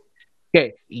Madness.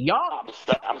 Okay, y'all.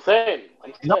 I'm saying.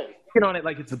 Get on it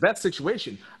like it's the best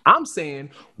situation. I'm saying,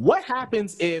 what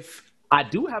happens if I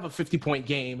do have a 50-point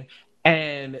game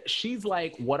and she's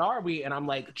like, what are we? And I'm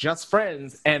like, just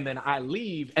friends. And then I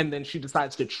leave, and then she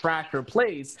decides to trash her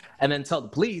place and then tell the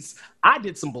police I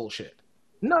did some bullshit.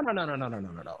 No.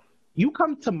 You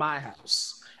come to my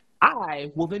house.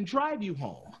 I will then drive you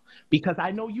home because I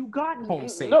know you got home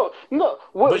safe. But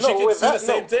she can do the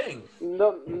same thing.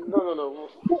 No.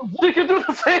 She can do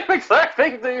the same exact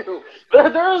thing to you.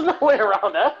 There is no way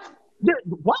around that.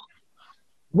 What?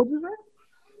 What is that?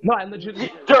 No, I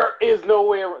legitimately. There is no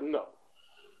way around. No.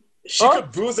 She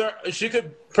could bruise her. She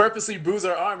could purposely bruise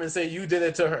her arm and say you did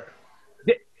it to her.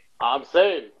 I'm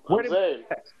saying. Where did we have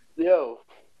sex? Yo,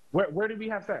 Where did we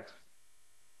have sex?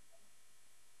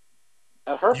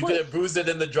 at her You place. could have bruised it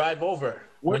in the drive over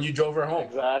when you drove her home.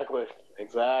 Exactly.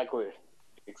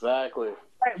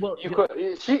 Right, well, You could.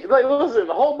 She like listen.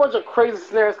 A whole bunch of crazy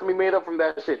scenarios can be made up from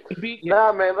that shit.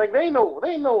 Nah, man. Like they know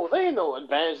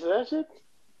advantage to that shit.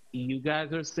 you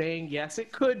guys are saying yes,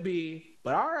 it could be,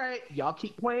 but all right, y'all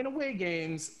keep playing away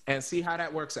games and see how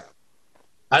that works out.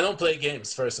 I don't play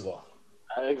games. First of all,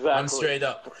 Exactly. I'm straight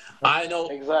up. I know.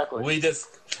 Exactly. We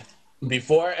just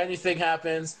before anything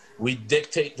happens, we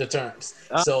dictate the terms.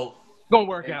 So Gonna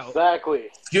work out. Exactly.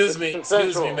 excuse It's me,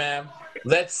 consensual. ma'am.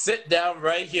 Let's sit down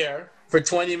right here for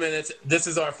 20 minutes. This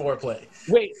is our foreplay.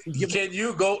 Wait, Can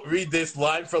you go read this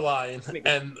line for line?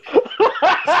 And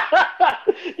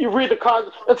You read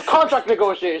it's contract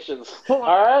negotiations. Hold on.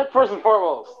 All right, first and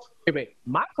foremost. wait.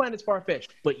 My plan is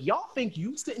far-fetched, but y'all think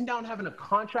you sitting down having a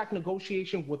contract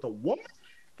negotiation with a woman?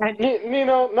 And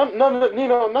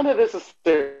None of this is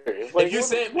serious. Like, if you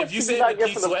say what if you did say not the get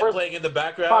Keith from the Sweat first playing in the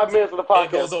background, 5 minutes of the podcast?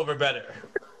 it goes over better.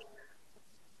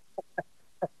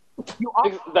 you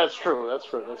are, That's true.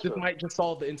 this might just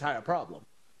solve the entire problem.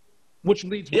 Which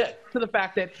leads me to the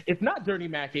fact that it's not dirty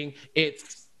macking,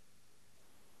 it's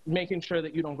making sure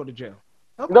that you don't go to jail.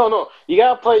 Okay. No. You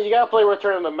gotta play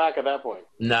Return of the Mac at that point.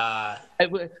 Nah,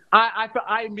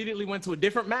 I immediately went to a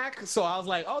different Mac, so I was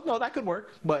like, oh no, that could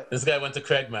work. But this guy went to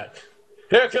Craig Mack.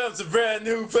 Here comes a brand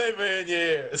new flavor in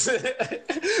yours.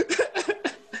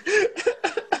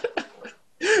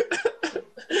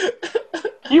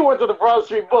 He went to the Broad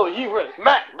Street Bully. He read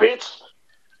Mac, bitch.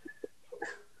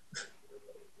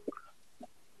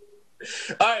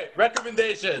 All right,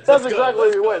 recommendations. That's Let's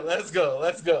exactly go. where we went. Let's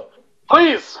go.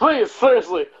 Please,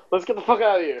 seriously, let's get the fuck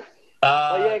out of here. My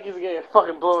Uh, Yankees are getting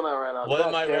fucking blown out right now. what God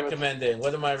am I damn it. recommending?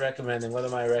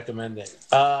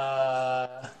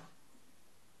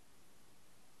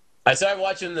 I started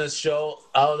watching this show.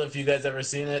 I don't know if you guys ever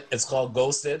seen it. It's called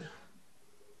Ghosted,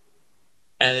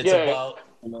 and it's about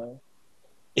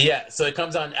so it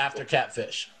comes on after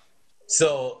Catfish.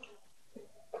 So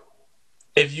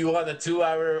if you want a 2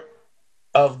 hour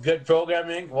of good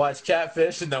programming, watch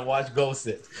Catfish and then watch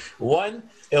Ghosted. One,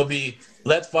 it'll be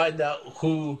let's find out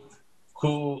who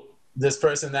this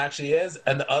person actually is,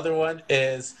 and the other one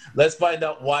is let's find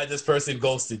out why this person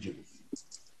ghosted you.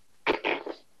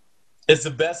 It's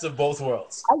the best of both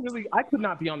worlds. I could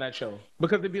not be on that show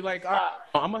because it'd be like, all right,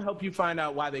 I'm gonna help you find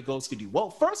out why they ghosted you. Well,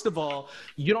 first of all,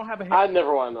 you don't have a head. I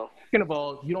never want to know. Second of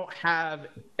all, you don't have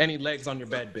any legs on your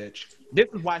bed, bitch. This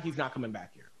is why he's not coming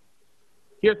back here.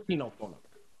 Here's Tino's phone number.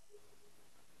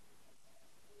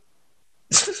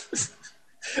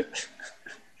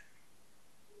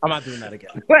 I'm not doing that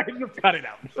again. Just cut it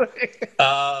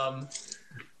out.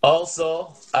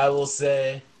 Also, I will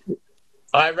say,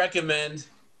 I recommend.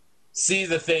 See,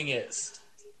 the thing is,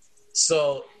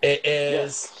 so it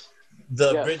is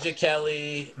Bridget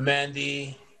Kelly,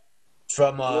 Mandy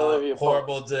from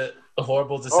Horrible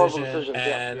Decision,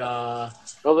 and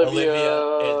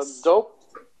Olivia Dope.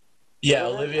 Yeah,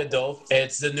 Olivia Dope.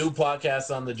 It's the new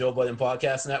podcast on the Joe Budden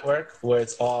Podcast Network where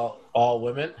it's all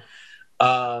women.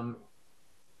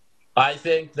 I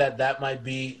think that might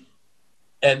be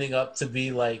ending up to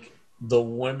be like the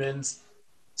women's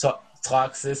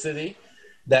toxicity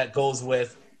that goes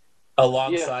with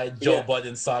alongside Joe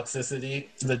Budden's toxicity,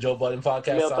 the Joe Budden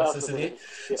Podcast toxicity.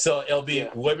 Yeah. So it'll be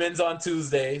women's on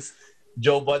Tuesdays,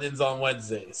 Joe Budden's on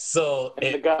Wednesdays. So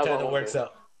and it kind of works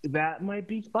out. That might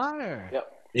be fire.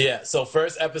 Yep. Yeah, so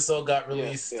first episode got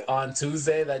released on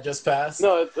Tuesday that just passed.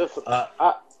 No,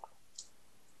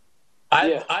 I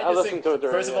just think,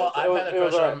 first of all,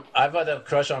 I've had a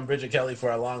crush on Bridget Kelly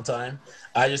for a long time.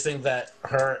 I just think that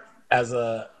her as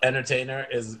a entertainer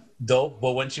is dope.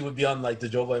 But when she would be on like the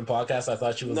Joe Budden podcast, I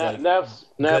thought she was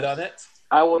good on it.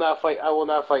 I will not fight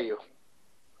you.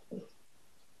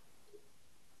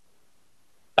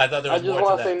 I thought there was more to that. I just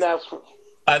want to say Naps.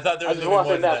 I thought there was I just want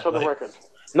to say Naps for the record.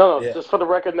 No, just for the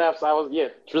record, Naps.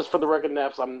 Just for the record,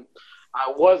 Naps. I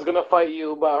was gonna fight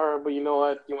you about her, but you know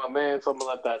what? You're my man, so I'm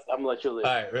gonna let you live.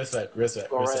 All right, respect.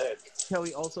 Go right ahead.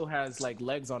 Kelly also has like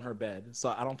legs on her bed,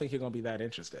 so I don't think you're gonna be that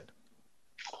interested.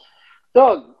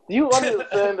 Dog, do you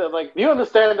understand that? Like, do you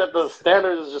understand that the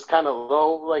standard is just kind of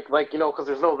low? Like because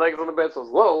there's no legs on the bed, so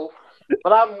it's low.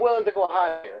 But I'm willing to go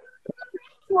higher.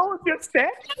 What was your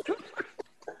standard?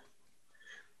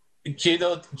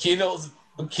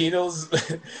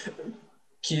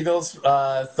 Keno's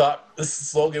thought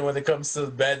slogan when it comes to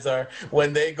beds are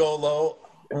when they go low,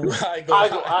 I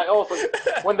go. I also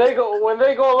when they go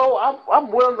low,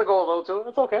 I'm willing to go low too.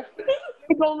 It's okay.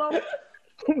 You go low.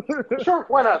 Sure,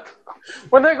 why not?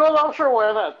 When they go low, sure,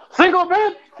 why not? Single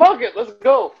bed, fuck it, let's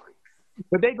go.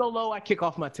 When they go low, I kick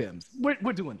off my Timbs. We're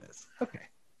doing this. Okay.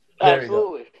 There we go.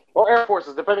 Absolutely. Or Air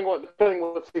Forces, depending what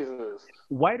season it is.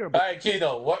 White or All right,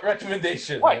 Kino, what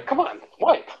recommendation? White, come on,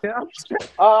 white. yeah.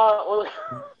 Well,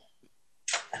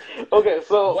 okay,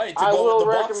 so White to I go will with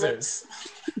the recommend. boxers.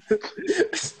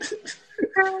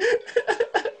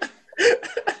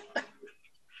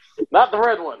 Not the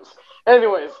red ones.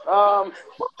 Anyways, I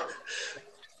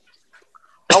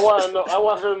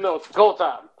want her to know it's go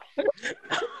time.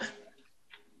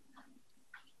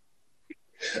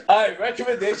 All right,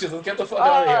 recommendations. Let's get the fuck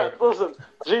out of here. Listen,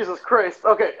 Jesus Christ.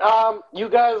 Okay, you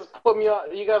guys put me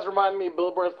on. You guys remind me of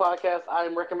Bill Burr's podcast. I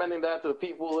am recommending that to the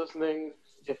people listening.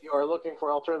 If you are looking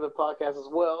for alternative podcasts as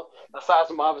well, aside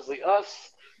from obviously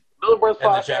us, Bill Burr's In the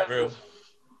podcast. chat room.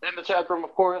 In the chat room,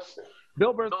 of course.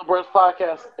 Bill Burr's Bill Burr's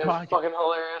podcast is fucking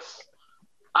hilarious.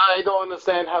 I don't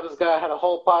understand how this guy had a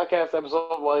whole podcast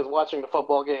episode while he's watching the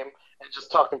football game and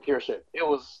just talking pure shit. It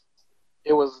was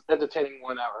entertaining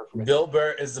 1 hour for me. Bill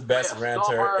Burr is the best Yeah,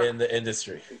 ranter Bill Burr. in the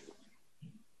industry.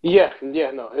 Yeah,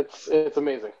 no, it's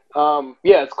amazing.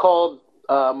 Yeah, it's called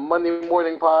Monday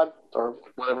Morning Pod or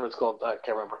whatever it's called. I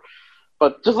can't remember,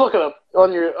 but just look it up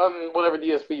on whatever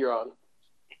DSP you're on.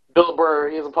 Bill Burr,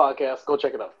 he has a podcast. Go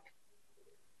check it out.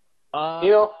 You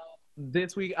know,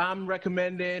 this week I'm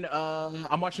recommending.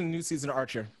 I'm watching the new season of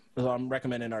Archer. So I'm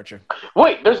recommending Archer.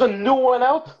 wait, there's a new one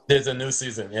out. There's a new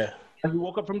season, yeah. And he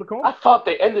woke up from the I coma. thought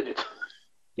they ended it.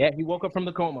 Yeah, he woke up from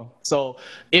the coma. So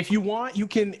if you want, you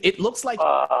can. It looks like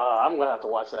I'm gonna have to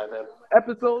watch that then.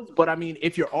 episodes, but I mean,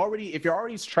 if you're already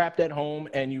trapped at home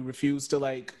and you refuse to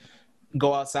like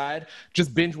go outside,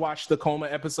 just binge watch the coma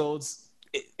episodes.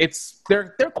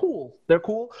 They're cool. They're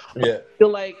cool. Yeah. I feel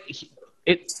like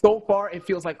so far it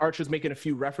feels like Archer's making a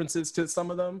few references to some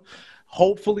of them.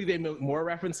 Hopefully they make more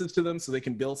references to them so they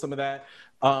can build some of that.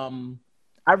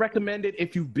 I recommend it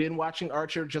if you've been watching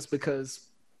Archer just because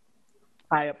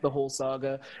tie up the whole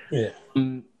saga. Yeah.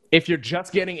 If you're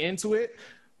just getting into it,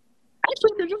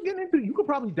 actually, if you're just getting into it, you could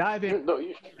probably dive in No,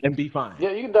 and be fine.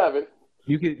 yeah, you can dive in.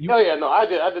 You Oh yeah, no, I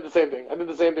did the same thing. I did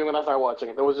the same thing when I started watching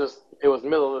it. It was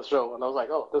middle of the show, and I was like,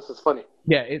 oh, this is funny.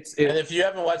 yeah, And if you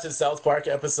haven't watched the South Park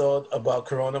episode about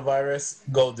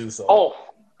coronavirus, go do so. Oh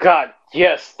God,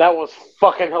 yes, that was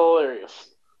fucking hilarious.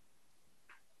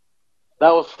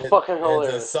 That was fucking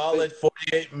hilarious. It's a solid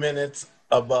 48 minutes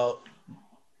about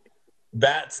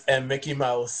bats and Mickey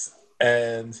Mouse,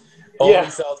 and only Yeah.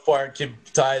 South Park can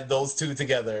tie those two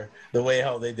together the way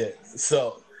how they did.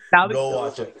 So Now go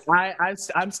watch it.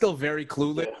 I'm still very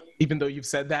clueless, Yeah. even though you've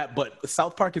said that. But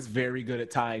South Park is very good at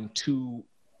tying two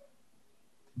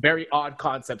very odd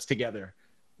concepts together.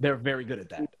 They're very good at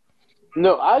that.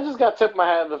 No, I just got tipped my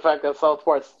hat at the fact that South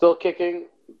Park's still kicking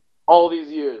all these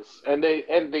years, and they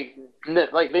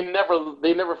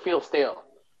never feel stale.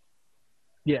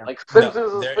 Yeah, Like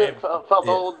Simpsons they're- felt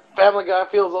yeah. old, Family Guy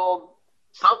feels old.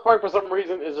 South Park for some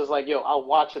reason is just like, yo, I'll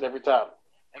watch it every time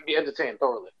and be entertained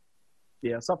thoroughly.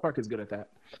 yeah. South Park is good at that.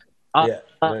 Yeah.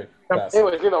 very fast.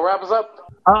 Anyways, wrap us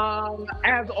up.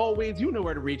 As always, you know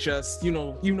where to reach us. You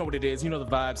know what it is. You know the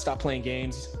vibe. Stop playing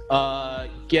games.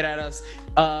 Get at us.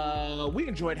 We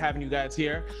enjoyed having you guys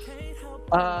here.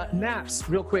 Naps,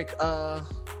 real quick.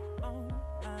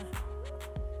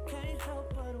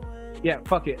 Yeah,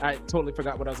 fuck it. I totally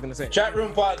forgot what I was gonna say. Chat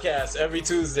Room Podcast every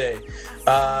Tuesday.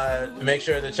 Make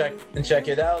sure to check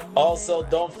it out. Also,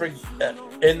 don't forget,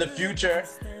 in the future,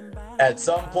 at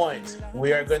some point,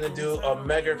 we are going to do a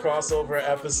mega crossover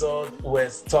episode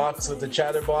with Talks with the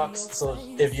Chatterbox. So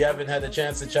if you haven't had a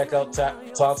chance to check out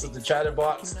Talks with the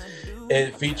Chatterbox,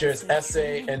 it features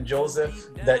Essay and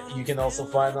Joseph that you can also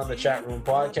find on the Chat Room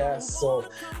Podcast. So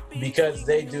because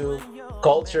they do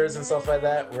cultures and stuff like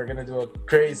that, we're going to do a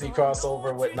crazy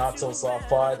crossover with Not So Soft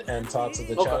Pod and Talks with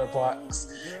the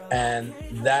Chatterbox. And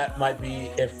that might be,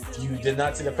 if you did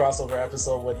not see the crossover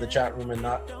episode with the Chat Room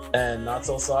and Not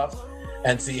So Soft,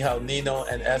 and see how Nino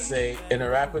and Essay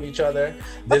interact with each other,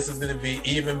 this is going to be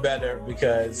even better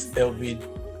because it'll be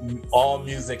all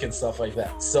music and stuff like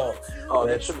that. So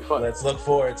That should be fun. let's look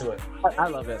forward to it. I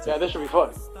love that. Yeah, this should be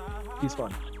fun. He's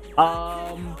fun.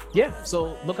 Yeah,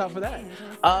 so look out for that.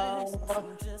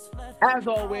 As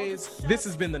always, this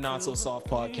has been the Not So Soft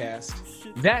Podcast.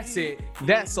 That's it.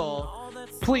 That's all.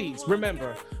 Please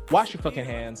remember, wash your fucking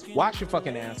hands, wash your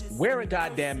fucking ass, wear a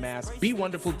goddamn mask, be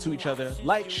wonderful to each other,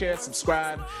 like, share,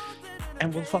 subscribe,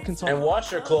 and we'll fucking talk. And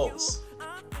wash your clothes.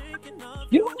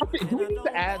 You know what? Do we need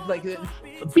to add, like,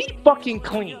 be fucking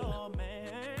clean?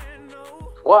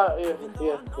 What? Why?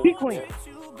 Yeah. Be clean.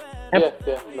 No,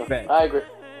 Right. I agree.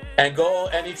 And go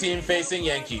any team facing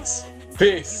Yankees.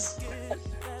 Peace.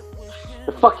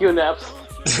 Fuck you, Naps.